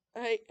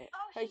 Hey. Oh,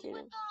 Hey, he's with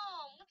Caden.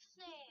 What's his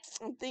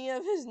name? I'm thinking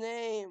of his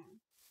name.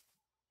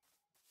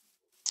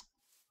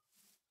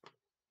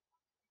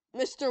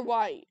 Mr.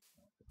 White.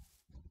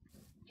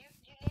 You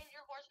named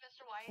your horse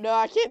Mr. White? No,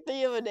 I can't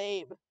think of a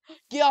name.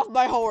 Get off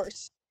my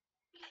horse.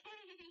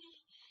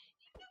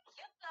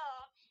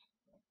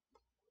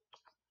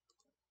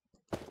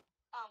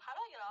 How do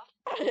I get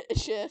off?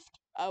 Shift.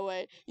 Oh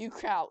wait, you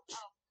crouch.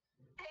 Oh.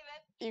 Hey,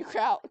 man. You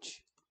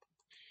crouch.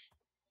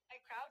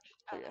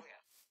 Oh, Okay. there we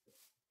go.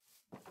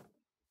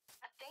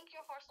 I think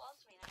your horse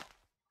loves me now.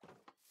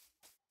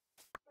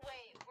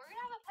 Wait, we're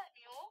gonna have a pet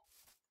mule?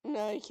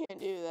 No, you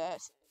can't do that.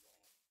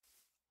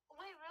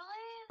 Wait,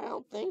 really? I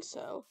don't think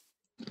so.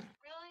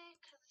 Really?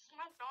 Because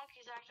my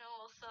donkey's acting a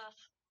little sus.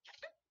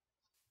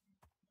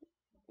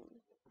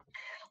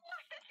 Why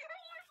does your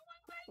horse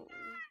look like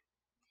that?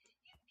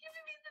 He's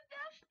giving me the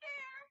death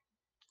stare.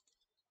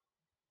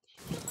 He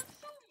looks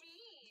so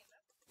mean.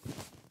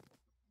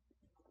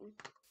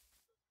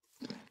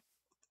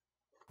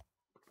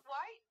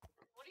 Why?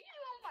 What are you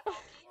doing with my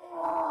donkey?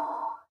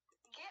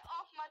 Get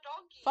off my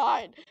donkey.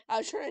 Fine. I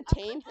was trying to I'm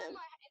tame gonna him. put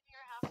my in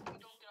your house if you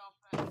don't get off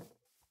it.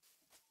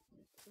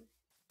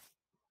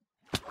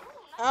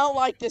 Ooh, I don't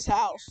like this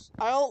house.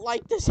 I don't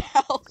like this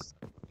house.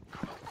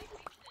 I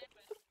think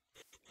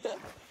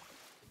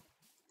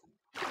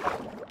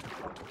salmon.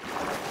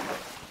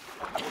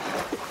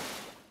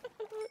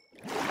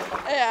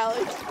 Hey,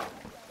 Alex.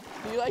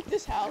 Do you like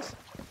this house?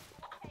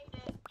 I hate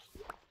it.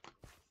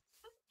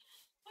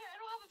 Wait, I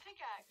don't have a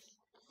pickaxe.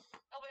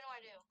 Oh, wait, no,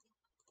 I do.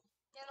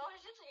 Yeah, no, I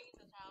just hate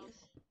this house.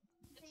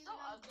 It's so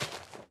ugly.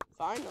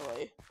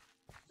 Finally.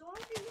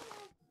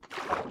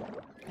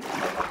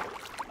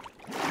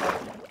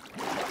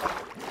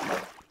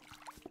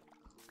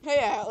 Hey,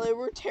 Alex,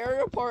 we're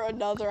tearing apart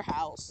another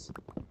house.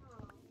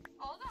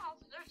 All the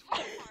houses are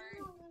torn apart.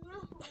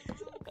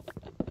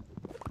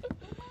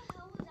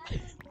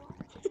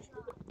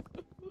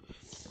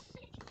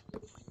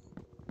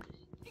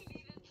 They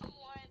needed some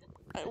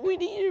wood. We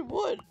needed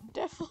wood,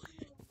 definitely.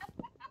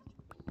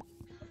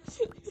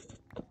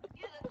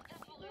 Yeah, that's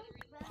definitely the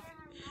reason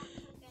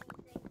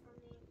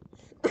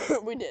why.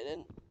 We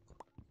didn't.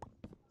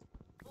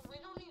 Well, we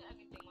don't need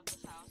anything with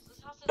this house.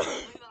 This house is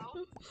ugly,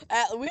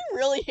 though. We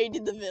really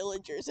hated the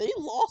villagers. They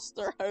lost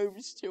their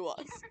homes to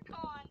us. They're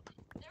gone.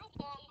 They're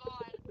long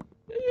gone.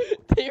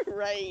 They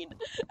ran.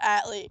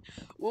 Atlee,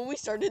 when we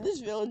started this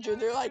villager,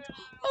 they're like,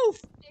 oh,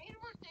 They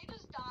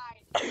just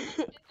died. They like,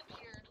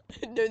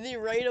 disappeared. no, they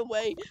ran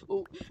away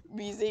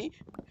because they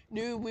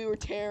knew we were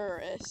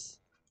terrorists.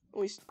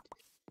 We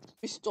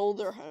stole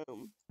their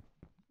home.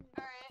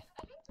 Alright,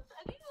 I think this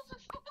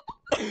is...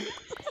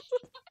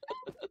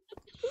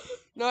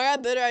 No, I got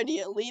a better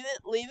idea. Leave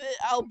it,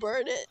 I'll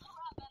burn it.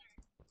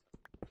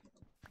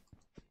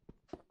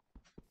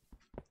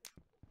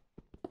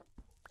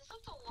 This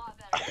looks a lot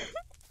better.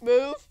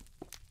 Move.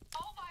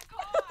 Oh my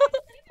god!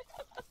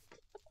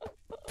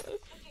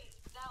 Okay,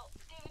 now,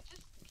 David,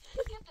 just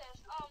get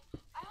this.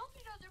 I hope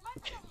you know there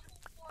might be a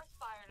whole forest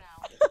fire now.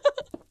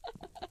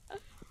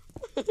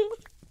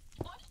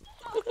 What did this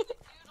house even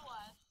do to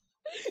us?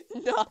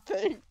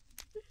 Nothing.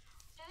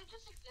 Did it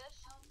just exist?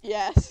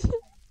 Yes.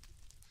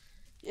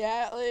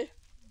 Yeah, Atlee.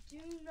 Do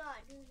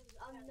not do this.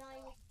 I'm not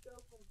even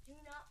joking. Do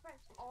not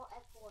press all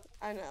F4.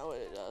 I know what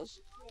it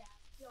does. Yeah,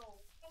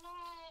 don't. Good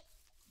night.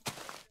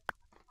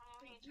 Oh,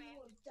 hates You me.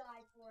 will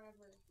die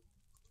forever.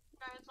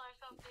 Guys,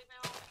 life up, Big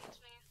Mom hates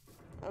me.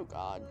 Oh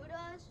God. Who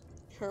does?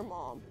 Her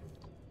mom.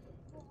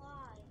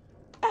 Why?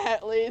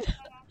 Atlee,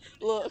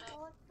 look.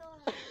 What the hell?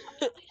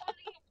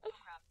 Oh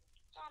crap.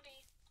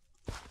 Zombie.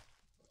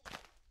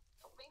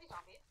 Oh, baby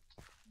zombie.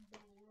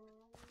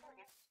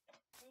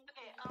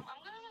 Okay, I'm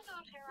gonna go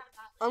terrorize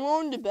that. I'm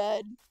going to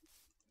bed.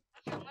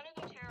 Okay, I'm gonna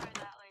go terrorize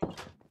that lady.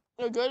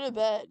 No, go to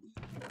bed.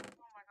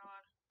 Oh my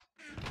god.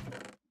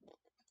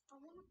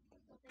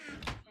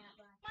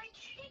 My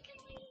chicken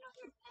laid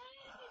another egg.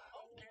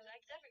 Oh, there's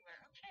eggs everywhere.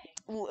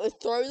 Okay.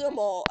 Throw them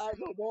all at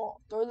the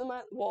wall. Throw them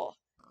at the wall.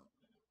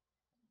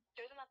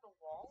 Throw them at the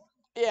wall?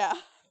 Yeah.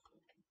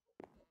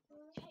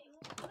 Okay,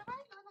 whenever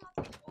I throw them at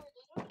the floor,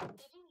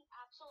 they do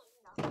absolutely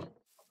nothing.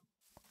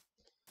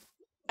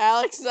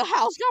 Alex, the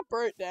house got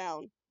burnt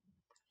down.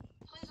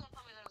 Please don't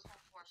tell me there was a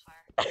whole forest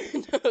fire.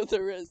 No,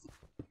 there is.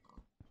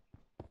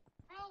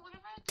 Bro,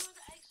 whenever I throw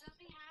the eggs,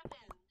 nothing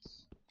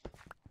happens.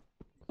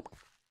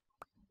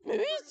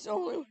 Maybe it's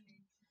only.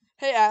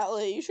 Hey,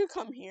 Atlee, you should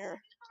come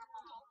here.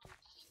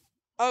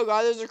 Oh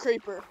God, there's a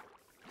creeper.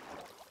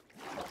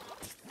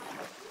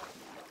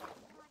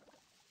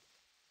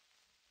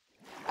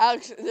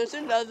 Alex, there's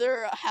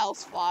another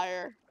house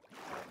fire.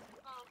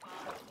 Oh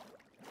god.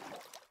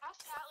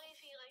 Ask Atlee if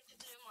he liked to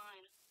do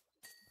mine.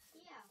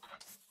 Yeah.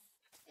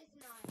 It's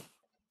not.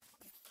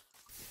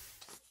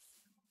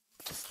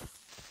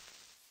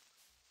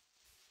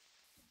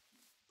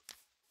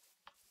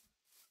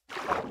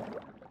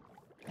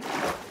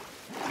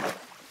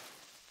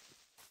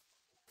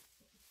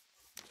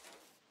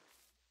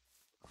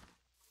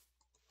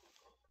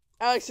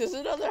 Alex, there's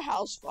another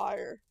house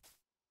fire.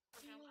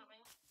 Okay, I'm coming.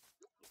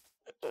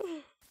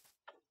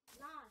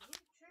 Nah, you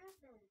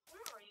tripping.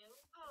 Where are you?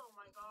 Oh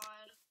my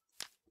god.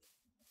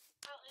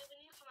 Atlee, when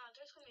you come out,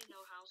 there's gonna be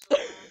no houses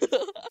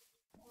left.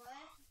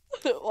 What?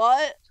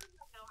 What?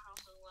 No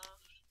houses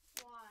left.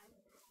 Why?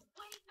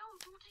 Wait, no,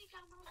 don't take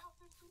out my house.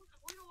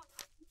 We don't want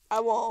that. I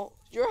won't.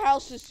 Your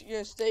house is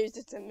gonna stay as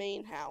it's a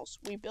main house.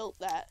 We built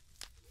that.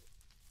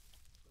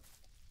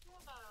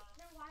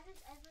 Then why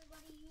does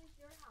everybody use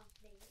your house,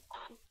 David?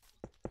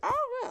 I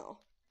don't know.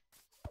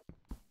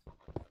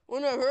 Well,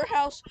 no, her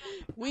house, I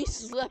don't we live in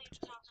slept. this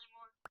house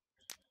anymore.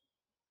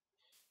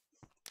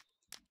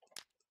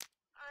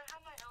 I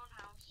have my own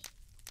house.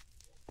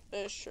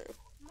 That's true.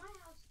 My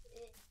house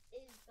is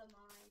the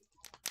mine.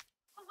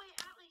 Oh wait,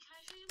 Atlee, can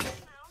I show you my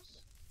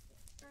house?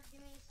 Sure,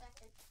 give me a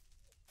second.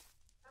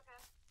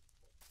 Okay.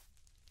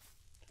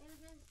 Let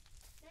me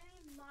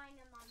mine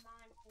in my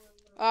mind for a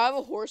little. I have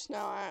a horse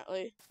now,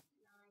 Atlee.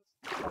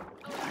 Nice. Oh,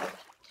 I have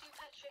 2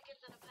 pet chickens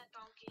and a pet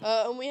donkey.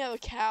 And we have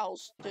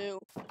cows too.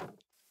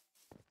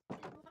 Is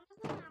one of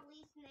them at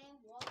least named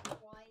Walter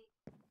White?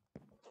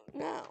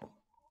 No.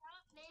 I'm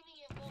not naming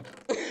it Walter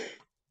White.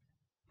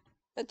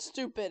 That's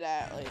stupid,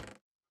 Atlee.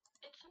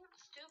 It's not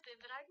stupid,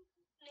 but I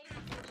didn't name a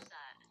horse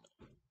that.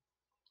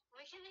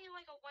 We can name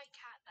like a white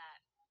cat that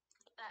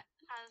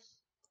has.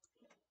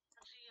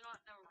 Actually, you know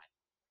what? Never mind.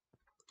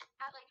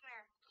 Atlee, come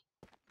here.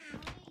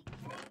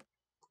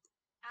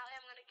 Atlee,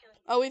 I'm gonna kill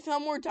you. Oh, we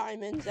found more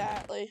diamonds,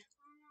 Atlee.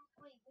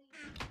 Wait.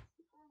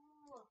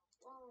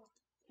 Whoa.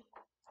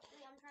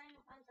 Wait, I'm trying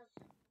to find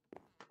something.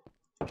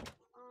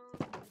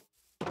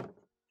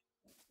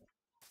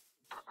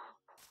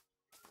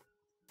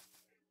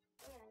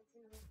 Yeah, it's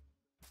in there.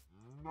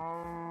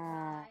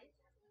 Guys.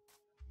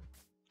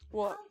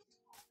 What?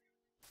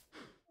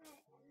 No,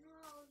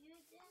 you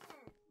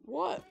didn't.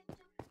 What? You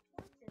took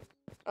horses.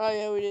 Oh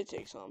yeah, we did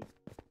take some.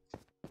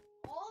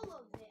 All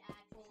of it,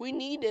 actually. We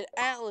need it,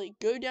 Atlee.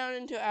 Go down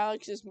into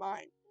Alex's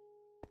mine.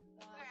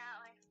 Come here,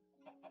 Atlee.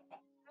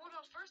 Well,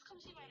 no, first come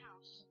see my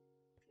house.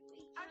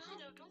 Actually,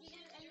 no, don't see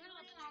it because you're gonna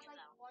let the chickens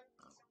out.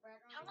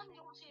 Tell them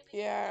you want to see a picture.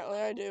 Yeah,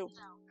 Atlee, I do.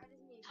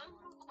 Tell them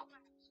don't go to my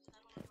house. 'Cause I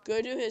don't like my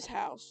Go to his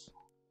house.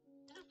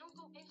 No, don't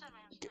go inside my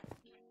house.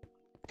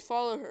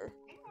 Follow her.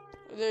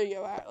 There you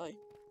go, Atlee.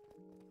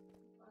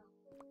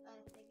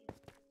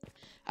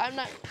 I'm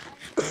not.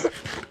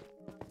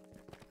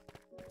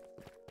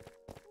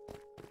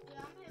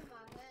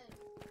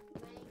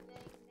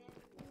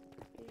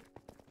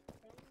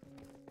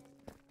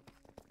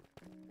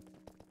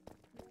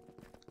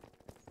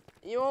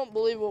 You won't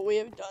believe what we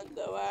have done,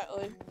 though,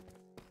 Atlee.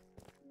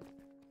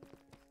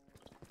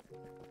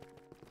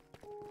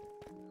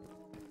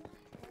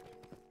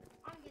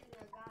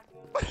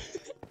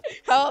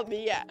 Help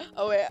me, yeah.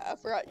 Oh wait, I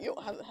forgot you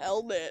don't have a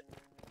helmet.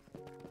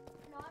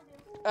 No, I do.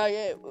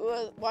 Okay,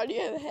 why do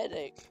you have a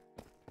headache?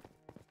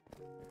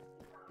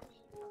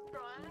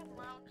 Bro, I have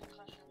mild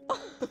concussion.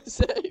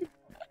 Same.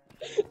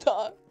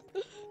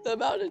 The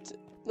amount of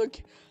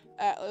look,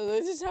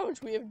 Atlee, this is how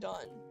much we have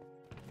done.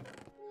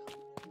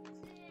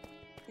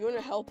 You want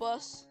to help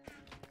us?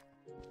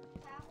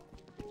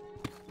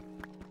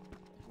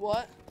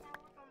 What?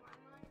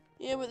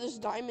 Yeah, but there's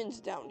diamonds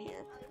down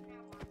here.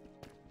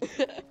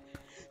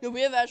 No,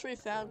 we have actually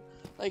found,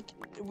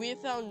 we have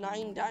found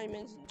 9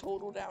 diamonds in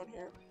total down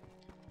here.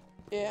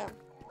 Yeah.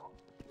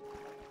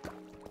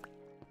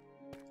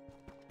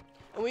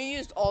 And we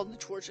used all the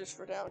torches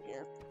for down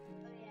here.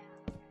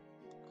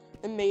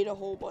 And made a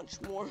whole bunch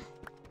more.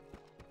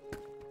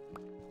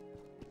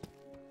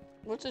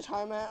 What's the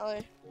time,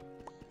 Atlee?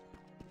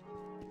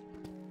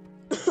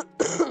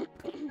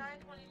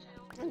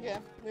 9:22. Okay, I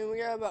mean, we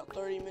got about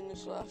 30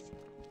 minutes left.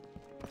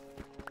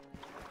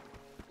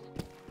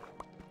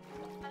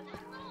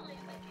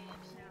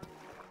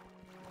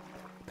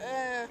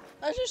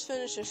 Let's just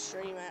finish the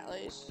stream at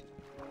least.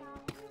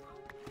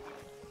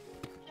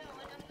 No,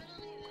 like I'm gonna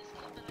leave this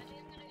game, but I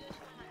think I'm gonna go to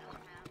one of my other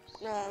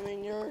maps. No, I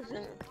mean, you're I'm gonna.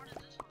 just bored of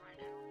this one right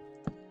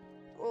now.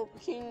 Well,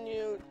 can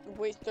you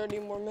wait 30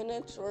 more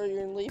minutes, or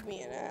you're gonna leave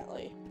me in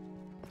Atlee?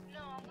 No,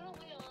 I'm gonna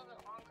wait a little bit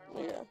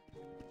longer. Yeah.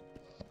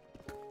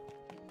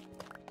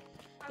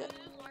 I'm gonna do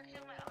working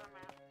on my other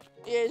map.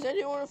 Yeah, does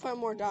anyone want to find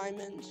more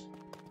diamonds?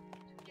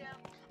 Yeah.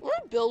 I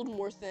want to build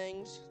more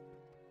things.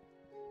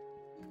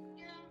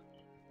 Yeah. So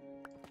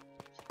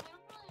we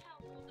don't really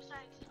have, well,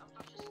 besides a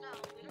bunch of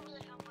stone, we don't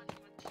really have much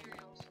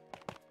materials.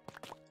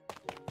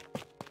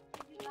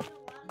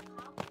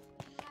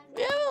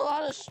 We have a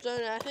lot of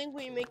stone. I think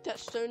we make that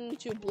stone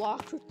into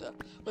blocks with the.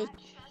 That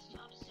chest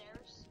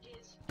upstairs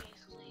is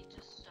basically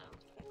just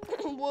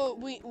stone. Well,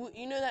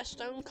 you know that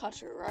stone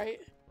cutter,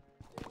 right?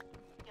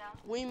 Yeah.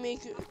 We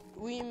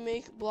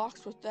make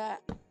blocks with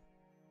that.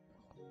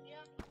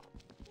 Yeah.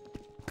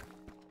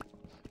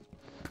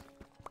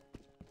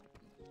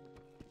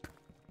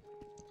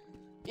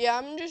 Yeah,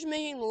 I'm just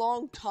making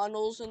long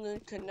tunnels and then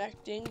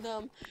connecting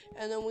them,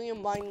 and then we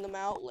can mine them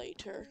out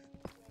later.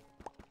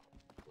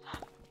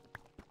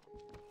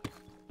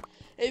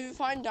 If you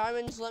find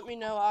diamonds, let me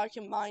know. I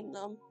can mine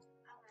them.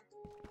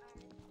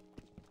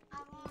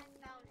 I've only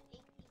found 8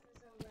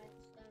 pieces of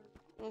redstone.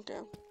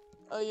 Okay.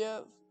 Oh, you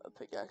have a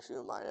pickaxe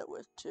to mine it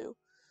with too.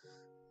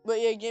 But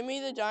yeah, give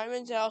me the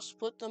diamonds and I'll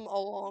split them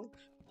along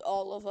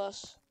all of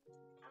us.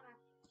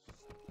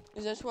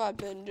 Because that's what I've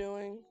been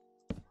doing.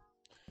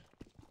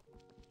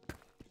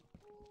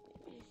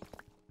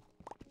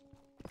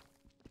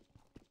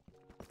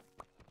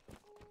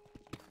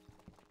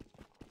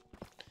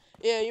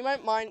 Yeah, you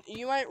might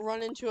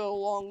run into a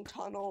long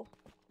tunnel.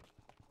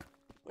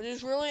 Which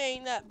is really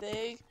ain't that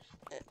big,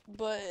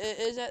 but it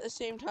is at the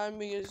same time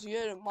because you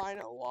had to mine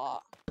a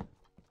lot.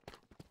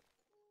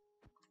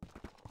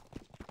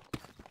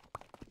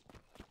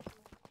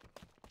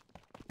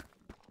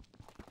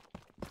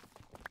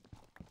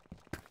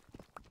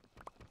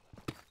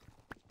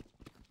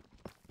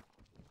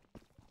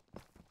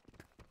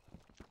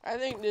 I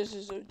think this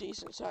is a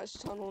decent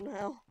sized tunnel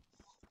now.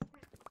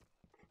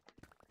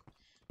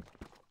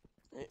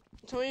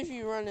 Tell me if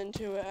you run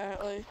into it,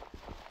 Atlee.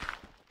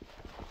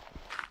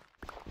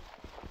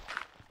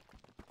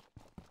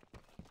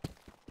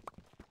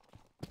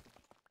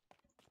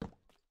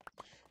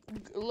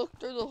 Look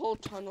through the whole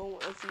tunnel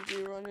if you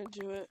do run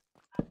into it.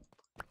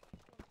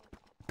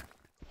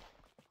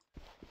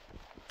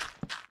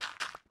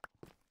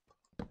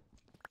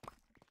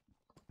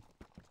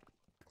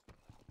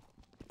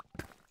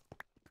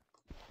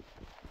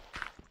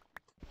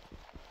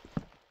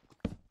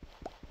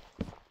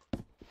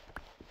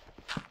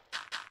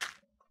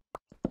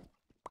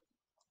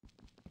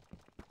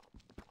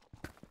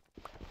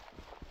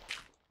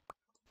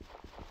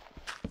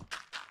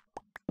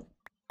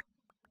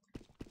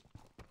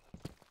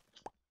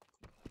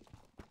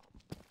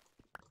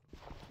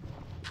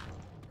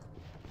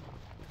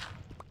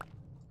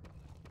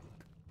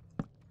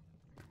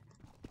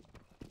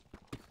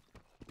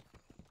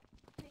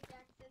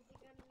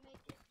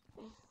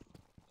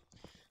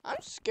 I'm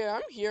scared.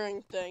 I'm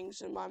hearing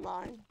things in my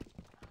mind.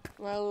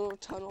 My little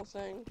tunnel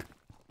thing.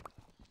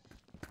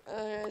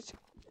 It's, Do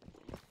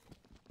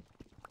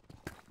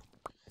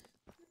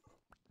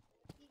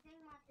you think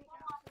my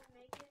pickaxe will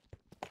make it?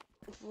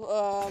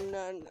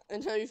 no,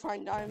 until you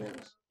find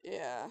diamonds.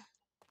 Yeah.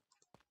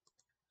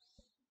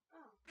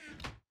 Oh,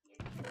 you're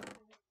kidding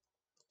me.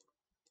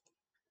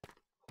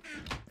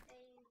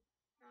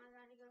 Now I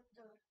gotta go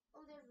through it.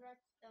 Oh, there's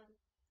redstone.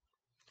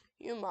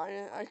 You mine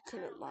it. I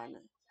couldn't mine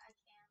it. I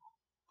can't.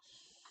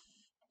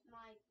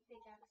 My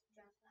pickaxe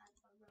just got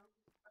broken.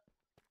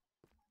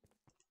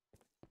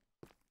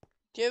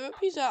 Do you have a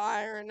piece of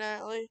iron,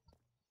 Natalie?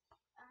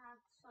 I have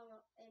some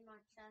in my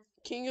chest.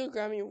 Can you go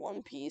grab me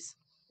one piece?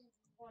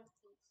 One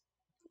piece.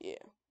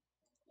 Yeah.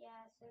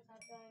 Yeah, since I'm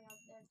going up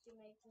there to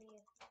make me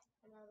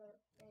another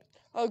thing.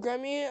 Oh, grab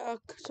me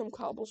some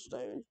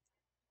cobblestone.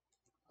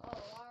 Oh,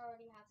 I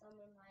already have some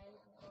in my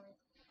inventory.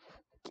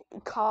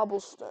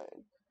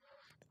 Cobblestone.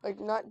 Like,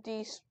 not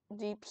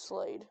deep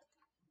slate.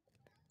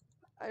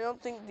 I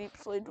don't think deep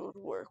slate would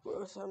work with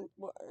the stone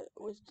cutter.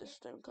 It's the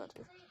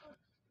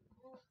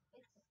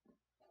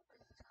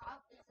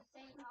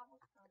same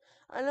cobblestone.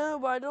 I know,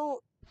 but I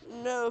don't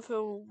know if it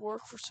will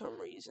work for some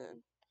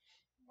reason.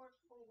 Work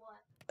for what?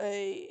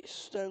 A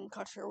stone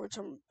cutter, which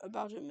I'm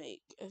about to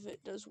make, if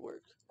it does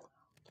work.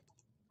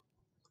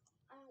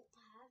 I don't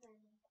have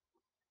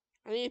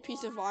any. I need a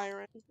piece of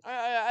iron.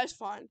 That's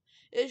fine.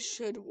 It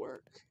should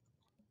work.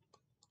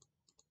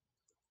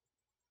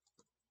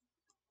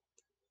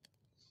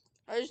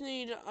 I just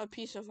need a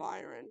piece of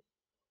iron.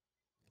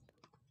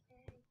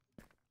 Okay.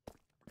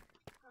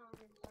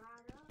 Coming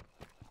right up.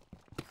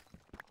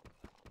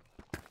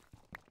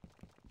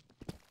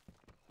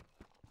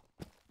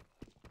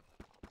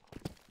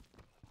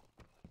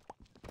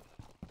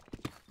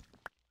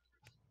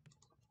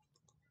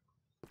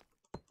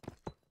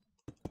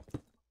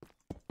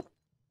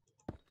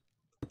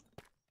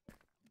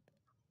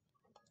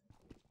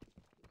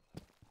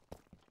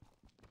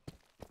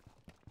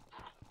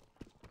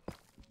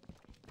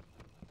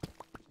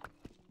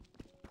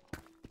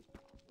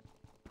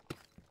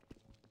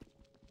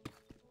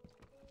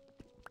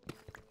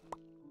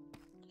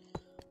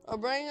 I'll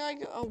bring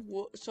like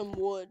some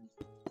wood.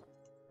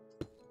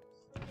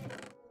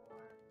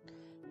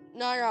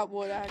 No, I got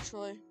wood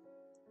actually.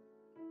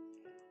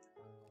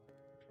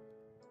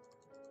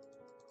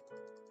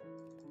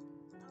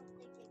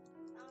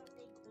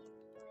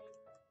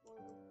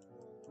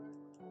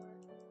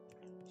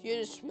 You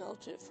just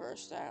smelt it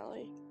first,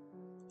 Allie.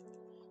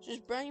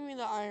 Just bring me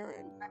the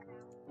iron.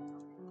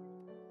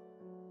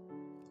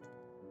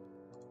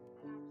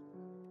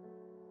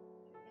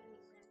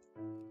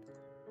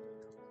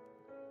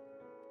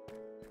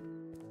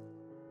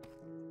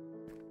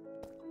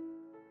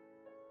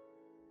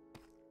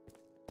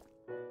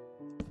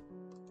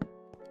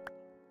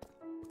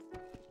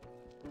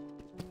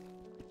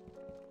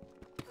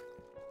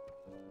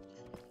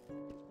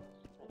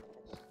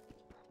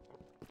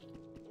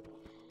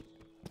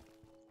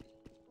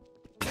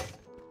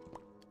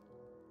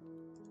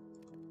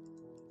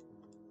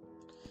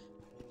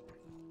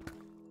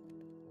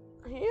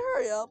 Can you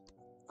hurry up?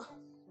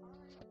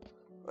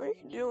 What are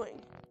you doing?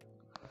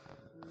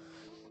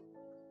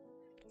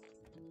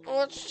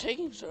 What's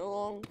taking so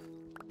long?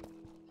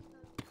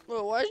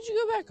 Well, why did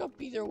you go back up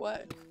either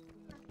way?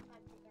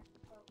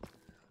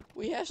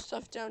 We have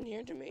stuff down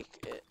here to make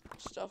it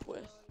stuff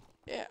with.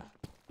 Yeah.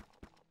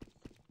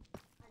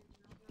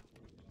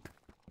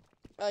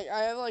 Like,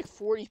 I have like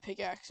 40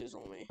 pickaxes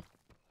on me.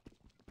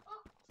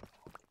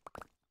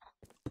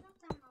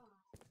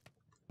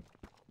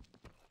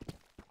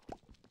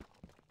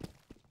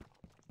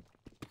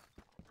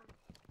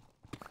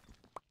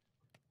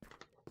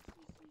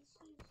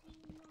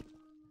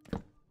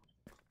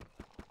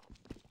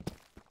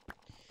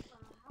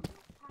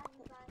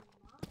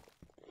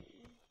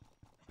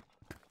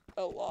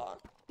 A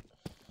lot.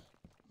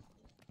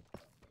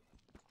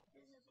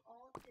 This is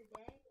all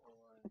today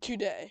or?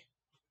 Today.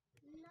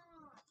 No.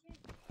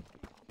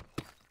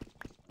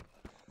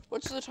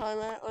 What's the time,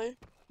 Atlee?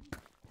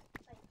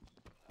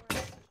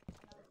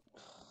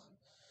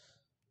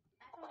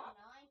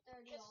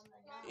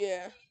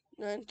 Yeah,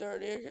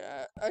 9:30.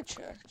 Okay, I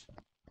checked.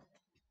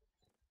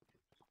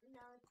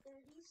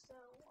 9:30, so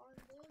on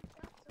the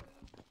dot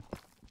time.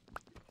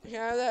 Can I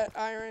have that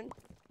iron?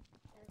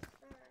 Yes,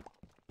 sir.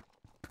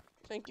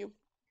 Thank you.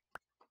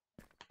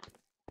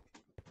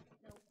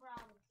 No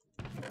problem.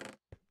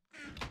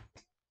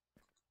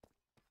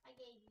 I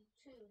gave you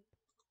 2.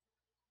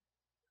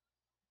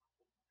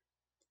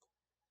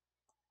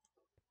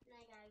 And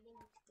I gotta give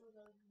you 2 of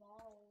those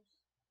balls.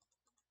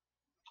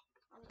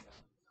 I'm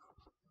done.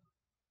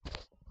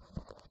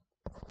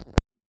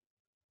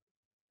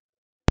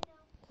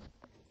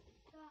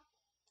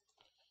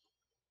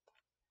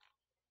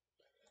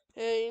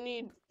 Hey, you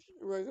need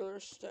regular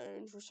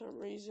stone for some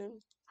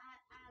reason.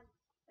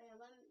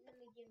 Let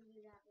me give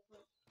you that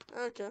before.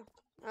 Okay,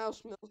 I'll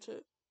smelt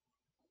it.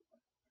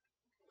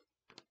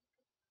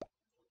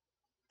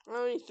 I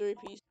only need 3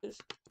 pieces.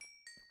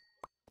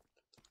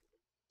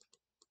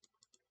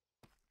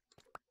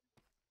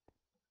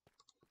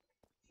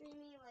 So you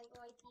mean like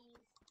these?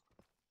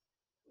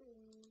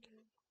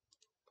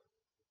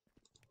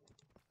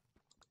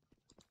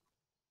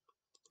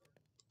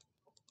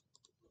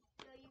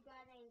 So you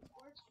got any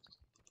torches?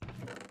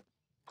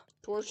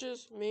 Torches?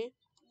 Me?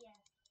 Yes.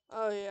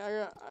 Oh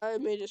yeah, I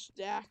made a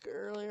stack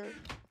earlier.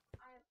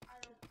 I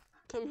don't.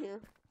 Come here.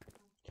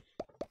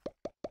 I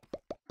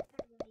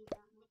don't need that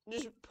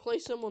much. Just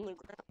place them on the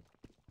ground,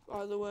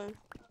 by the way.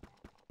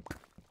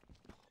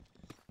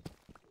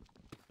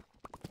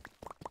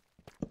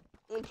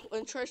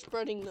 And try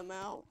spreading them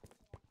out.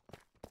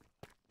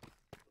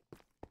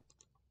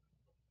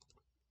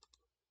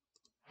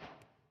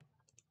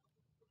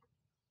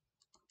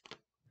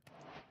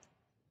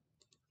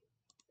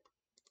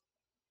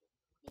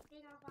 Do you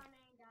think I'll find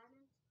any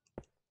diamonds?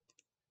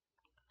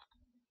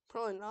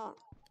 Probably not.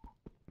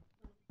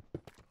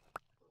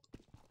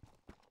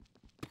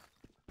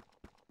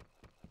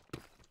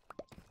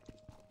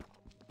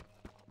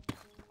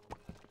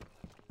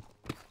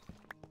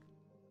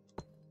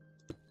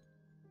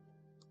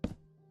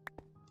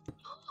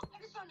 I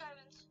just found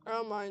diamonds. I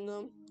don't mind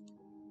them.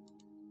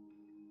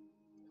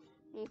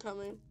 I'm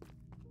coming.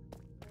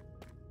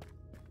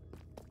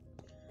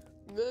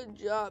 Good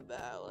job,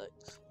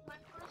 Alex. My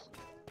first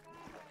diamond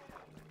bag.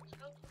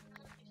 Oh,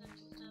 another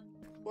piece of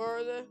Where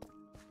are they?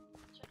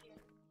 Check here.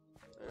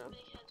 Yeah. Big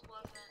heads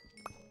wasn't it?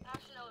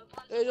 Actually, no, it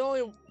There's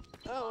only. oh.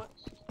 Oh.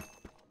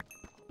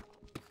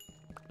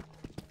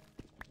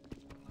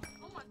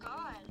 Oh my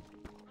god.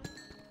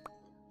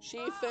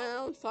 She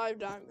found 5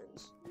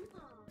 diamonds.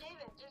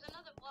 David, there's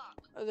another block.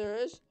 Oh, there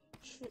is?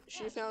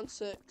 She found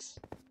 6.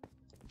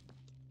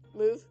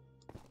 Move.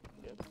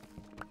 Yeah.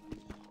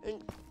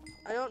 And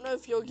I don't know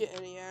if you'll get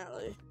any,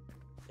 Allie.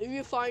 If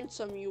you find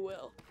some, you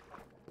will.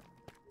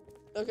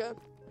 Okay?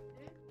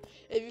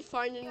 If you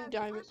find any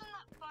diamonds.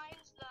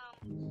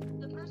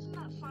 The person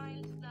that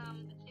finds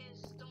them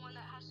is the one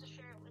that has to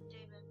share it with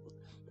David.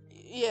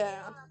 Yeah. You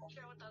don't have to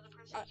share with the other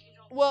person if you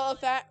don't. Well,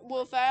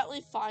 if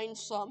Atlee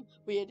finds some,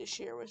 we had to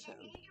share with him.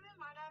 Can you give me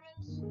my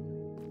diamonds?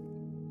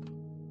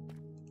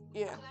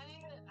 Yeah.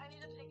 I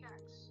need a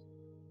pickaxe.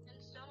 And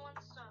stone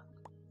one's stuck.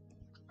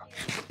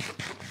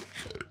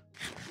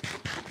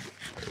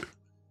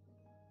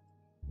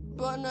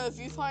 But no, if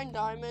you find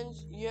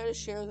diamonds, you gotta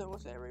share them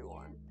with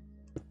everyone.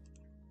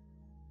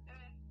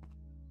 Okay.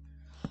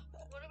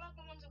 What about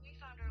the ones that we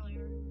found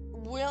earlier?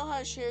 We don't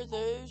have to share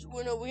those.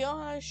 We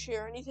don't have to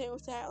share anything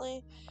with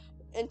Atlee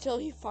until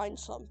he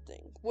finds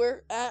something.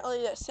 Where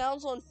Atlee, that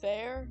sounds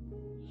unfair,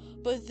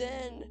 but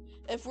then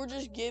if we're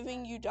just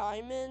giving you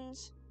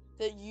diamonds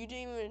that you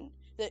didn't even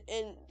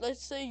and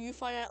let's say you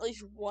find at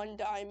least 1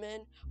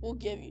 diamond,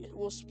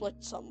 we'll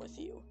split some with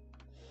you.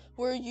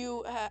 Where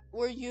you have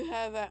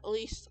at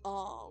least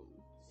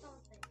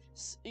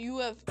you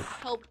have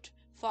helped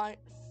find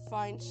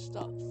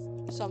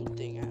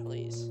something at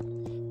least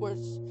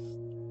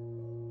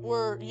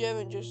where you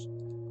haven't just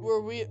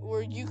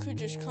where you could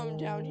just come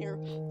down here,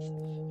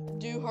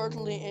 do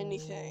hardly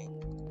anything,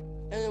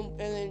 and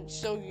then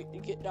still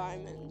get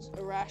diamonds,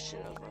 a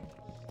ration of them.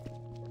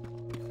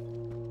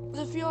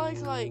 I feel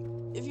like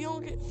if you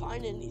don't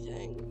find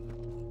anything,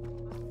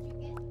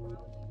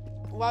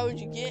 why would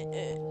you get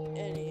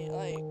any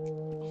like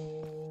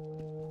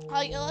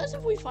unless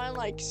if we find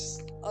like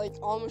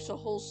almost a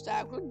whole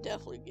stack, we'll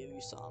definitely give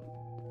you some.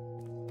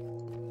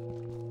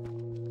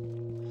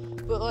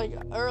 But like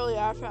earlier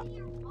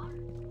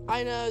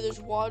I know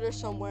there's water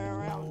somewhere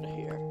around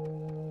here.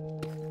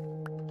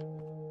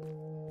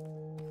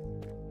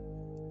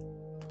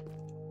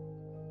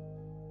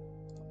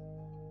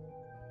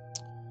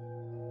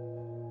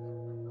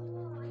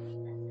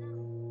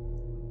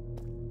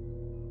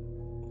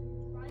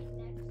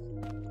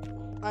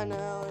 I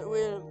know,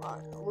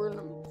 we're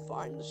gonna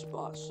find the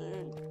spot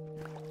soon.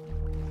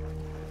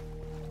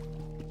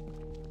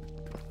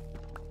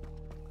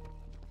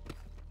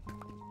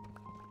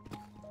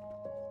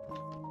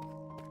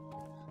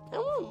 I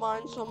wouldn't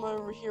mind some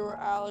over here where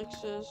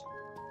Alex is.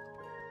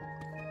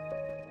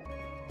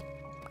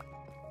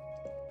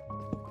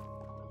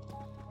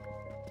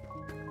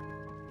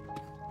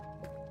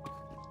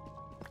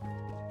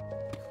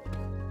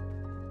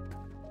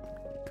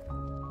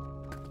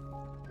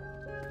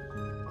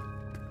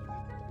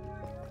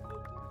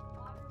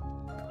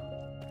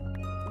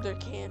 there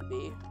can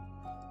be.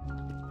 I'm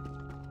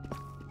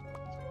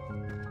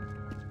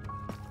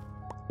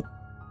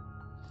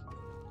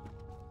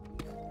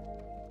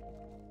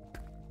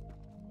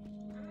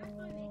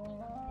actually making a big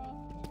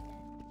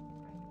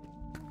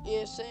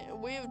indent. Yeah,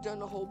 we have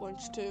done a whole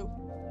bunch too.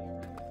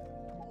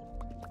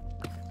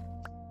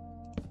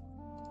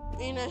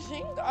 And I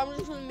think I'm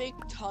just gonna make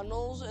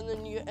tunnels, and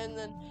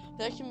then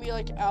that can be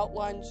like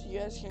outlines you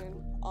guys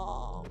can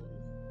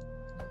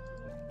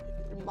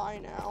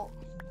mine out.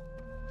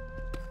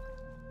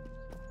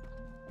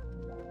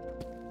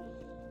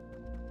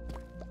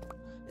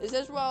 This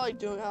is what I like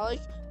doing. I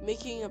like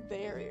making a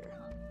barrier.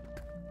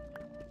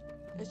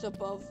 It's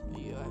above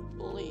you, I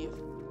believe.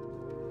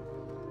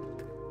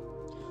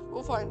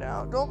 We'll find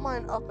out. Don't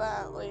mine up,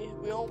 Atlee.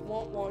 We don't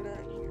want water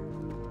in here.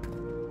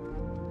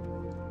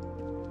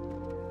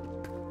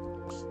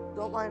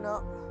 Don't mine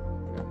up.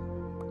 Yeah.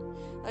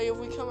 Like if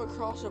we come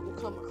across it, we'll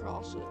come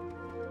across it.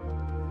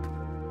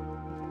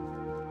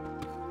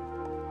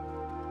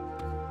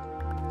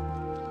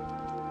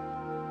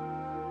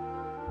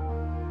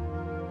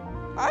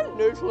 I have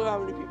no clue how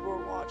many people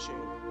are watching.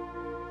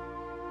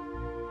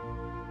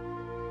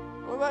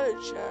 I'm about to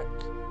check.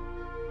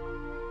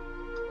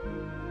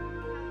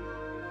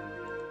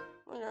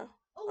 Okay.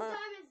 Oh,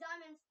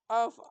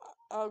 diamonds!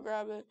 I'll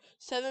grab it.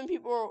 7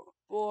 people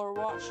are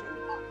watching.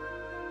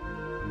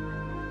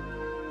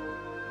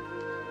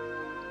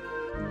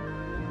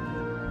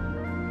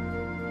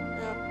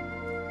 Yeah,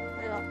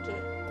 I got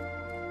it.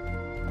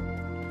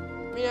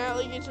 Me and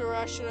Atlee get a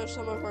ration of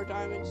some of our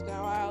diamonds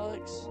now,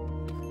 Alex.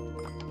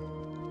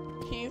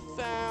 He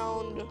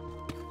found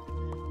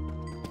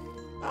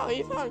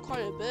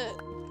quite a bit.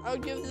 I'll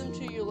give them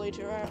to you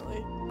later,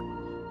 Atlee.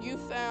 You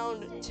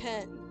found 10.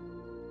 10?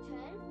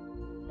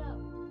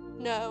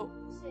 No.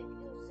 6. It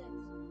was 6.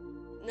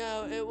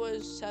 No, it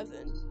was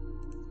 7.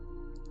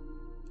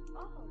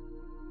 Oh.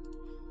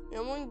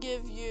 I'm gonna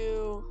give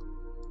you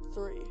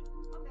 3. Okay,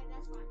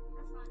 that's fine.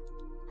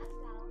 That's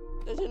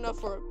valid. That's enough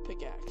for a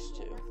pickaxe,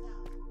 too. That's valid.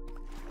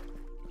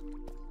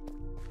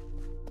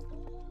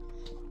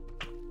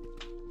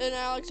 And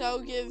Alex,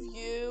 I'll give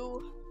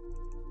you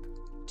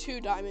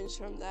 2 diamonds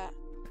from that.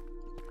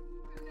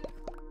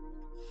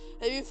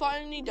 If you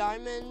find any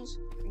diamonds,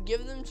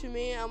 give them to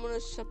me. I'm gonna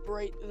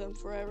separate them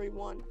for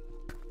everyone.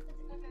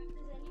 Okay,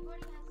 does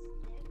anybody have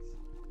sticks?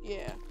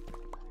 Yeah.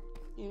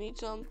 You need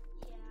some?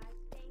 Yeah,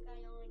 I think I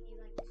only need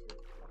like 2.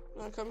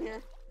 Wanna come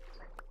here?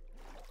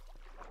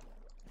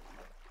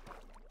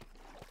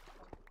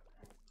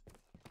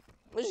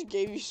 I just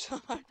gave you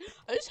some. I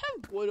just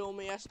have wood on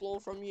me. I stole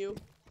from you.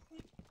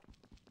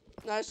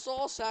 And I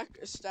saw a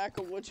stack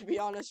of wood, to be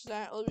honest.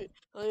 I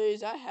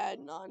had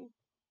none.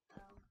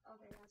 Oh,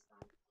 okay, that's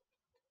fine.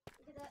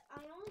 Because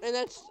I only. And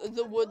that's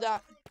the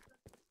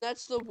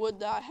wood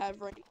that I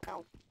have right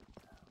now.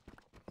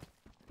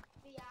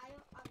 But yeah,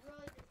 I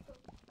really just took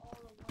all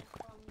the wood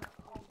from the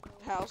old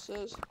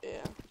Houses,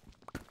 yeah.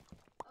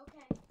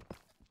 Okay.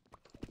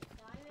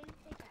 Diamond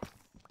pickaxe.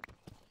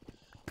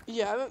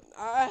 Yeah,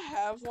 I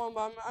have one,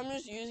 but I'm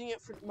just using it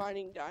for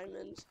mining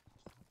diamonds.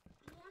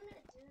 I want to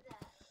do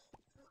that.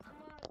 I'm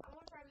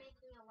gonna try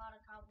making a lot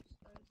of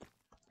cobblestone.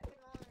 I can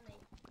only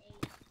make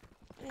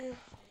 8. Yeah.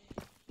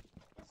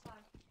 That's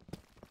fine.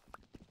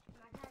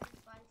 My cat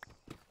just finds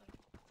like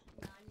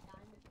 9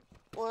 diamonds.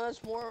 Well,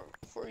 that's more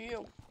for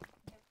you.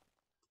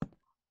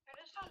 I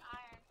just found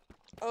iron.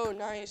 Oh,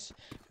 nice.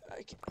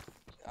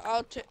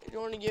 You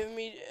want to give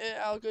me it?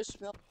 I'll go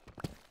smell.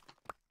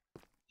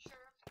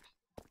 Sure.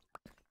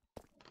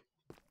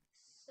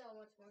 So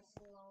much more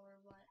slower,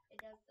 but it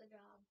does the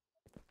job.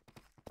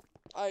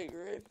 I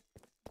agree.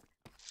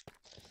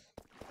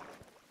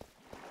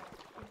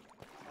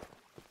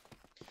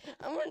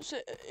 I wouldn't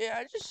say, yeah,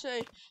 I just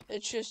say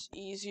it's just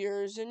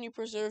easier, then you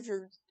preserve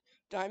your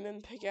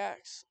diamond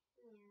pickaxe.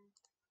 Yeah.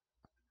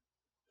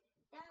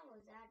 That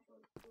was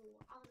actually cool.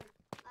 I was like,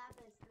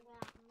 lapis, and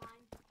then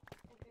mine,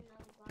 and then I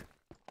was like,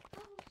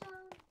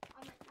 cobblestone.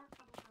 I'm like, not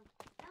cobblestone,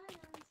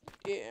 diamonds.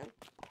 Yeah.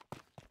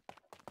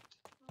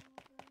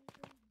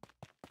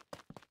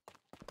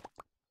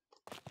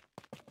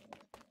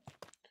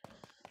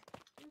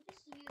 I'm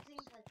just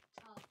using the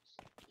tubs.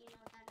 You know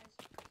what that is?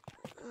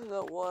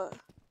 The what?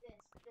 This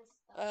stuff.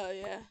 Oh,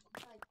 yeah.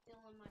 To, like,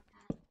 fill in my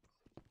path.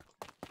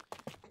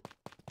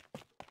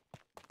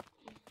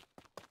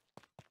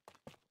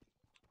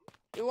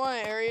 You want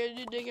an area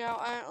to dig out,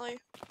 Atlee?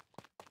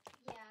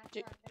 Yeah, after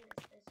I finish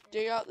this.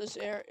 Dig out this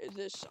area,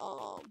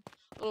 little,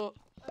 Oh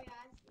yeah,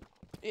 I see.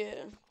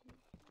 yeah.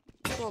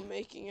 Still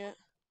making it.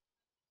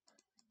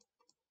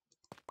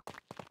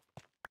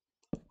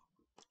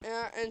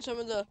 And some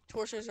of the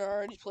torches are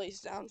already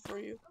placed down for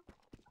you.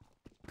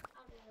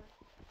 I'll do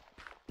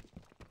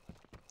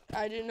that.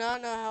 I do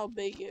not know how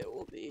big it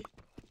will be.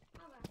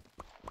 Okay.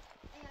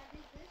 Hey, I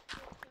did this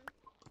portion.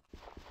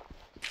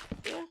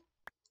 Yeah.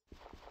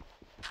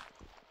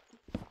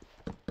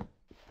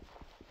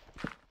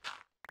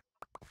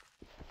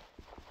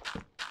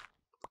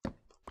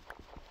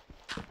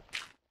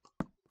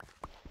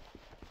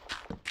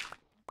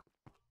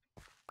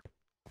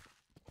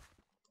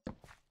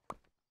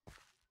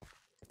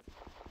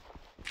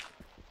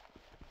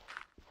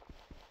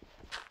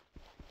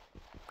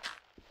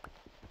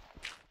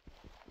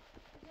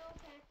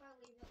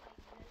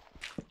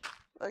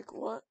 Like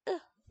what? Yeah.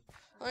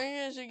 I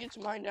guess it gets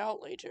mined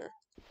out later.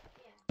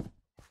 Yeah.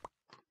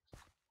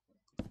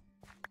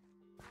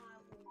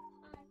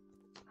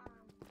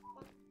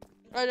 What?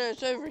 I know,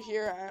 it's over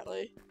here,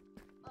 Atlee.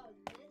 Oh,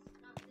 this?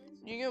 Not this?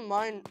 You can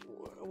mine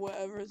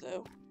whatever,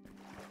 though.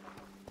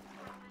 Can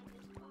I mine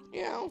this spot?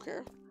 Yeah, I don't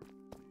care.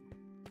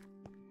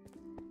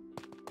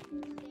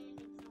 Standing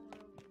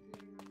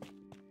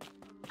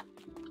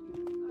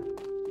somewhere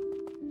over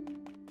here.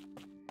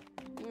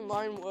 You can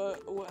mine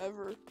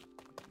whatever.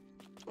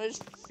 I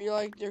just feel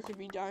like there could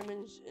be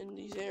diamonds in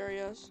these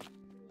areas.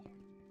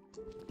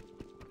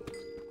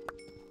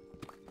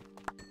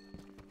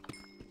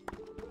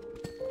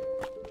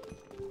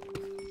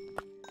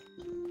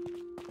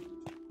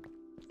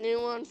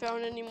 Anyone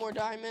found any more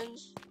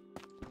diamonds?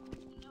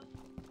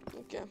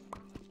 Okay.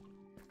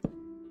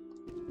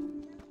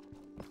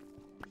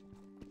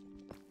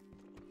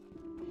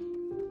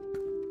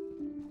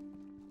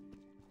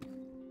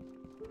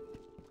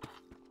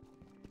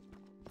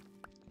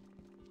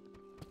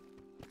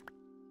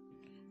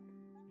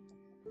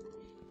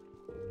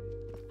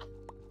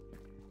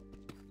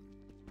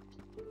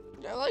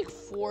 I like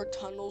 4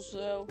 tunnels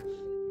though. I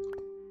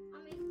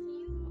mean,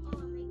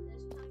 can you make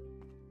this time?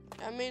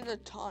 I made a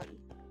ton.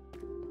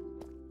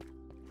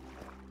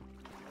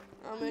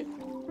 I'll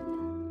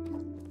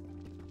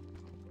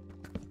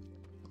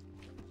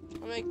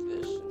make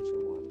this into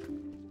one.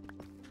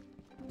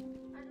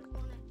 I just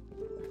want it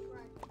like where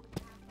I can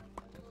have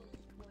like a little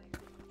square.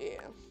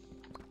 Yeah.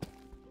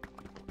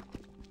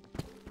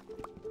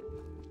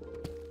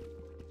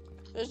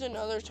 There's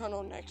another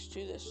tunnel next to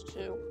this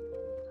too.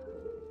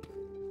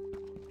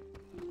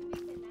 Can we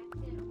connect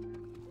it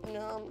or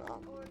No, I'm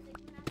not. or is it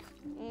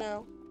connected?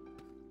 No.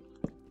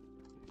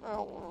 I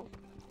don't know.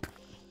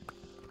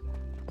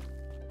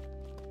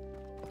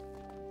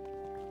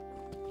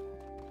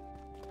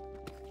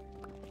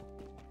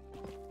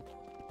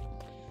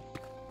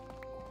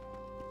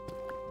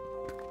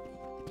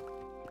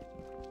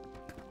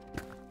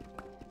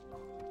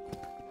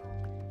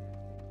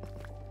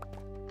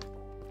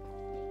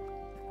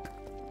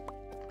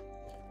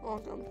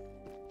 Welcome.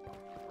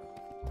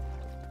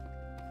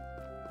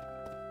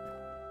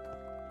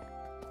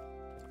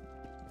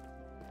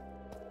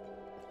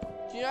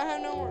 Do you not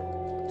have no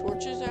more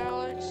torches,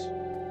 Alex?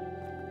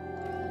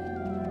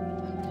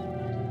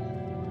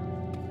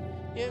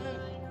 You haven't.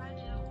 I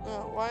do.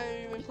 Oh, why have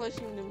you been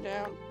placing them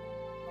down?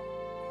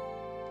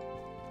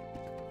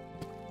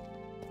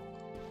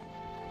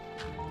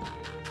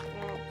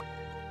 Oh.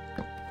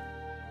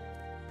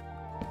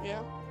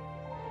 Yeah.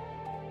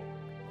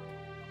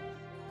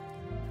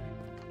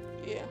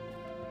 Yeah.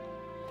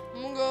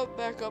 I'm gonna go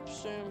back up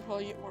soon and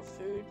probably get more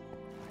food.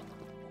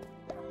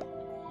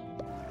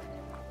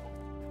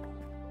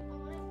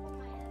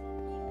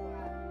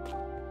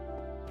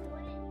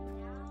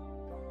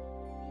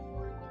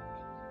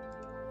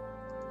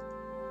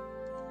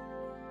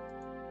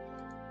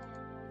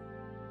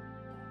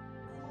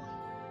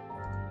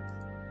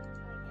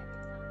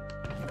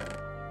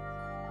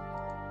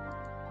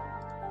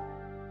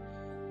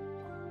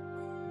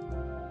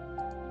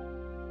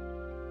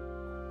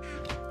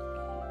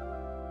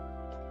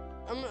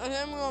 I think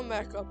I'm going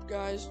back up,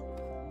 guys.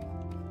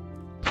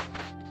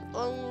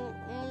 I'm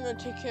gonna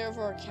take care of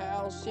our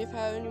cows, see if I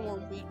have any more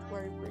meat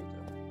where I breed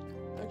them.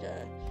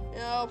 Okay.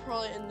 And I'll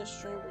probably end the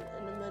stream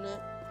in a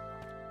minute.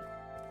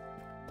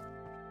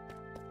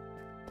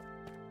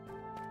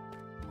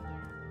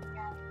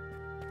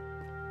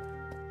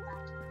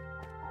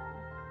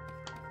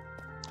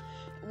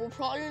 We're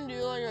probably gonna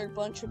do like a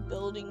bunch of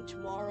building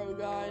tomorrow,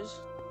 guys.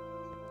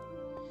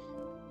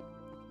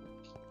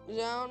 'Cause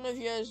I don't know if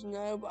you guys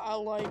know, but I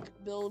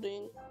like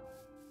building. If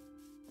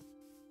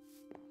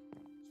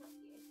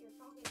you're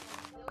talking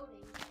about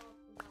building, you're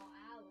talking about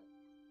Alex.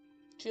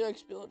 She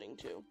likes building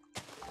too.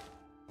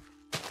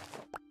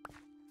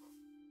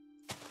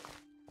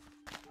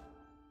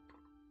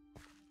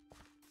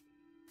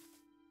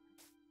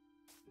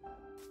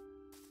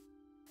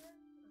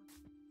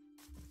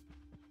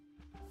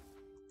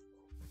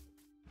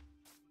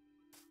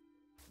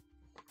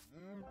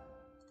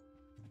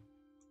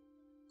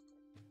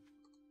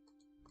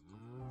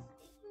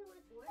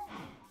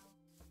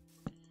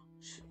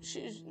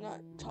 She's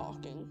not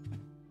talking.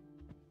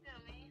 Who,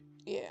 me?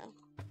 Yeah.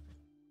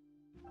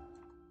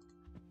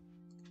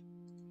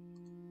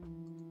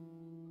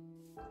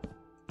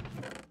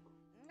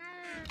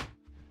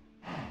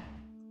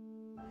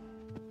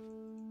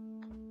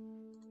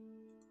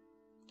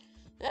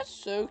 That's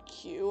so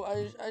cute.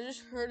 I just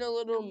heard a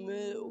little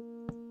moo.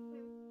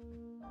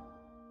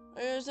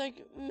 It was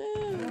like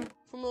moo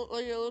from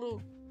like a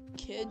little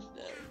kid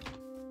though.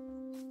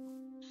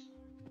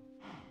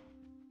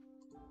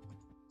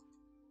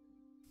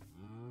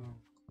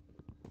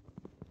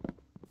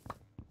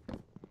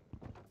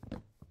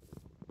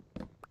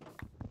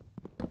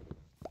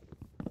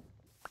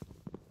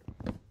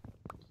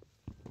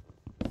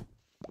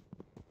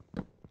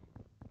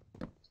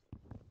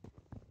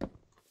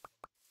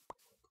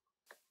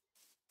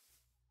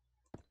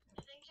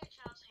 I think your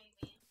cows hate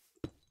me.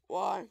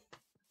 Why?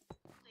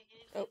 They gave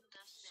me Oh. the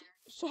best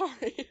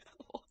Sorry.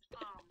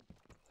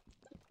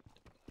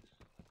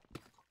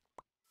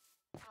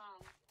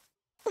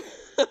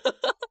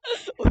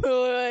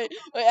 Wait,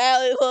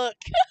 Allie, look.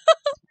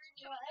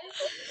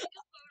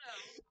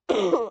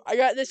 I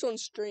got this on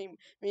stream.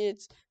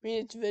 It's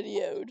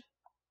videoed.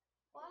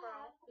 What Bro,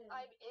 happened?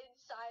 I'm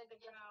inside the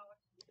ground.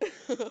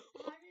 How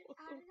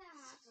did that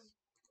happen?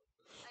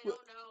 I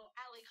don't know.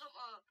 Allie, come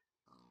up.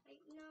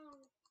 Like,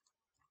 no.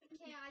 I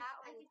can't. I That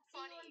can was see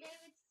funny. on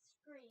David's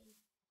screen.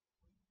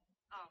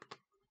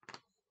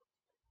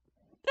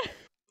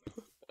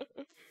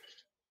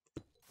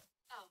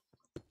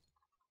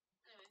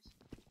 Anyways.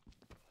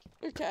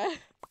 Okay.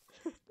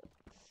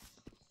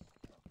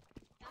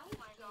 That Oh was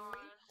my scary. god.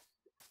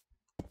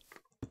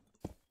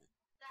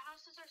 The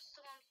houses are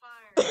still on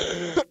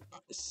fire.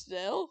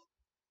 Still?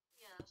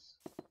 Yes.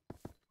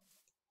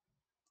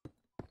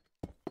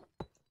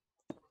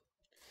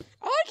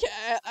 I like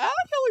how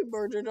we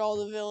murdered all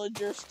the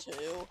villagers too.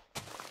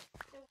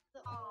 There was the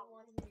other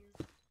one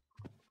here.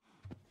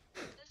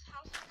 This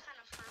house is kind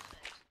of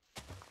perfect.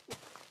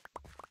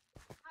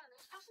 Wow,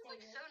 this house is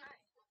like so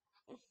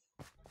nice.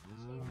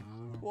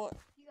 What?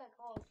 You got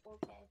called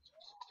 4K.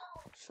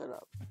 Shut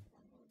up.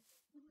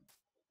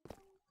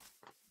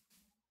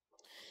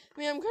 I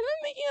mean, I'm kind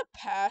of making a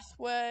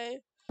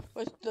pathway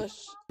with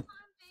this.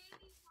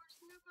 Baby horse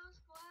and they're both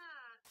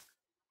black.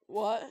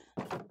 What?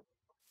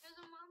 There's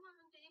a mama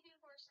and baby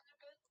horse and they're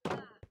both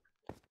black.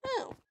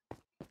 Oh.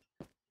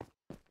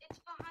 It's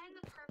behind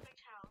the perfect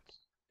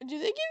house. Do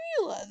they give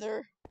you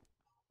leather?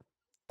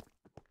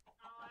 No,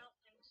 I don't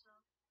think so.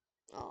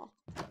 Oh.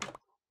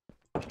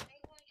 They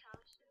like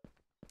cows too.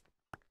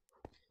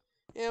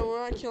 Yeah, we're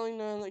not killing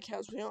none of the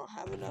cows. We don't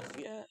have enough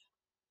yet.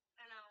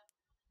 I know.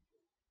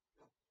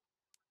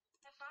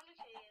 I found a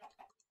cave.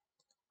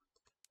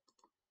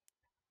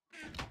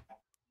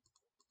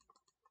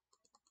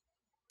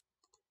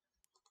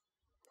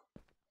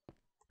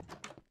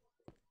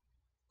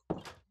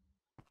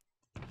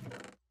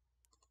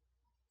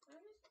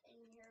 I'm just in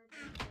here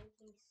just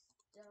making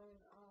stone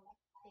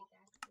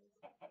pickaxes. I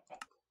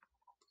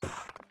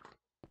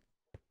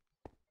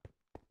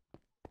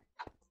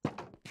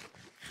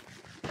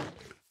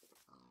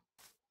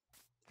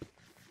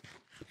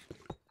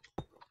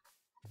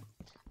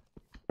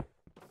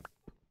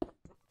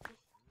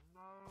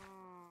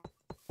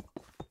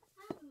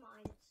have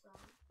mined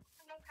some.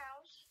 No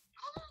cows.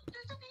 Oh,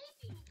 there's a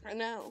baby. I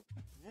know.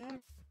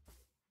 That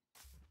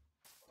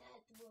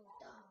will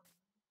die.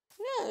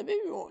 Yeah, the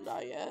baby won't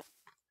die yet.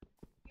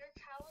 Your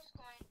cow is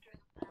going through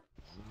the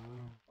fence.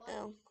 What?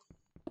 No.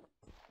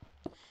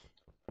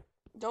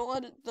 Don't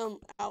let them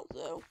out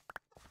though.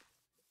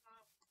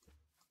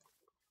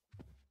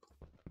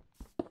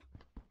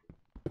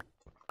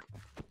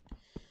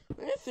 I'm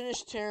gonna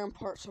finish tearing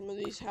apart some of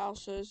these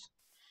houses.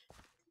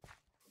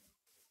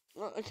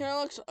 It kind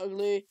of looks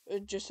ugly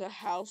with just a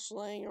house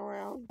laying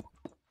around.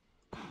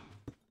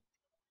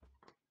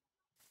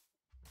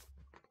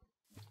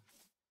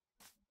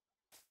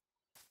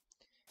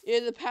 Yeah,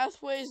 the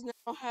pathways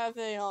now have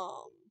a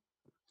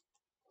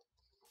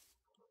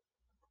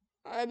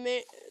I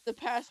made the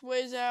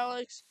pathways,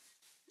 Alex,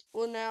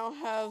 will now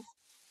have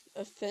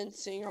a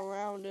fencing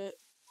around it.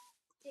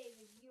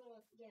 David, you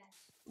won't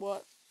guess.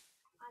 What?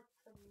 I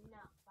could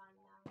not find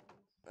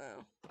diamonds.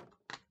 Oh.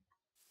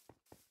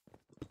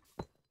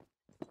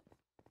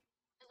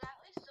 Is that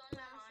like still in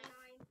my mind? 9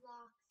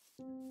 blocks.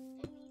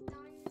 Any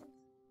diamonds?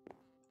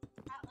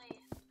 Atlee,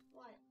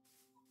 What?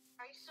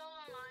 are you still in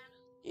my mind?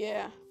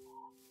 Yeah.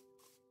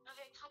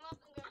 Okay, come up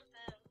and go to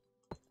bed.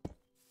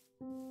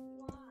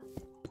 Why?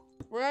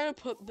 We're gonna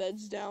put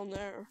beds down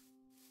there.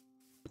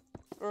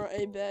 Or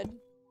a bed.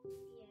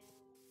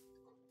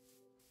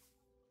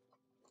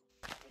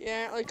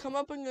 Yeah. Yeah, like come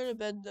up and go to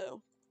bed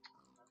though.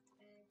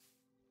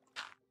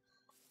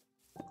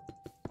 Okay.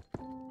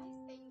 My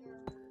finger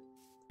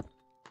hurts.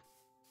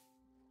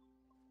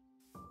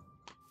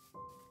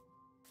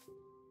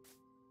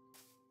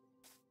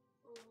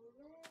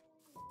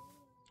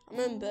 I'm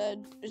in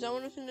bed. Because I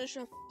want to finish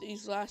up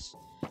these last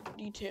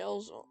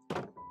details. It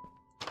says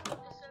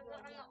that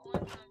I'm the only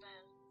one in bed.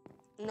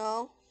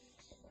 No.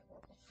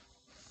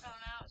 Oh,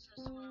 now it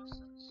says someone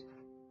else's.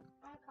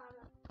 I'm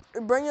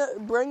kinda.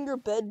 Bring your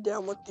bed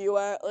down with you,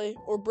 Atlee.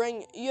 Or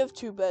you have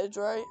 2 beds,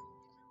 right?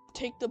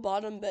 Take the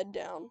bottom bed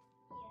down.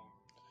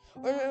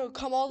 Yeah. Or no,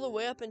 come all the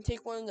way up and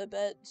take one of the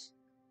beds.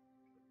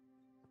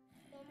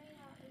 Let me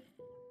no, it's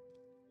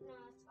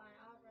fine.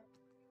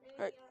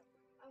 Right.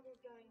 I'm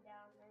just going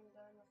down and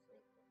going to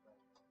sleep real quick.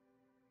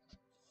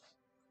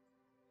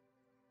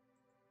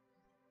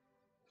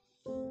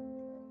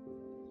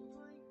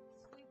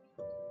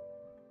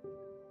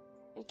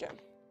 Okay.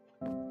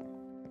 I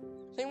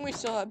think we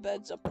still have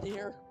beds up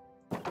here.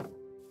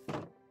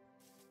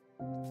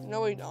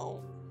 No, we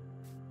don't.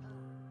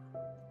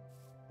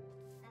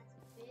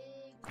 That's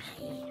big.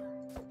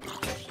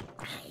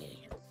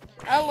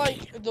 I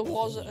like the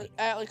walls.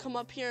 Atlee, come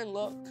up here and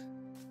look.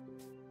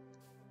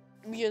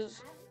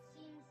 Because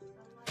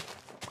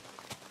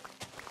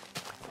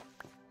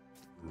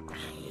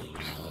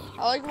I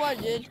I like what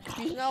I did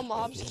because now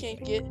mobs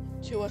can't get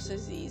to us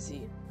as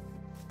easy.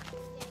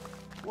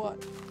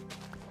 What?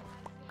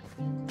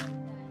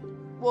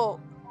 Well,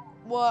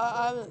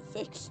 I haven't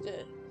fixed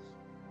it.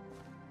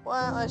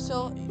 Well,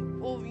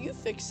 well, you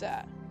fix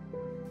that.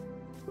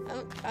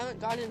 I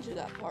haven't gotten into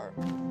that part.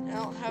 I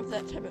don't have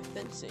that type of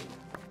fencing.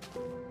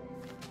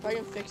 But I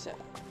can fix it.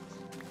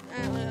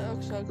 And it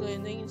looks ugly,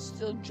 and they can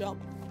still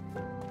jump.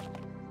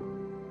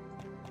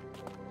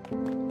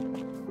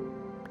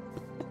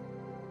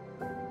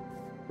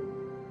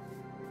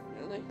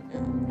 Really? Yeah.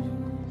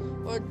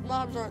 Or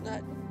mobs aren't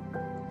that.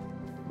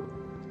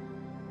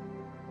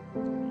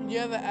 Do you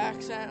have an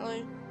axe,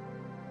 Natalie?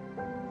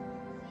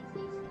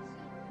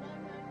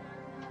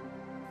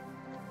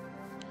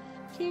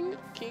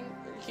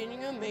 Can you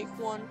go make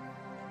one?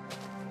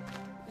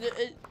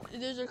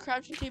 There's a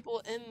crafting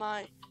table in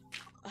my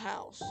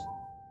house.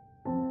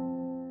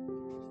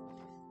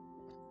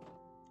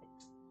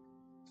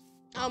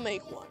 I'll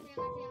make one.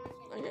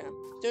 Okay.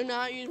 Do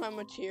not use my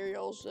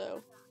materials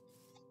though.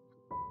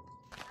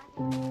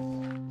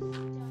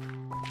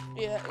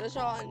 Yeah, that's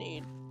all I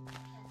need.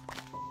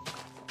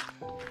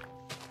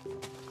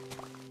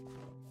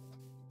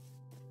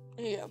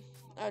 Yeah,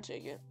 I'll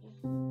take it.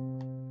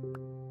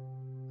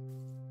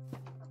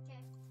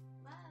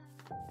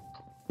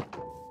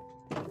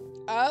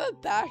 I have a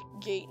back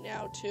gate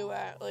now too,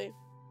 Atlee.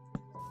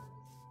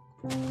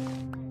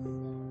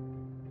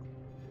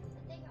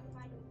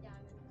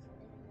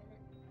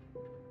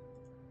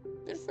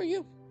 Good for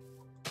you.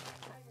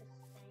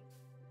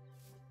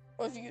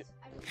 Or if you.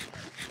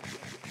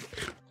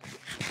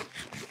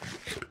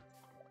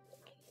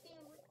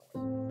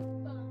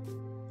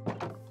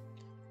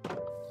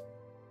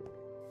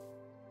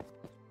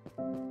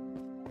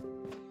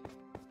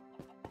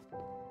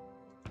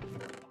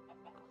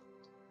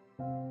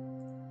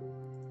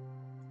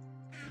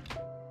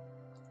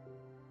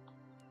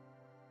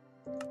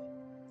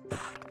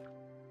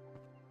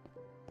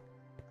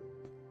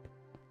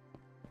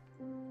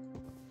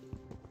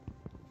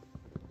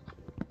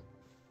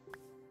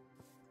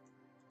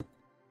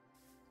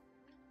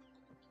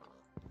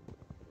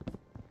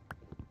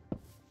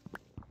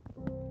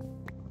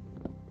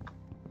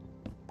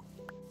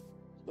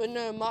 But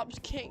no, mobs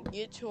can't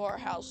get to our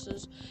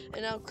houses,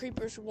 and now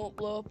creepers won't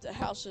blow up the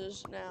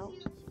houses now.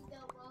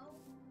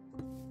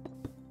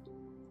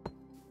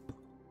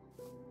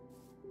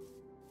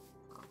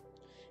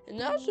 And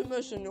that's the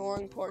most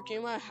annoying part,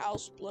 getting my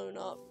house blown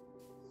up.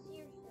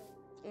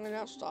 And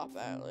now stop,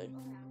 Atlee.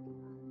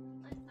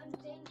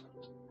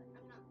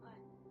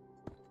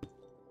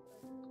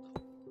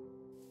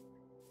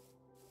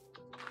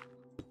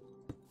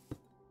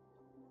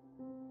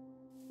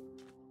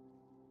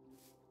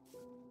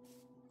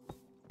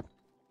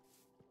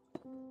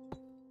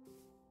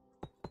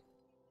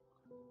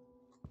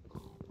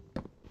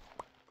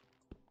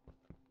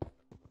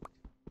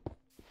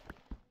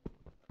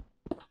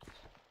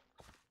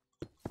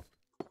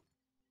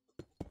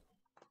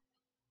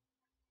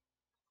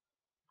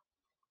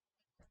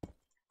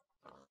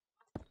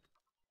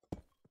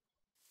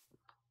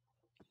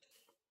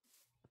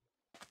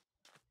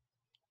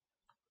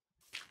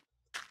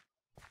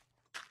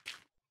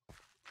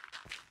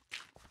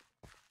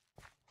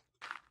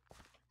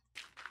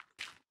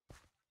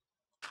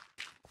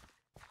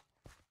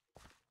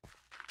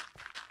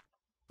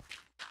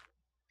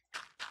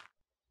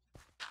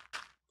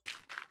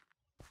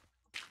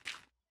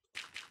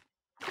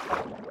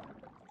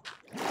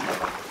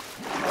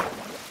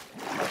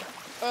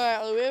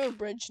 Alright, we have a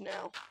bridge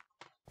now.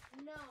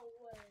 No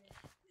way.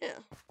 Yeah.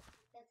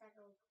 That's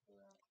actually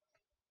cool.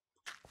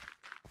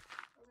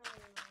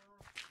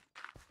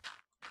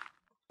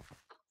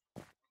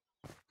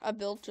 I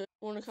built it.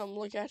 Wanna come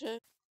look at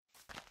it?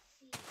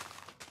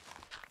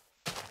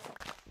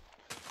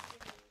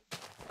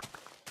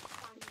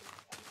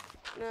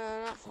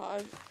 No, not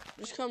 5.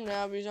 Just come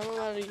now because I'm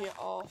about to get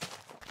off.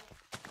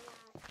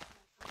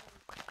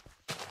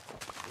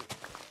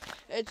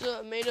 It's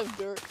made of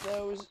dirt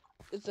though.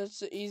 That's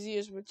the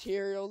easiest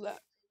material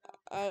that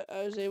I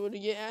was able to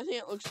get. And I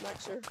think it looks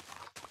nicer.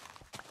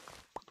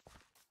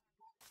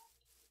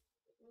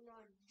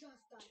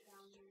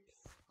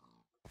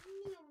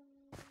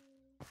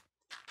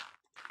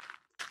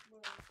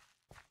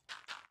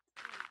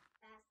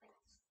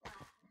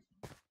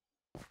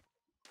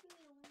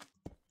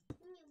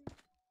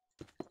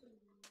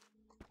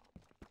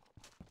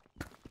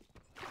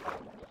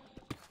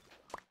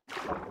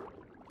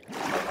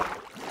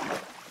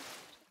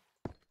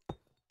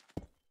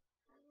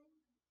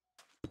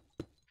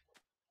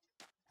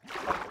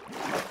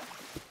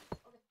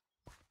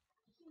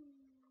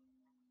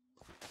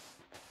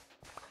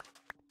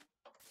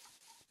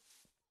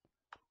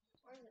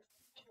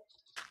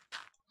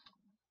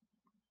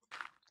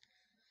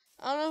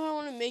 I don't know if I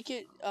want to make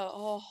it a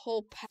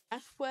whole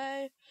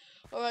pathway,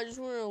 or I just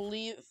want to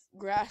leave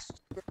grass to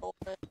grow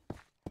on it.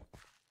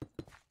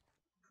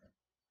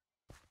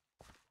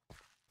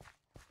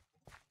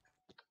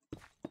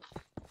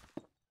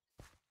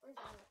 Where's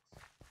Alex?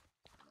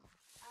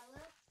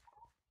 Alex?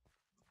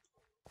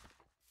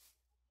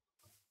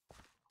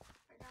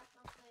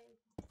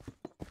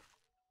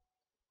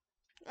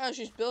 Oh,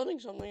 she's building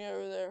something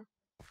over there. Oh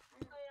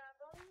yeah, I'm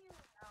building you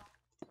now.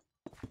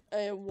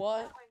 Hey,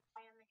 what? Not like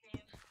way in the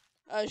cave.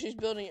 Oh, she's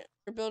building it.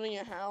 You're building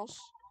a house.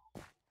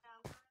 Yeah, I'm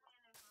building a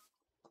new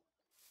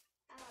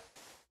house.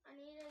 I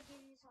need to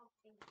give you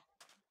something.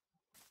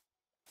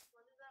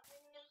 What does that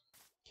mean?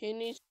 He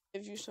needs to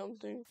give you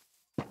something.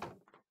 Wait,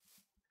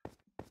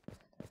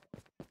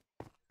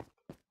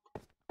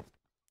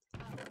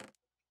 let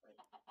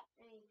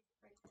me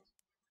break this.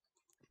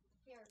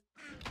 Here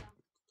you go.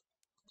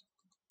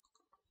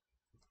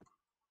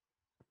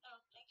 Oh,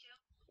 thank you.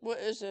 What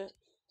is it?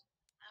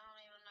 I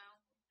don't even know.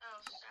 Oh,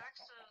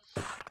 stacks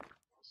of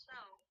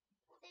snow.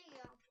 There you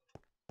go.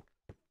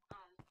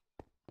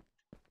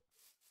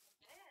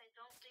 Yeah, I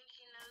don't think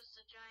he knows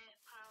the giant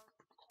pile.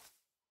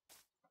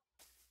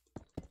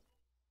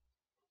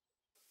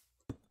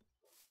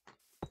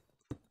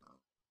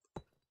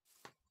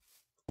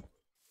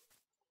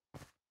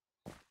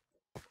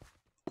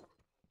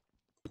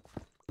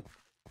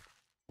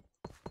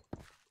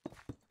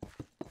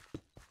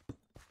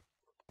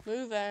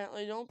 Move,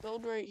 Atlee. Don't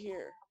build right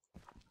here.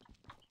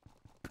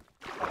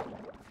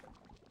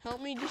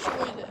 Help me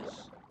destroy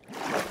this.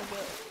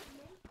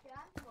 Make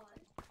that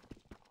one.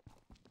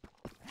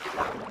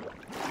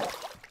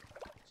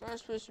 It's not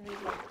supposed to be here.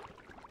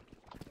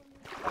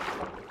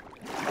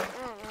 I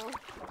don't know.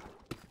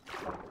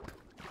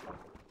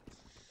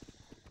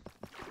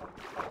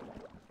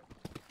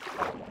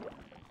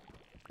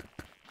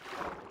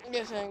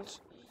 Yeah, thanks.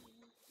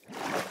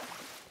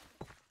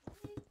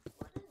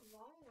 What is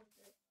wrong with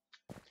it?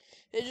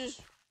 It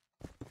just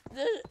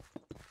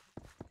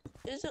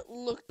doesn't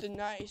look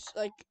nice.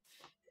 Like,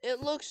 it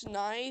looks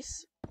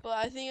nice, but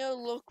I think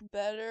it'll look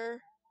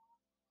better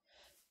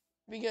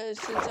because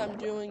since I'm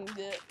doing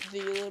the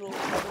little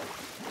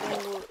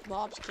thing where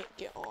mobs can't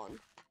get on.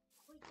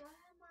 Wait, do I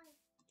have my...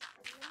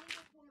 let me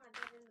just put my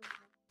bed in the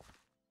house.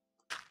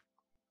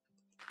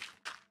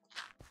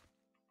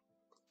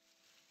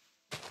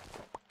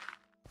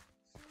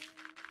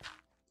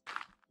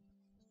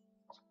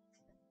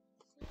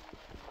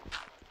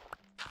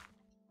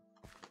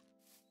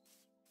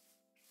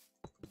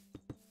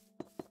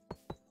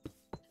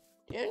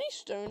 Do you have any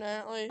stone,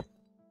 Atlee? Yes.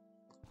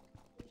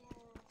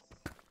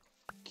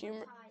 Can you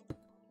Tide.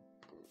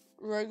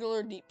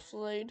 regular deep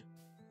slate?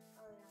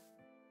 Oh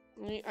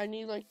yeah. I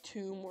need like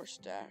 2 more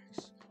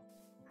stacks.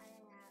 I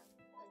have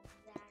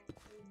exactly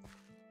 2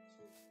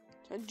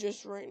 stacks. So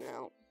just right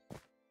now.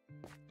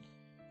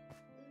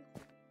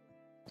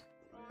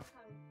 Well, I'm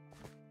coming.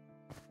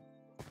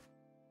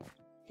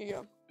 Here you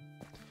go.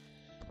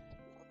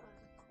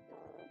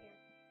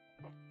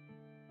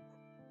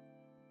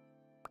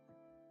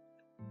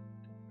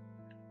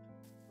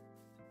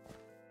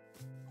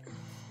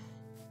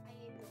 I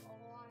gave you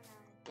all I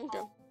had.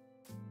 Okay.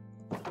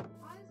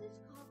 Why is this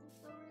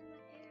cobblestone in the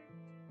air?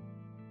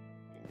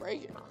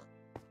 Break it.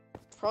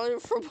 Probably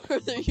from where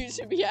there used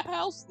to be a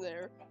house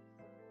there.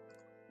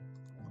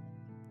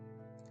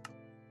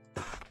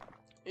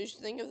 Did you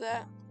think of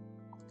that?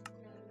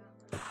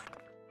 No, not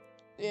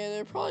really. Yeah,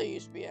 there probably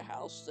used to be a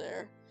house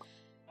there.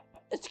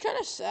 It's kind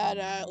of sad,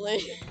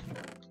 Atlee.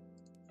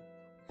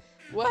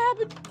 What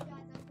happened? Guys,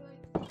 I'm going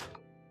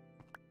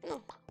fishing.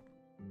 Oh,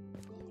 You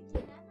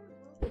never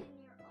looked in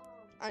your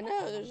I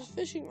know, there's a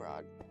fishing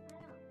rod. I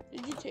know.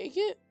 Did you take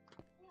it?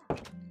 Yeah.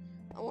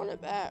 I want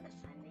it back. I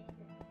made it.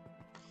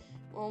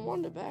 Well, I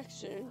want it back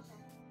soon.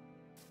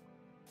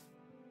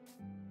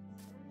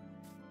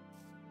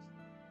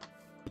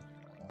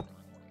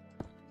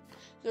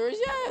 The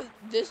reason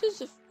this is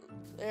the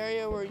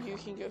area where you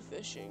can go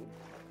fishing.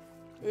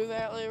 Move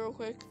Atlee real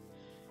quick.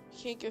 You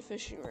can't go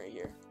fishing right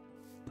here.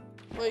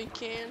 Well, you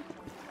can,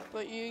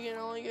 but you can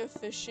only go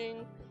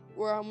fishing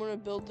where I'm gonna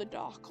build the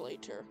dock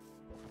later.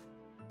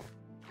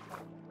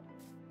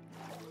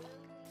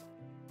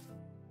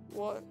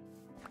 What?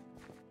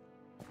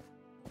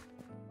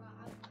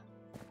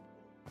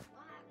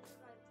 What happens if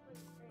I put it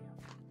straight up?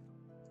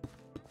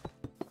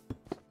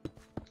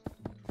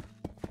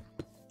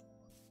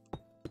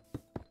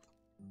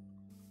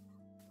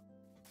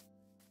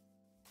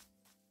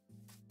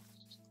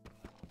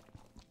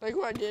 Like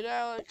what I did,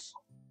 Alex?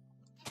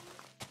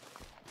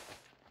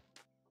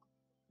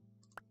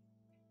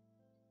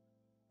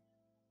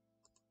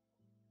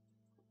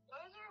 Why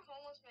is there a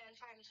homeless man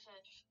trying to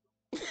fish?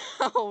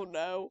 Oh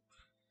no.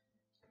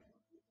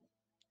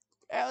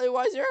 Atlee,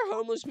 why is there a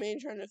homeless man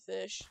trying to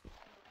fish?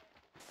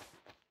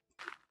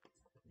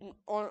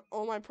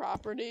 On my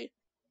property?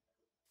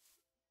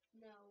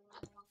 No.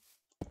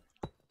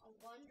 I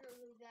wonder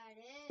who that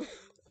is.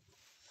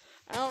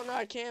 I don't know,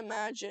 I can't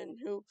imagine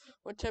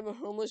what type of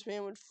homeless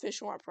man would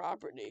fish on my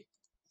property.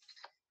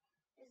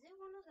 Is it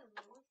one of the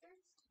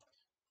villagers?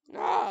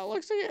 Nah, it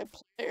looks like a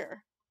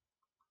player.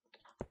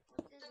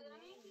 What's his Does that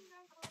mean name? you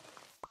guys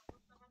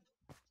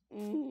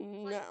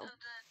No. like the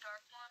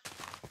dark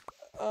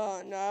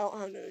one? No, I don't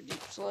have no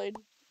deep slide.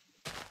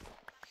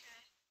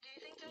 Okay. Do you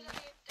think there's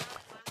any down in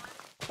my mine?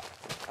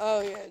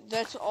 Oh yeah,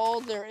 that's all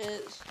there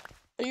is.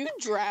 Are you in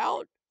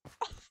drought?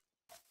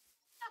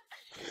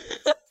 I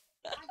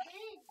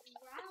didn't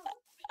drown.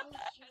 I was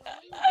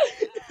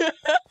No,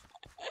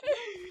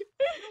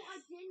 I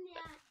didn't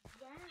drown.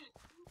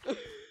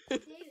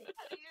 David,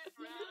 How do you do you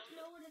drown?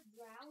 know what a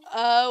drown?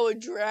 Oh,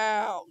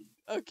 drown.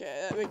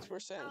 Okay, that makes more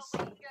sense. Oh,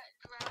 you got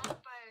drowned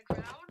by a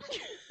ground?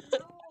 No.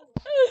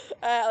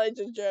 It's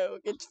a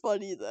joke. It's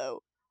funny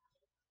though.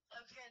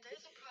 Okay,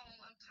 there's a problem.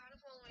 I'm kind of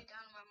all the way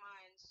down in my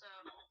mind, so...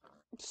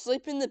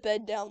 Sleep in the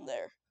bed down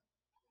there.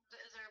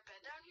 Is there a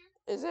bed down here?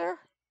 Is there?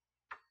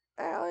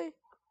 Allie?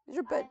 Is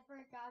your I bed?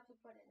 forgot to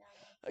put it down.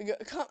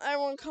 Come,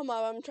 everyone, come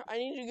up. I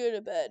need to go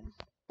to bed.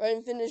 Right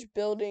and finish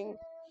building. Okay,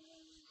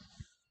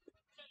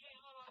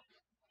 hold on.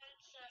 1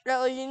 sec.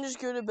 Allie, you can just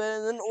go to bed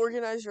and then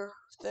organize your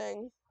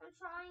thing. I'm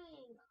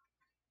trying.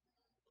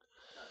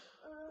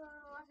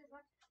 Watch this,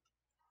 watch.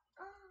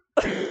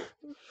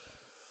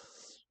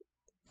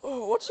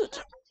 Oh, what's the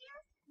time?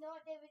 No,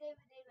 David, I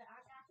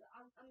got you.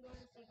 I'm going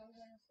to sleep. I'm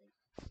hearing stuff.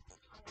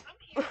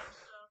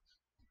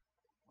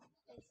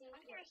 It seems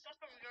I'm hearing stuff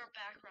from your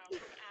background, from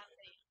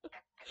Atlee.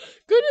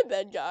 Go to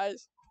bed,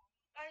 guys.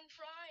 I'm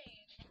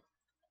trying.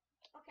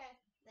 okay,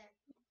 there.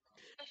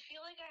 I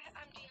feel like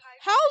I'm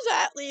dehydrated. How's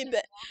Atlee in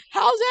bed?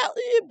 How's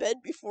Atlee in bed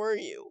before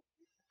you?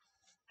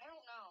 I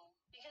don't know.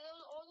 Because I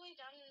was all the way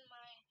down in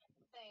my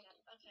thing.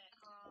 Okay,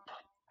 I'm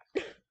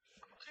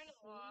kind of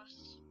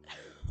lost.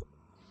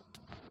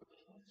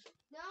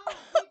 No,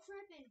 quit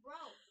tripping, bro.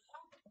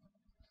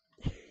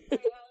 Alright,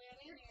 Atlee, I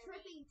need You're your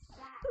tripping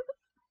fast.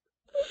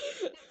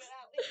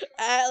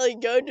 Atlee,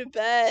 go to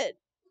bed.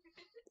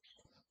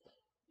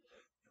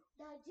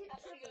 No, you're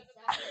tripping go to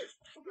fast. bed.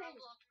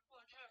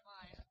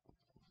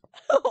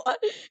 Okay.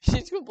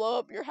 She's gonna blow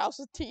up your house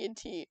with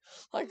TNT.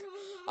 Like,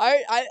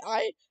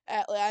 Atlee,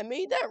 I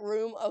made that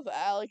room of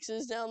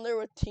Alex's down there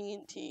with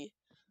TNT.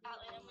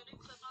 Atlee, I'm gonna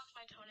clip off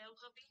my toenail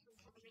clipping and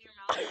put them in your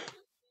mouth.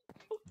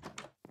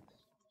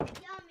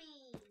 Yummy.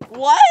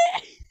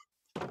 What?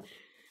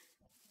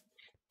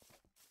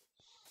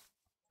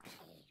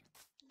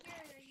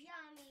 You're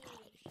yummy.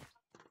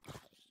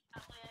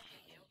 Atlee, I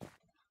hate you.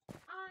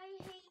 I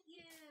hate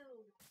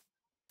you.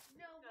 You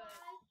know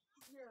why?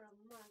 You're a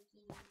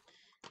monkey.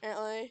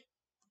 Atlee.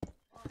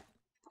 What?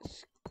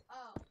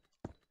 Oh.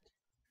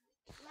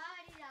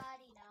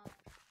 La-di-da-di-da.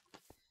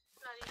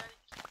 Why is there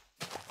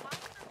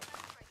a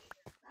fence right here?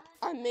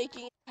 I'm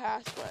making a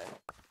pathway.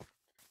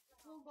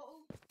 Full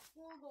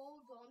gold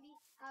zombie.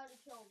 How to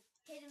kill him.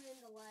 Hit him in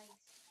the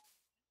legs.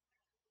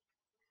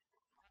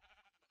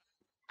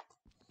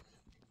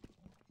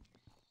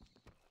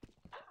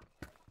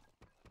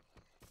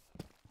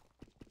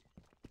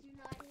 Do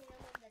not hit him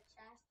in the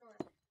chest or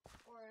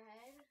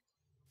head,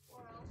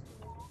 or else you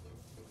will get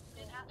his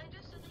Did soul. Atlee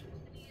just say that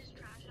he's gonna use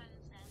trash on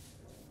his head?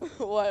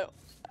 What?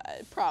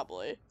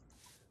 Probably.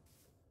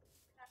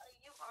 Atlee,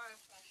 you are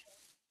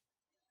precious.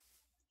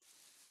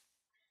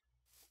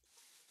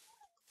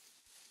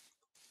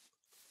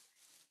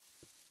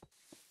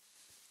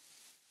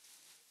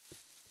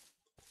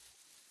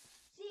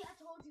 See, I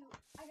told you.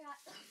 I got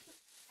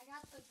I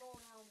got the gold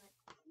helmet.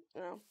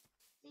 No.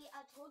 See,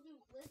 I told you.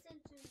 Listen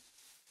to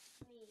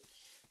me.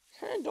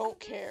 I don't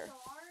care.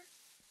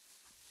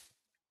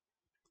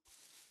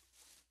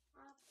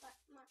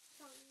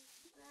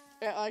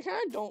 Yeah, I kind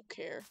of don't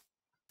care.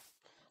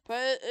 But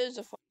it is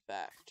a fun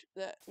fact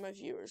that my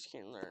viewers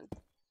can learn.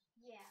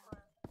 Yeah.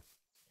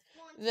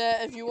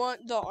 That if you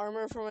want the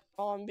armor from a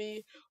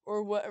zombie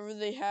or whatever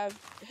they have,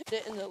 hit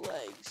it in the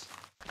legs.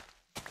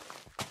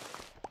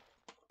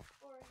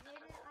 Or hit it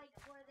like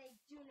where they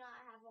do not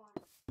have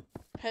armor.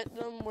 Hit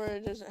them where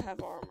it doesn't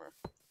have armor.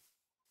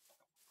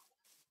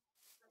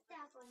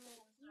 That's what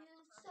makes you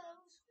so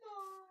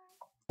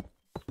smart.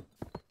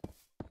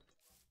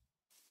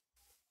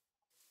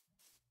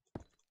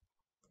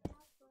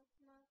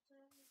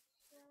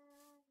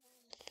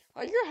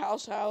 Like your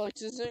house,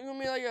 Alex, is it gonna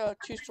be like a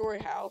 2-story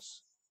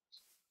house?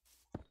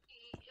 Well,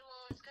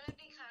 it's gonna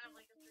be kind of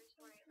like a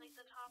 3-story. Like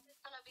the top is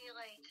gonna be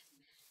like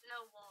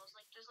no walls,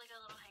 like just like a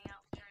little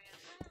hangout area.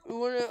 We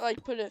wanna like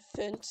put a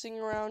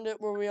fencing around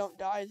it where we don't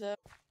die though.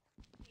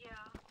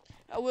 Yeah.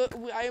 I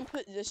can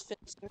put this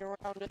fencing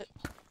around it.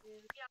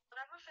 Yeah,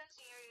 whatever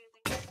fencing area you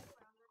think is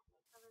around it.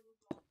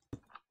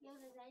 Yo,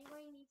 does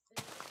anybody need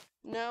food?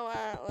 No,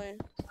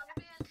 Atlee. It's gonna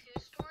be a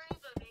 2-story,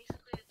 but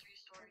basically a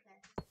 3-story. Okay.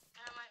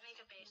 And I might make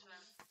a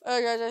basement.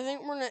 Alright guys, I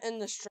think we're gonna end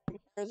the stream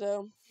here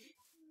though. Okay.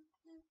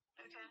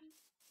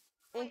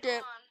 Wait, Okay.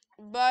 hold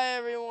on. Bye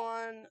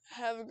everyone.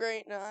 Have a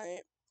great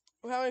night.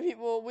 How many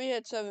people? We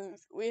have 7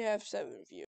 views.